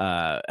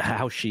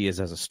how she is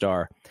as a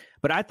star.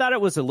 But I thought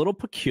it was a little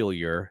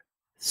peculiar.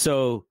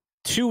 So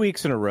 2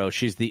 weeks in a row,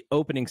 she's the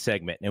opening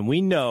segment. And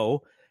we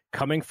know,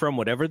 coming from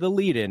whatever the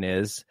lead-in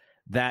is,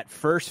 that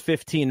first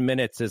 15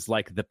 minutes is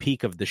like the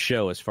peak of the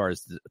show as far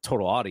as the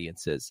total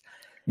audience is.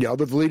 Yeah,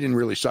 although the lead-in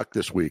really sucked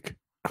this week.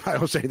 I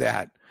will say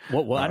that.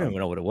 Well, I don't even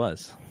know what it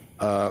was.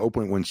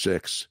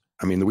 0.16.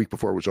 The week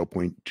before was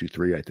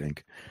 0.23, I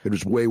think. It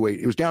was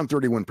it was down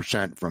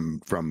 31%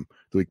 from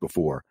the week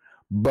before.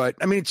 But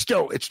it's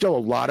still a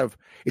lot of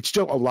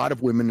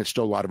women. It's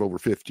still a lot of over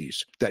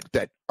 50s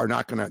that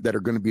are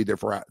going to be there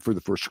for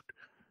the first,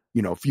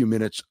 few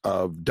minutes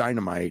of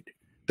Dynamite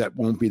that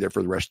won't be there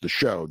for the rest of the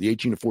show. The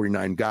 18 to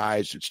 49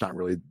 guys, it's not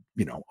really,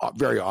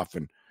 very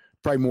often,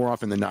 probably more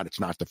often than not, it's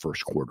not the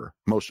first quarter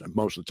most of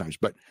the times.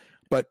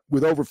 But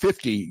with over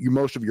 50, you're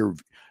going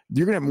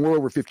to have more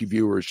over 50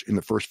 viewers in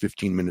the first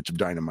 15 minutes of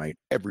Dynamite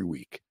every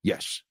week.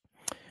 Yes.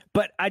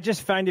 But I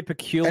just find it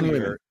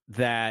peculiar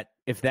that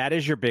if that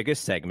is your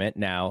biggest segment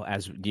now,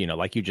 as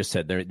like you just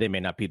said, they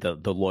may not be the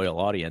loyal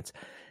audience.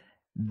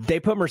 They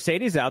put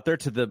Mercedes out there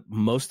to the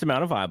most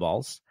amount of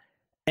eyeballs,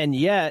 and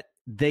yet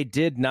they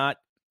did not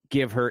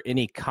give her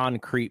any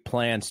concrete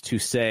plans to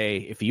say,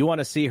 if you want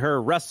to see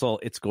her wrestle,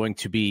 it's going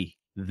to be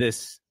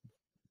this,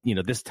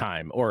 this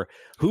time, or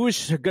who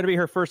is going to be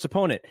her first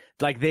opponent.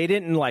 Like, they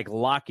didn't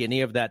lock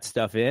any of that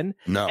stuff in.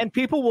 No. And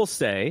people will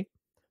say,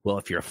 well,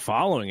 if you're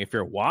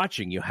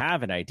watching, you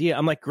have an idea.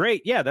 I'm like,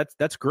 great. Yeah,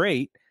 that's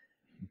great.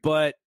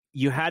 But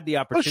you had the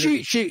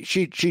opportunity.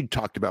 She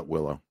talked about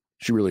Willow.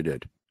 She really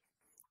did.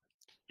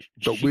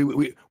 But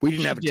we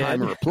didn't have a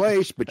time or a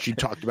place, but she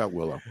talked about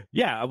Willow.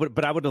 Yeah, I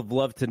would have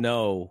loved to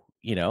know,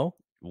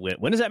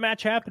 when is that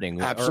match happening?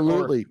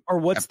 Absolutely. Or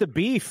what's the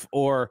beef?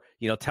 Or,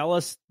 tell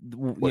us,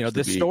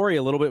 this story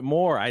a little bit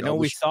more. I know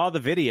we saw the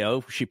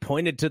video. She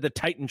pointed to the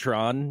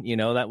Titantron,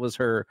 that was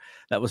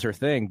her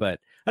thing. But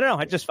I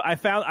don't know.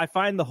 I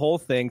find the whole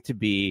thing to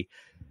be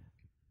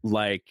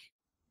like,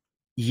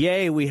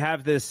 yay, we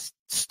have this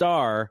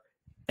star.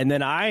 And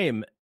then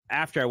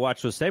after I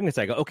watch those segments,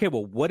 I go, okay,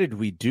 well, what did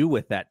we do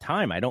with that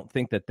time? I don't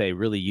think that they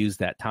really used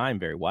that time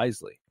very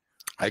wisely.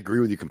 I agree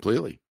with you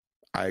completely.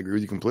 I agree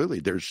with you completely.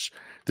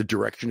 The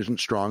direction isn't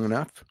strong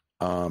enough.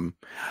 And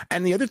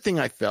the other thing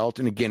I felt,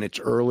 and again, it's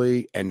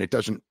early and it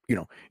doesn't,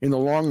 in the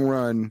long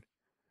run,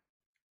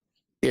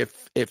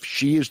 if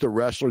she is the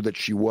wrestler that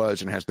she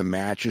was and has the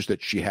matches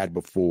that she had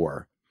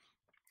before,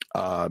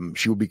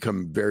 she will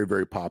become very,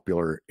 very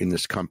popular in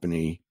this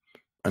company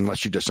unless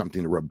she does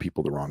something to rub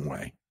people the wrong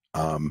way.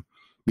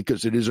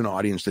 Because it is an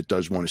audience that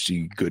does want to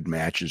see good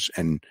matches.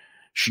 And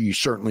she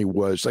certainly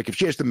was, like, if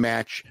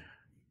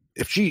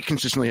she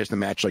consistently has the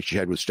match like she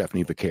had with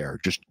Stephanie Vaquer,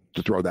 just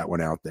to throw that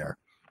one out there,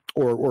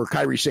 or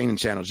Kairi Sane in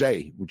San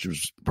Jose, which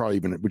was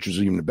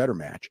even a better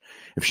match.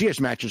 If she has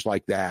matches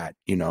like that,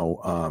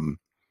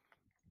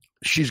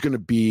 she's going to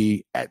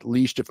be, at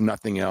least if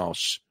nothing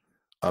else,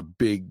 a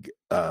big,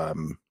 a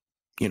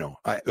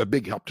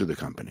big help to the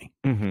company.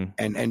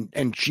 Mm-hmm.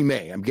 And she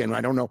may, again,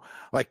 I don't know,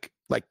 like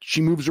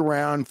she moves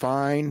around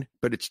fine,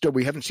 but it's still,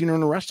 we haven't seen her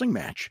in a wrestling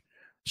match.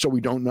 So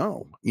we don't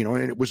know,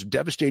 and it was a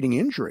devastating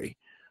injury.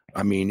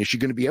 I mean, is she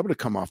going to be able to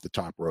come off the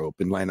top rope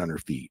and land on her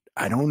feet?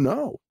 I don't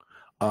know.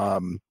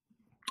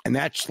 And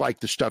that's like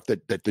the stuff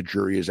that the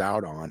jury is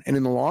out on. And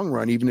in the long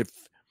run, even if,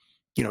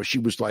 she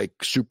was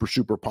like super,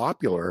 super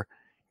popular,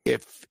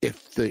 if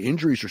the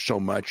injuries are so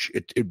much,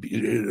 it'd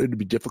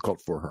be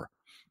difficult for her.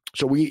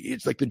 So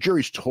it's like the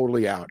jury's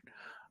totally out.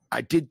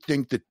 I did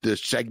think that the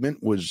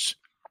segment was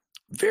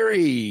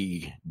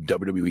very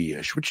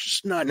WWE-ish, which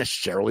is not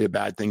necessarily a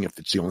bad thing if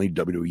it's the only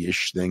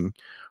WWE-ish thing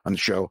on the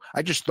show.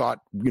 I just thought,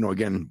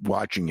 again,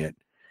 watching it,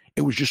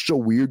 it was just so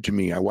weird to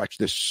me. I watched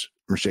this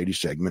Mercedes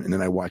segment and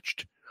then I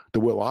watched the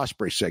Will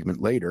Ospreay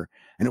segment later,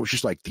 and it was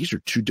just like, these are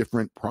two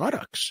different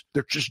products.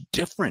 They're just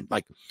different.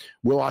 Like,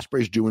 Will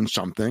Ospreay's doing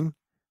something,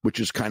 which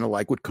is kind of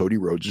like what Cody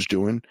Rhodes is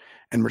doing,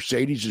 and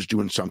Mercedes is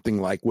doing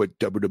something like what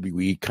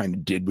WWE kind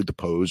of did with the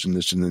pose and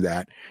this and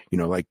that.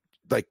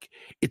 Like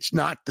it's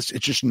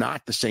just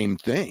not the same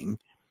thing.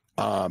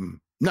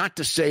 Not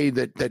to say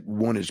that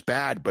one is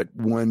bad, but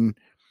one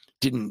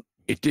didn't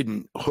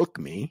hook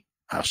me.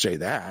 I'll say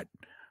that.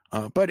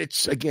 But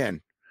it's,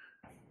 again,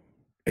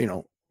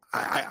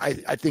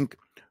 I think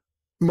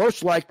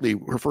most likely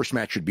her first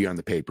match should be on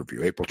the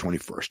pay-per-view, April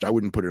 21st. I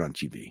wouldn't put it on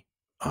TV.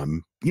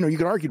 You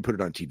could argue to put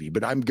it on TV,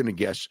 but I'm going to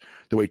guess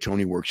the way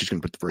Tony works, he's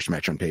going to put the first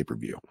match on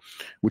pay-per-view,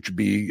 which would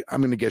be,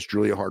 I'm going to guess,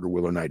 Julia Hart or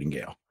Willow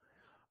Nightingale.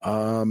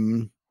 I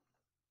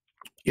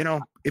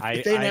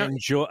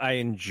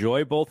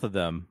enjoy both of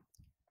them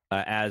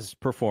as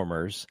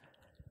performers.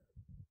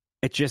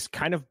 It just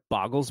kind of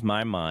boggles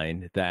my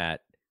mind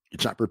that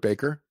it's not Britt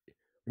Baker.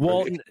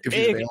 Well,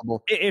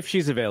 if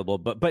she's available,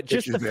 but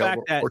just the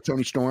fact that, or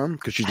Tony Storm,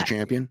 because she's the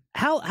champion.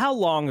 How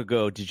long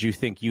ago did you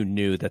think you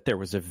knew that there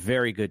was a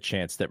very good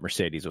chance that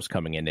Mercedes was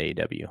coming into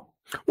AEW?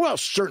 Well,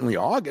 certainly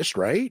August,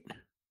 right?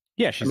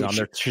 Yeah, she's on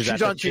there. She's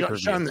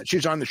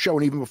on the show,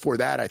 and even before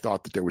that, I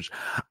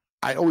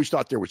always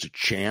thought there was a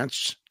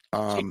chance.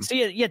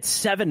 See, you had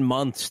 7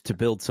 months to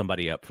build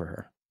somebody up for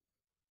her.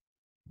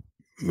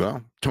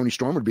 Well, Tony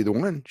Storm would be the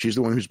one. She's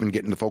the one who's been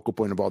getting the focal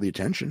point of all the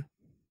attention.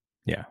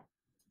 Yeah.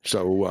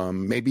 So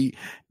maybe,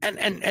 and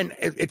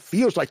it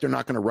feels like they're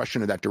not going to rush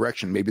into that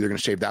direction. Maybe they're going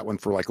to save that one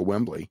for like a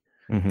Wembley,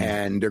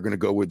 and they're going to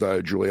go with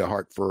Julia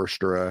Hart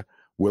first, or a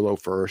Willow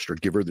first, or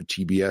give her the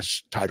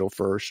TBS title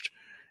first,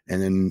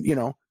 and then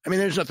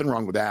there's nothing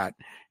wrong with that.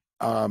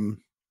 You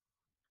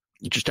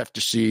just have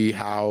to see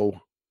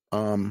how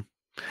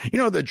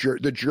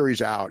the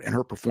jury's out, and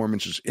her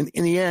performances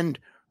in the end.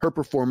 Her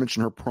performance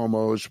and her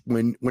promos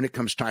when it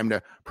comes time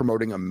to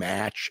promoting a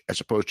match, as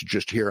opposed to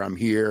just I'm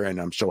here and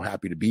I'm so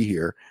happy to be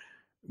here,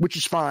 which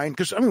is fine.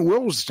 Because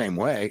Will was the same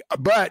way,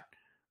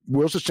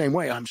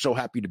 I'm so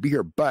happy to be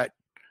here, but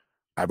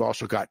I've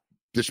also got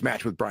this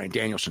match with Bryan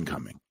Danielson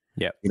coming.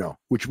 Yeah,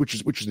 which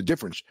is the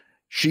difference.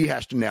 She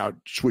has to now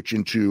switch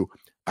into,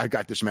 I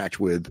got this match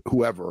with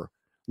whoever,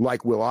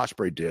 like Will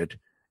Ospreay did,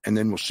 and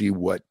then we'll see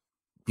what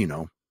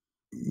we'll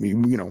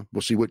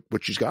see what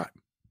she's got.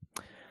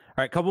 All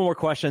right, a couple more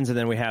questions, and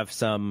then we have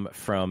some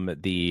from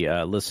the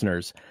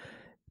listeners.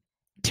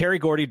 Terry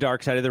Gordy,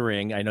 Dark Side of the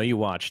Ring. I know you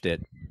watched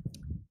it.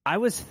 I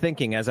was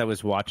thinking as I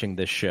was watching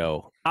this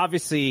show,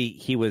 obviously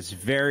he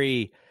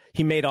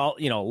made a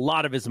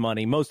lot of his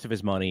money, most of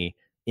his money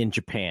in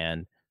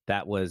Japan.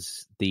 That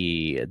was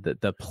the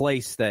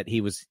place that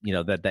he was,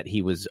 that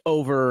he was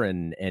over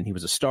and he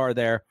was a star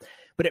there.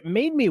 But it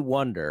made me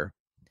wonder,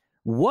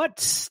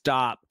 what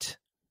stopped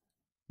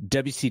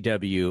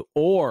WCW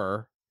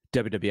or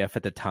WWF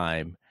at the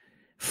time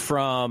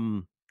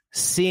from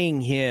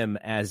seeing him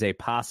as a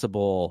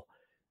possible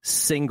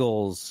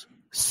singles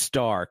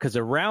star? Because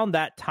around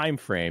that time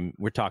frame,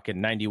 we're talking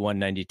 91,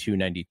 92,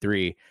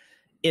 93.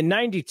 In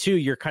 92,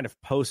 you're kind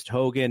of post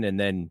Hogan, and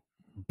then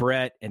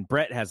Brett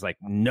has like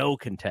no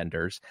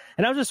contenders.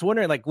 And I was just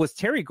wondering, like, was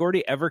Terry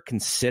Gordy ever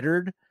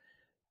considered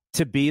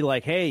to be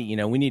like, hey,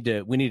 we need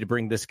to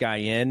bring this guy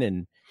in?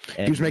 And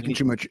he was making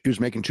too much. He was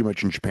making too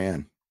much in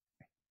Japan.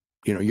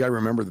 You got to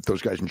remember that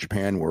those guys in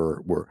Japan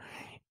were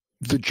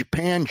the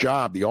Japan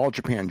job, the All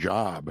Japan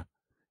job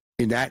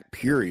in that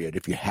period,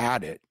 if you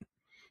had it,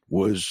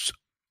 was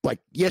like,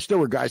 yes, there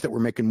were guys that were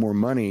making more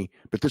money,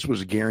 but this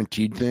was a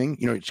guaranteed thing.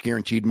 You know, it's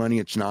guaranteed money.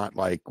 It's not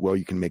like, well,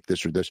 you can make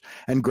this or this.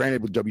 And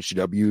granted, with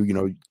WCW, you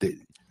know,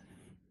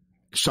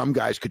 some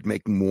guys could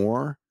make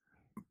more,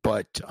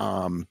 but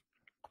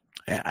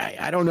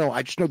I don't know.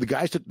 I just know the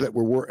guys that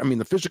were, I mean,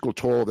 the physical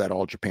toll of that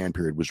All Japan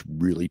period was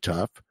really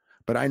tough.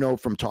 But I know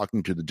from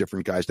talking to the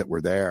different guys that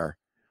were there,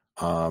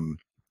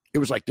 it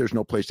was like there's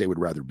no place they would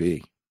rather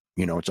be.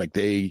 You know, it's like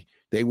they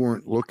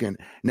weren't looking.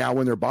 Now,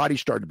 when their body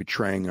started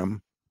betraying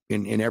them,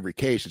 in every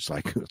case, it's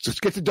like, let's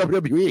get to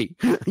WWE.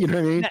 You know what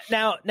I mean?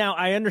 Now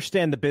I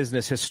understand the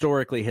business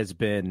historically has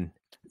been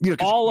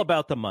all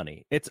about the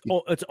money. It's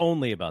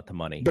only about the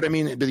money. But I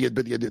mean,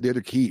 the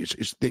other key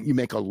is that you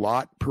make a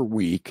lot per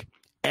week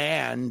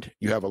and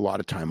you have a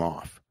lot of time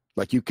off.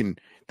 Like you can,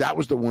 that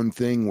was the one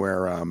thing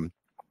where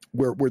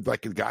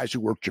like the guys who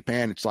work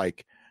Japan, it's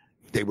like,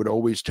 they would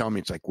always tell me,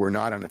 it's like, we're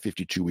not on a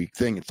 52-week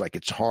thing. It's like,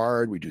 it's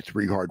hard. We do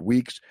 3 hard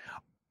weeks.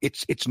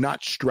 It's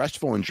not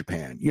stressful in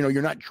Japan. You know,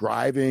 you're not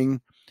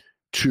driving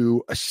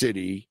to a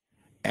city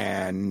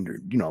and,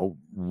 you know,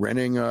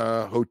 renting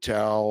a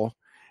hotel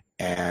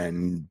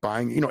and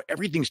buying, you know,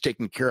 everything's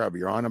taken care of.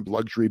 You're on a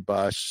luxury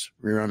bus,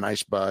 you're on a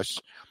nice bus,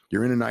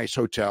 you're in a nice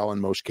hotel in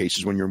most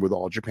cases when you're with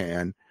All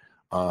Japan.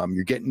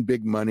 You're getting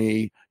big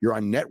money, you're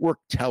on network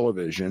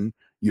television,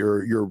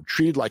 you're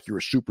treated like you're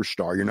a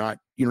superstar. You're not,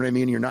 you know what I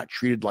mean? You're not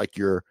treated like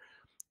you're,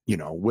 you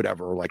know,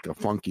 whatever, like a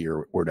funky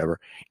or whatever.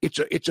 It's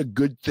a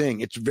good thing.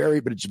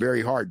 But it's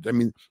very hard. I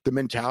mean, the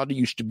mentality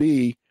used to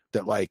be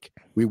that like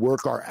we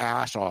work our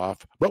ass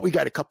off, but we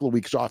got a couple of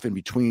weeks off in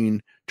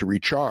between to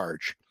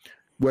recharge.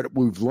 What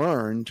we've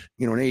learned,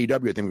 you know, in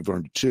AEW, I think we've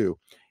learned it too,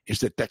 is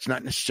that that's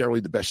not necessarily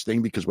the best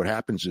thing, because what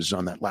happens is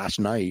on that last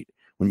night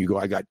when you go,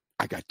 I got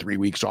 3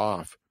 weeks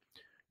off,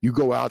 you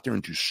go out there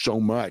and do so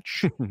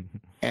much.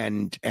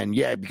 and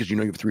yeah, because you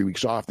know you have 3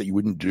 weeks off that you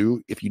wouldn't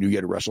do if you knew you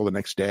had to wrestle the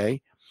next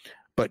day.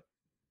 But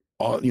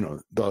all, you know,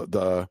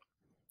 the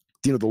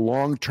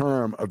long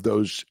term of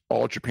those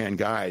All Japan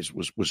guys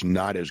was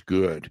not as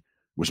good,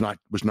 was not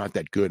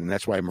that good. And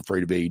that's why I'm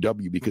afraid of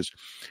AEW, because,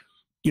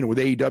 you know, with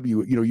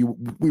AEW, you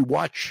know, we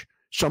watch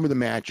some of the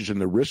matches and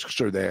the risks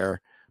are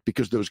there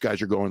because those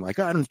guys are going like,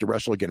 I don't have to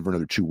wrestle again for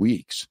another 2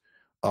 weeks.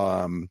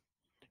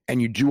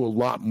 And you do a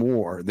lot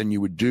more than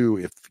you would do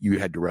if you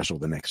had to wrestle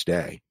the next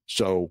day.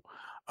 So,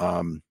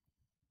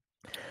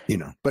 you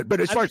know, but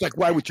as far as like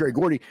why with Terry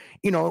Gordy,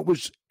 you know, it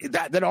was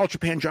that All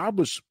Japan job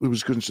was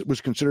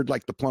considered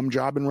like the plum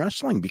job in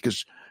wrestling,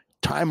 because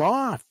time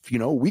off, you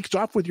know, weeks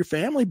off with your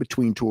family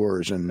between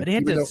tours. And but he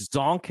had to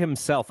zonk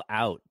himself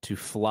out to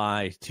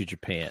fly to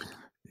Japan.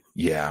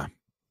 Yeah,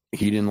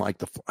 he didn't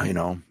like you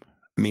know,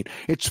 I mean,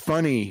 it's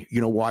funny,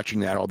 you know, watching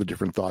that, all the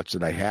different thoughts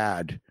that I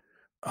had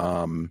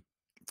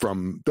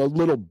from the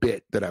little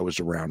bit that I was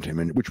around him,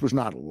 and which was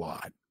not a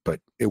lot, but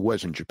it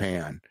was in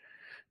Japan.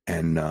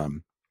 And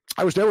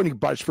I was there when he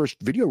bought his first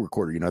video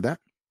recorder. You know that?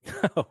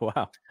 Oh,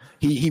 wow.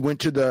 He went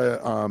to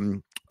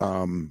the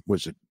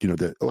was it, you know,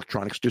 the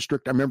electronics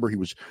district? I remember he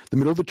was the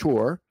middle of the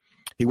tour.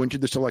 He went to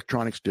this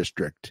electronics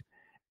district,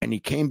 and he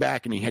came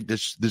back and he had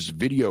this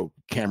video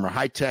camera,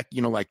 high tech,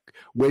 you know, like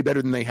way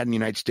better than they had in the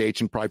United States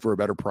and probably for a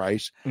better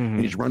price. Mm-hmm.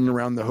 And he's running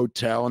around the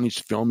hotel and he's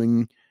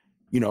filming,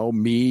 you know,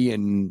 me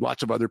and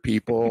lots of other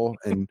people,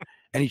 and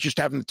he's just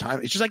having the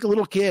time. It's just like a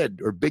little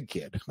kid or big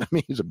kid. I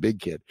mean, he's a big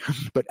kid,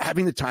 but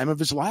having the time of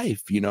his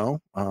life, you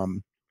know.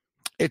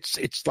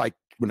 It's like,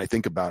 when I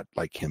think about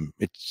like him,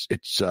 it's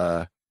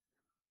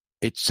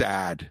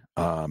sad.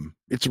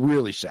 It's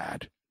really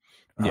sad.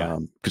 Yeah.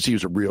 Because he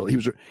was a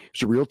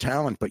real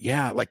talent. But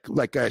yeah,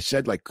 like I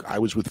said, like I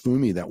was with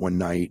Fumi that one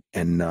night,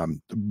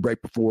 and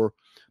right before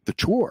the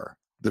tour,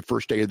 the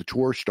first day of the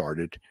tour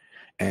started,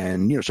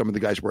 and you know, some of the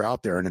guys were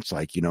out there, and it's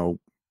like, you know,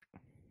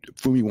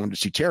 Fumi wanted to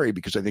see Terry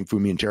because I think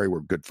Fumi and Terry were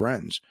good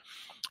friends,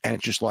 and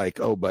it's just like,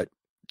 oh, but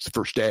it's the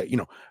first day, you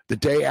know, the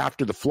day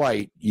after the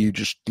flight, you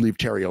just leave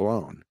Terry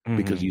alone, mm-hmm.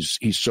 because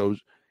he's so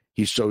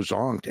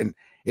zonked, and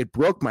it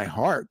broke my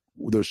heart.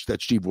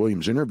 That Steve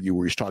Williams interview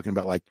where he's talking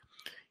about like,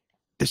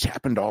 this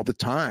happened all the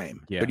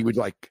time, but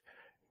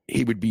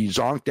he would be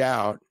zonked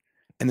out,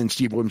 and then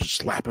Steve Williams would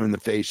slap him in the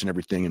face and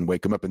everything and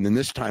wake him up. And then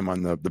this time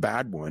on the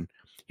bad one,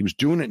 he was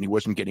doing it and he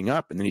wasn't getting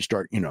up, and then he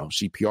started, you know,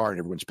 CPR, and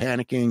everyone's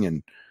panicking.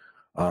 And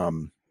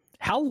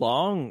how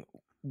long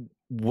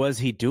was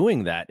he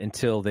doing that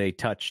until they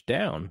touched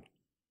down?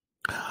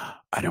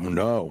 I don't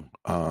know.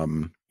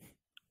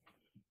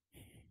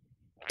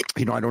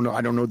 You know, I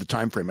don't know the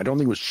time frame. I don't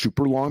think it was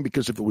super long,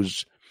 because if it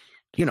was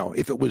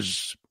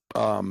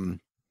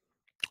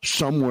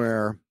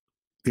somewhere,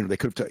 you know, they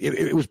could have.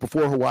 It was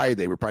before Hawaii.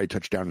 They would probably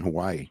touch down in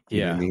Hawaii.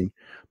 You know what I mean?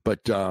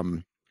 But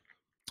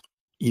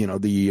you know,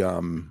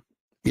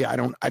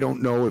 I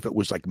don't know if it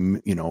was like,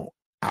 you know,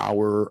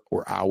 hour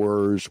or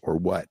hours or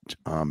what.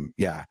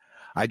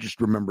 I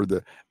just remember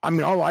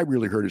all I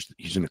really heard is that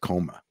he's in a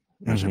coma.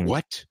 And I was like,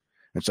 what?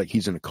 And it's like,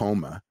 he's in a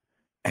coma,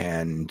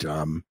 and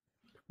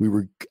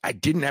I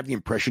didn't have the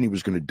impression he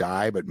was going to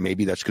die, but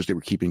maybe that's because they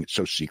were keeping it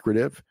so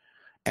secretive.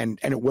 And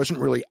it wasn't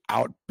really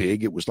out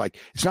big. It was like,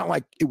 it's not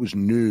like it was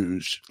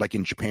news like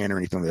in Japan or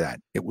anything like that.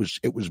 It was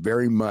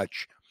very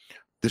much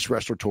this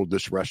wrestler told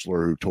this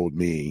wrestler who told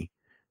me.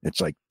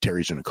 It's like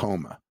Terry's in a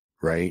coma,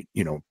 right?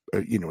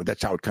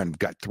 That's how it kind of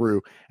got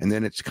through. And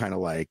then it's kind of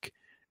like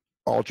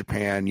All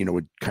Japan,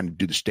 would kind of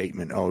do the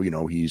statement, oh,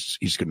 he's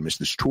going to miss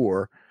this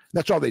tour.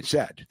 That's all they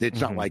said.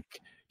 It's not like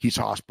he's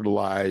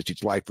hospitalized,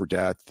 it's life or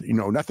death,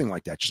 nothing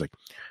like that. Just like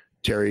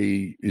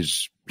Terry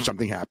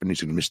something happened,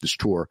 he's going to miss this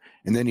tour.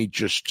 And then he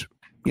just,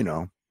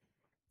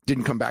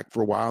 didn't come back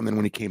for a while. And then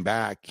when he came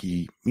back,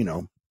 he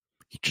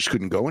just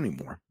couldn't go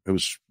anymore. It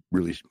was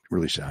really,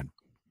 really sad.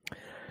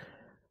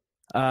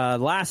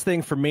 Last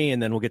thing for me,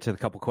 and then we'll get to the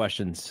couple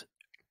questions.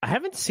 I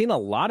haven't seen a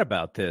lot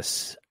about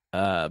this.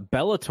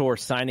 Bellator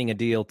signing a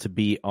deal to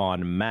be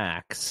on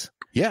Max.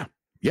 Yeah.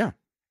 I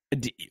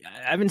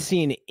haven't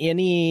seen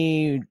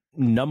any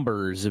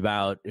numbers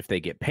about if they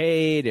get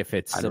paid, if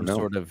it's some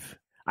sort of.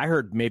 I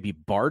heard maybe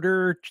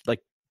barter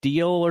like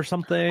deal or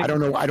something. I don't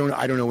know. I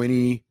don't know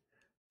any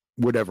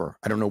whatever.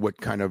 I don't know what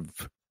kind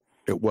of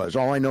it was.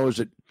 All I know is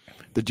that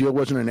the deal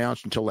wasn't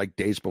announced until like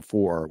days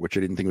before, which I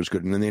didn't think was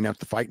good. And then they announced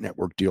the Fight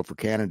Network deal for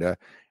Canada,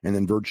 and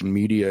then Virgin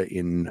Media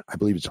in, I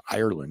believe it's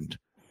Ireland.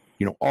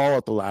 All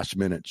at the last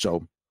minute.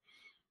 So,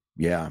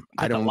 yeah,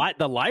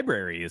 the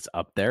library is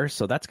up there,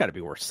 so that's got to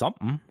be worth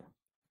something.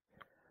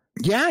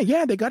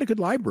 Yeah, they got a good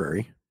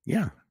library.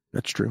 Yeah,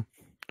 that's true.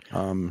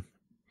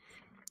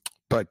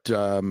 But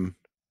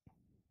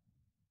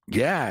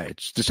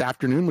it's this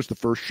afternoon was the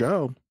first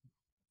show,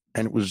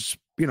 and it was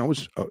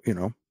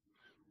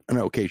an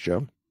okay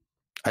show.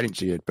 I didn't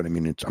see it, but I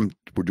mean,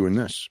 we're doing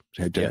this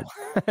head to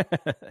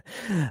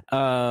head.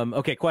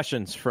 Okay,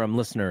 questions from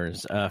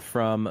listeners.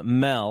 From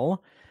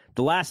Mel.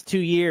 The last 2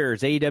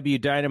 years,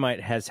 AEW Dynamite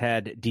has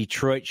had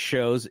Detroit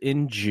shows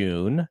in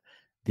June,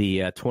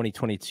 the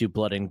 2022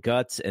 Blood and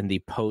Guts, and the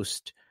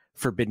post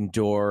Forbidden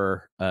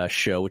Door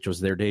show, which was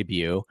their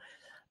debut.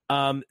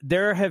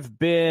 There have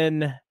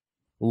been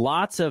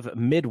lots of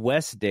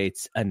Midwest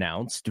dates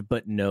announced,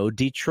 but no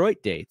Detroit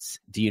dates.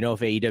 Do you know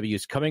if AEW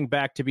is coming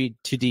back to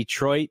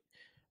Detroit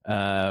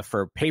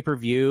for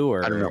pay-per-view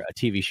or a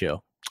TV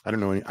show? I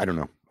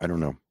don't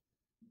know.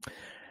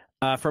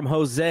 From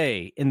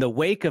Jose, in the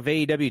wake of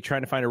AEW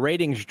trying to find a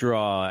ratings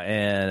draw,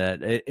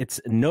 and it's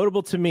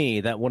notable to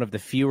me that one of the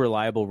few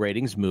reliable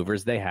ratings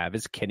movers they have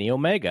is Kenny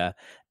Omega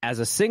as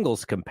a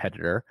singles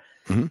competitor.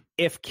 Mm-hmm.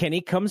 If Kenny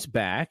comes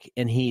back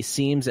and he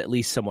seems at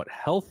least somewhat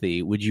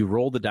healthy, would you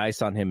roll the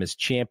dice on him as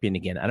champion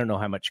again? I don't know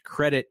how much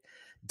credit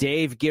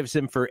Dave gives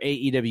him for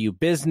AEW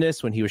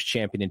business when he was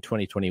champion in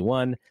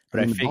 2021,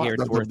 but I figure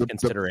it's worth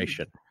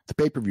consideration. The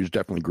pay-per-views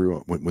definitely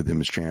grew with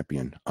him as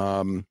champion.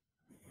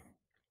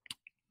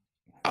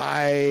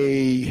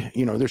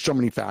 There's so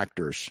many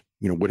factors,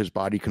 what his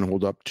body can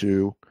hold up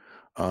to,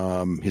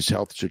 his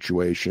health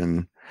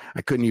situation.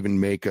 I couldn't even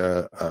make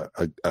if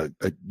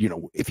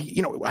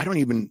he, I don't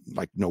even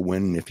know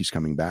when and if he's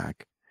coming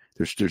back.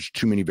 There's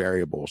too many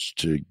variables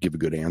to give a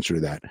good answer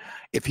to that.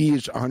 If he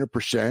is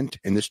 100%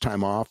 and this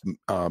time off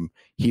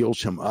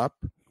heals him up,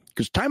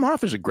 because time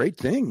off is a great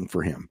thing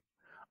for him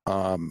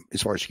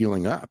as far as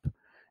healing up.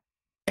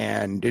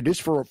 And it is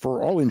for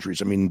all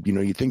injuries. I mean,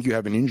 you think you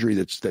have an injury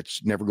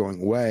that's never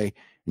going away,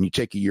 and you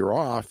take a year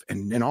off,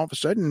 and then all of a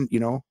sudden,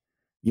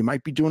 you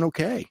might be doing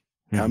okay.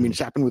 Mm-hmm. I mean, it's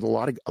happened with a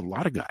lot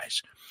of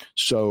guys.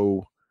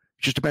 So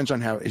it just depends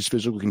on how his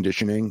physical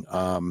conditioning,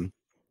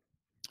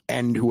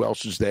 and who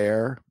else is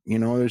there.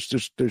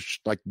 There's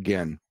like,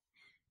 again,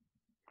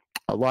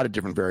 a lot of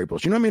different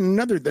variables. I mean,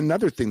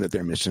 another thing that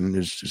they're missing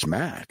is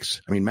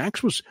Max. I mean,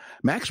 Max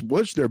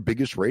was their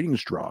biggest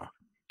ratings draw.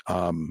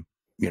 And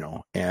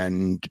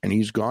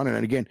he's gone.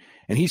 And again,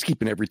 and he's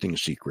keeping everything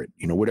secret,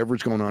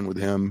 whatever's going on with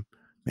him,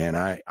 man,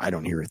 I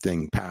don't hear a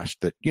thing past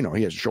that, he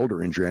has a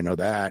shoulder injury. I know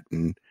that.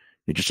 And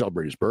he just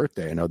celebrated his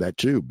birthday. I know that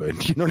too,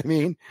 but you know what I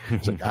mean?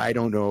 It's like, I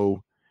don't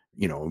know,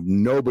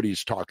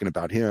 nobody's talking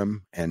about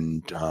him.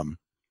 And,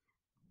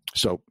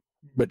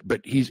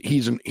 but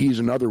he's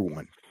another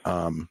one,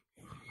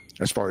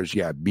 as far as,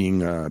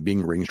 being a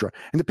ratings draw.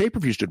 And the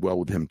pay-per-views did well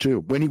with him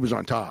too, when he was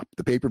on top.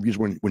 The pay-per-views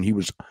when he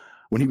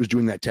was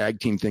doing that tag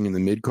team thing in the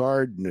mid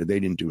card, they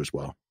didn't do as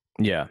well.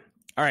 Yeah.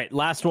 All right.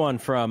 Last one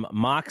from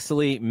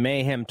Moxley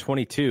Mayhem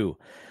 22.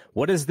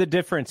 What is the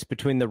difference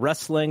between the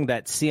wrestling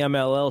that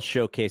CMLL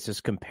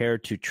showcases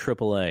compared to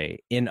AAA?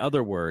 In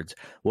other words,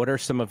 what are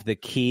some of the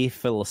key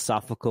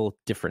philosophical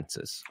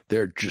differences?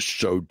 They're just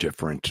so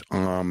different.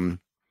 I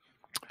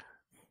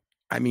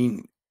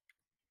mean,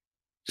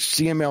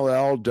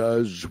 CMLL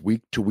does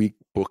week to week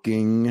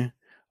booking.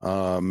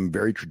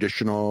 Very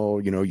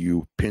traditional,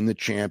 you pin the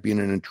champion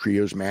in a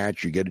trios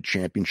match, you get a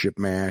championship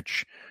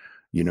match,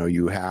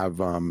 you have,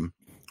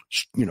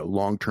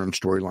 long-term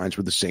storylines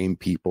with the same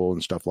people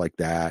and stuff like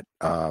that.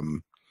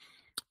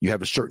 You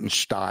have a certain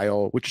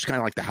style, which is kind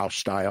of like the house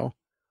style.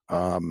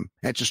 And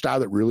it's a style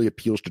that really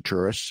appeals to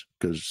tourists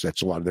because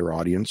that's a lot of their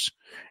audience.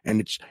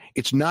 And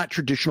it's not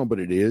traditional, but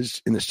it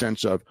is in the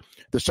sense of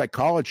the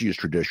psychology is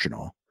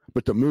traditional,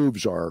 but the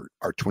moves are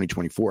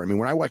 2024. I mean,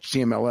 when I watch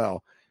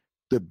CMLL,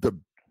 the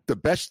the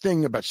best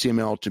thing about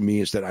CML to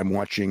me is that I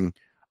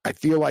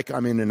feel like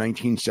I'm in a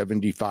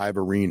 1975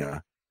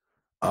 arena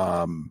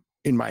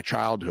in my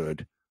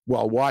childhood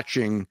while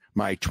watching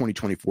my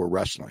 2024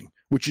 wrestling,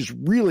 which is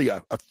really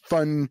a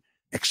fun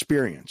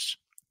experience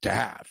to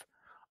have.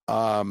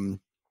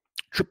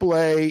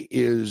 AAA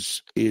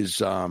is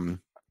just a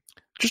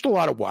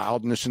lot of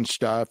wildness and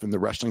stuff, and the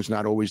wrestling's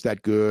not always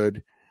that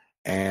good.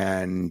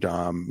 And,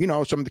 some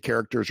of the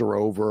characters are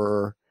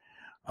over.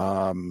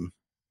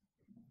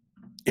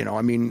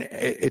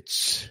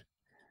 It's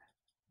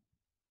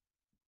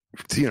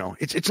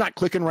not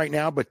clicking right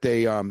now, but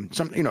they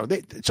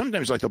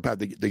sometimes like they'll have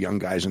the young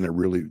guys and they're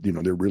really,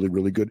 they're really,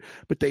 really good,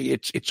 but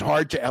it's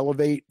hard to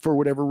elevate for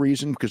whatever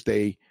reason, because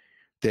they've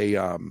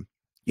got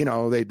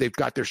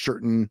their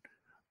certain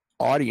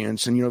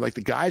audience, and like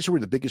the guys who are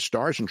the biggest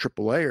stars in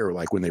AAA are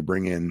like when they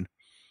bring in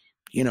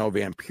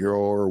Vampiro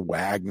or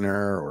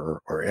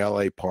Wagner or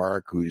L.A.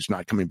 Park, who's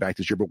not coming back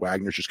this year, but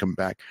Wagner's just coming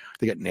back.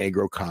 They got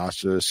Negro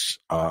Casas,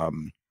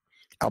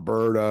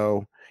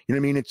 Alberto. You know what I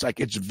mean? It's like,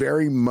 it's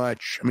very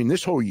much,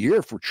 this whole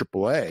year for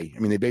AAA,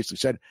 they basically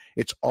said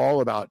it's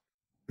all about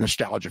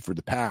nostalgia for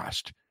the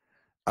past.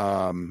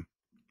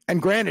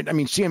 And granted,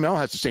 CML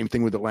has the same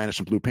thing with Atlantis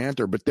and Blue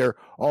Panther, but they're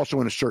also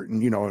in a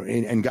certain,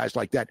 and guys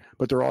like that,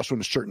 but they're also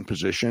in a certain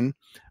position.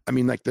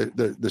 Like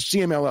the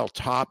CMLL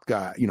top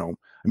guy,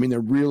 they're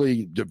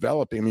really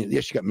developing.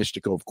 Yes, you got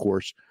Mystico, of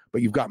course,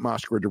 but you've got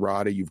Mascara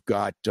Dorada, you've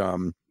got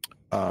Soberano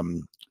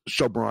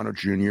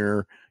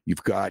Jr.,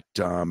 you've got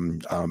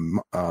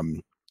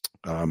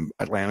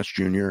Atlantis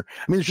Jr.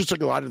 There's just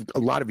like a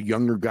lot of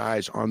younger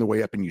guys on the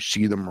way up, and you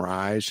see them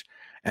rise.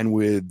 And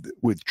with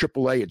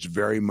AAA, it's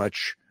very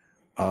much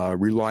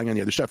relying on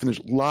the other stuff. And there's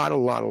a lot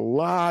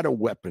of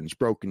weapons,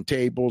 broken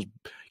tables,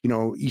 a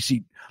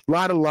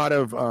lot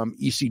of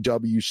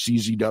ECW,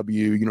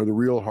 CZW, the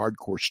real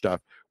hardcore stuff,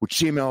 which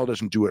CML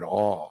doesn't do at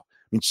all.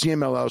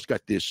 CMLL's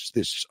got this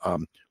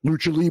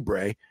Lucha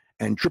Libre,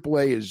 and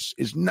AAA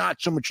is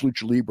not so much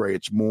Lucha Libre.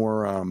 It's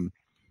more,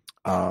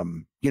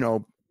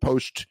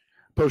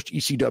 post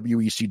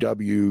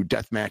ECW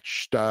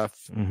deathmatch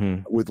stuff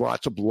with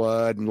lots of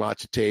blood and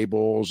lots of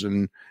tables,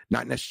 and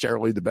not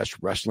necessarily the best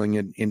wrestling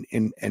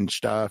and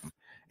stuff,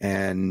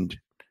 and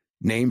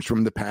names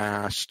from the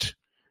past.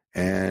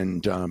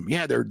 And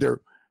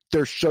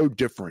they're so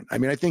different.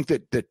 I think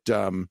that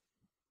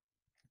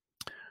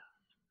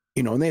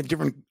and they have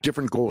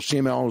different goals.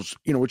 CML's,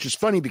 which is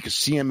funny because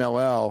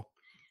CMLL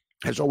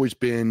has always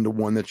been the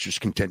one that's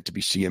just content to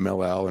be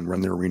CMLL and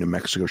run their Arena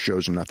Mexico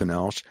shows and nothing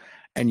else.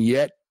 And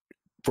yet,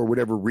 for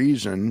whatever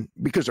reason,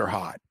 because they're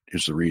hot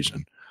is the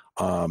reason,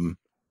 a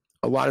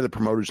lot of the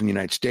promoters in the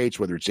United States,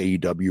 whether it's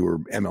AEW or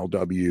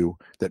MLW,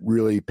 that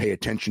really pay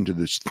attention to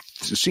the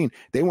scene,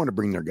 they want to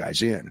bring their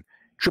guys in.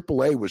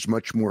 AAA was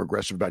much more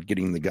aggressive about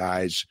getting the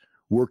guys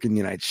work in the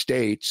United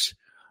States,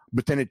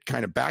 but then it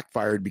kind of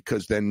backfired,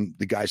 because then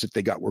the guys that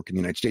they got work in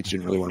the United States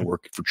didn't really want to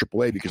work for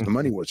AAA because the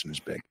money wasn't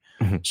as big.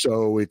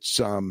 So it's,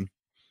 I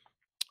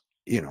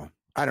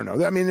don't know.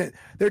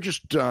 They're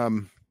just,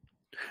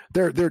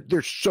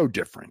 they're so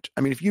different.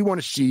 If you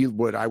want to see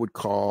what I would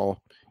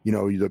call,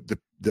 the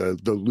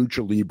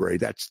Lucha Libre,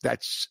 that's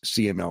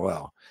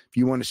CMLL. If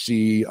you want to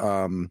see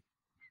the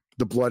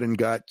blood and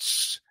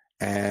guts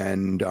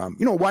and a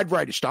wide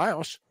variety of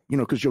styles,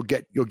 because you'll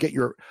get your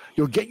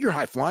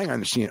high flying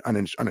on a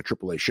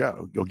AAA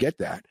show. You'll get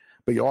that,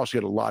 but you also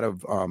get a lot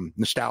of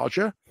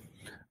nostalgia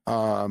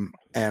and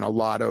a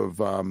lot of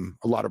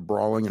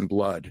brawling and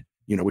blood,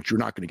 which you're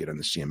not going to get on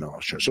the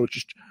CMLL show. So it's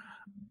just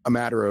a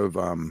matter of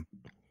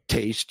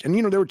taste. And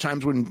there were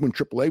times when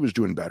AAA was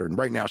doing better, and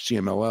right now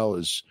CMLL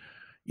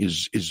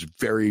is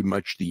very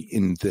much the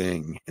in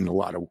thing in a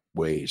lot of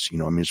ways.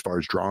 As far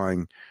as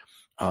drawing,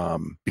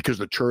 because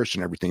the tourists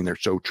and everything, they're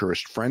so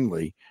tourist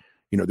friendly.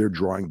 They're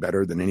drawing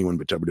better than anyone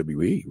but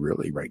WWE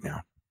really right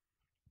now.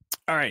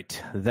 All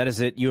right, that is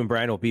it. You and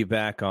Brian will be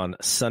back on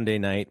Sunday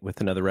night with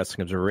another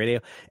Wrestling Observer Radio.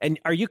 And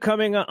are you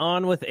coming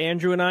on with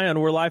Andrew and I on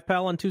We're Live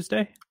Pal on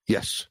Tuesday?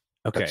 Yes.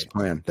 Okay.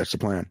 That's the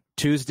plan.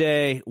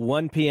 Tuesday,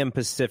 1 p.m.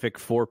 Pacific,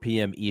 4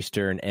 p.m.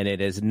 Eastern, and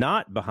it is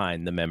not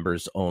behind the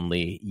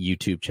members-only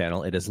YouTube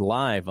channel. It is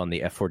live on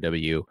the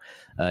F4W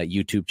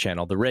YouTube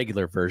channel, the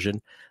regular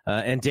version.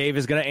 And Dave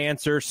is going to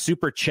answer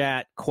Super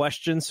Chat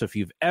questions. So if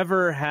you've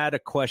ever had a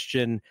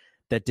question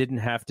that didn't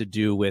have to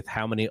do with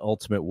how many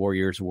Ultimate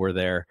Warriors were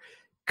there,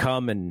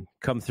 come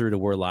through to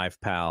We're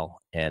Live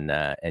Pal,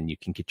 and you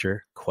can get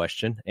your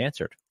question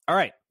answered. All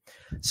right.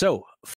 So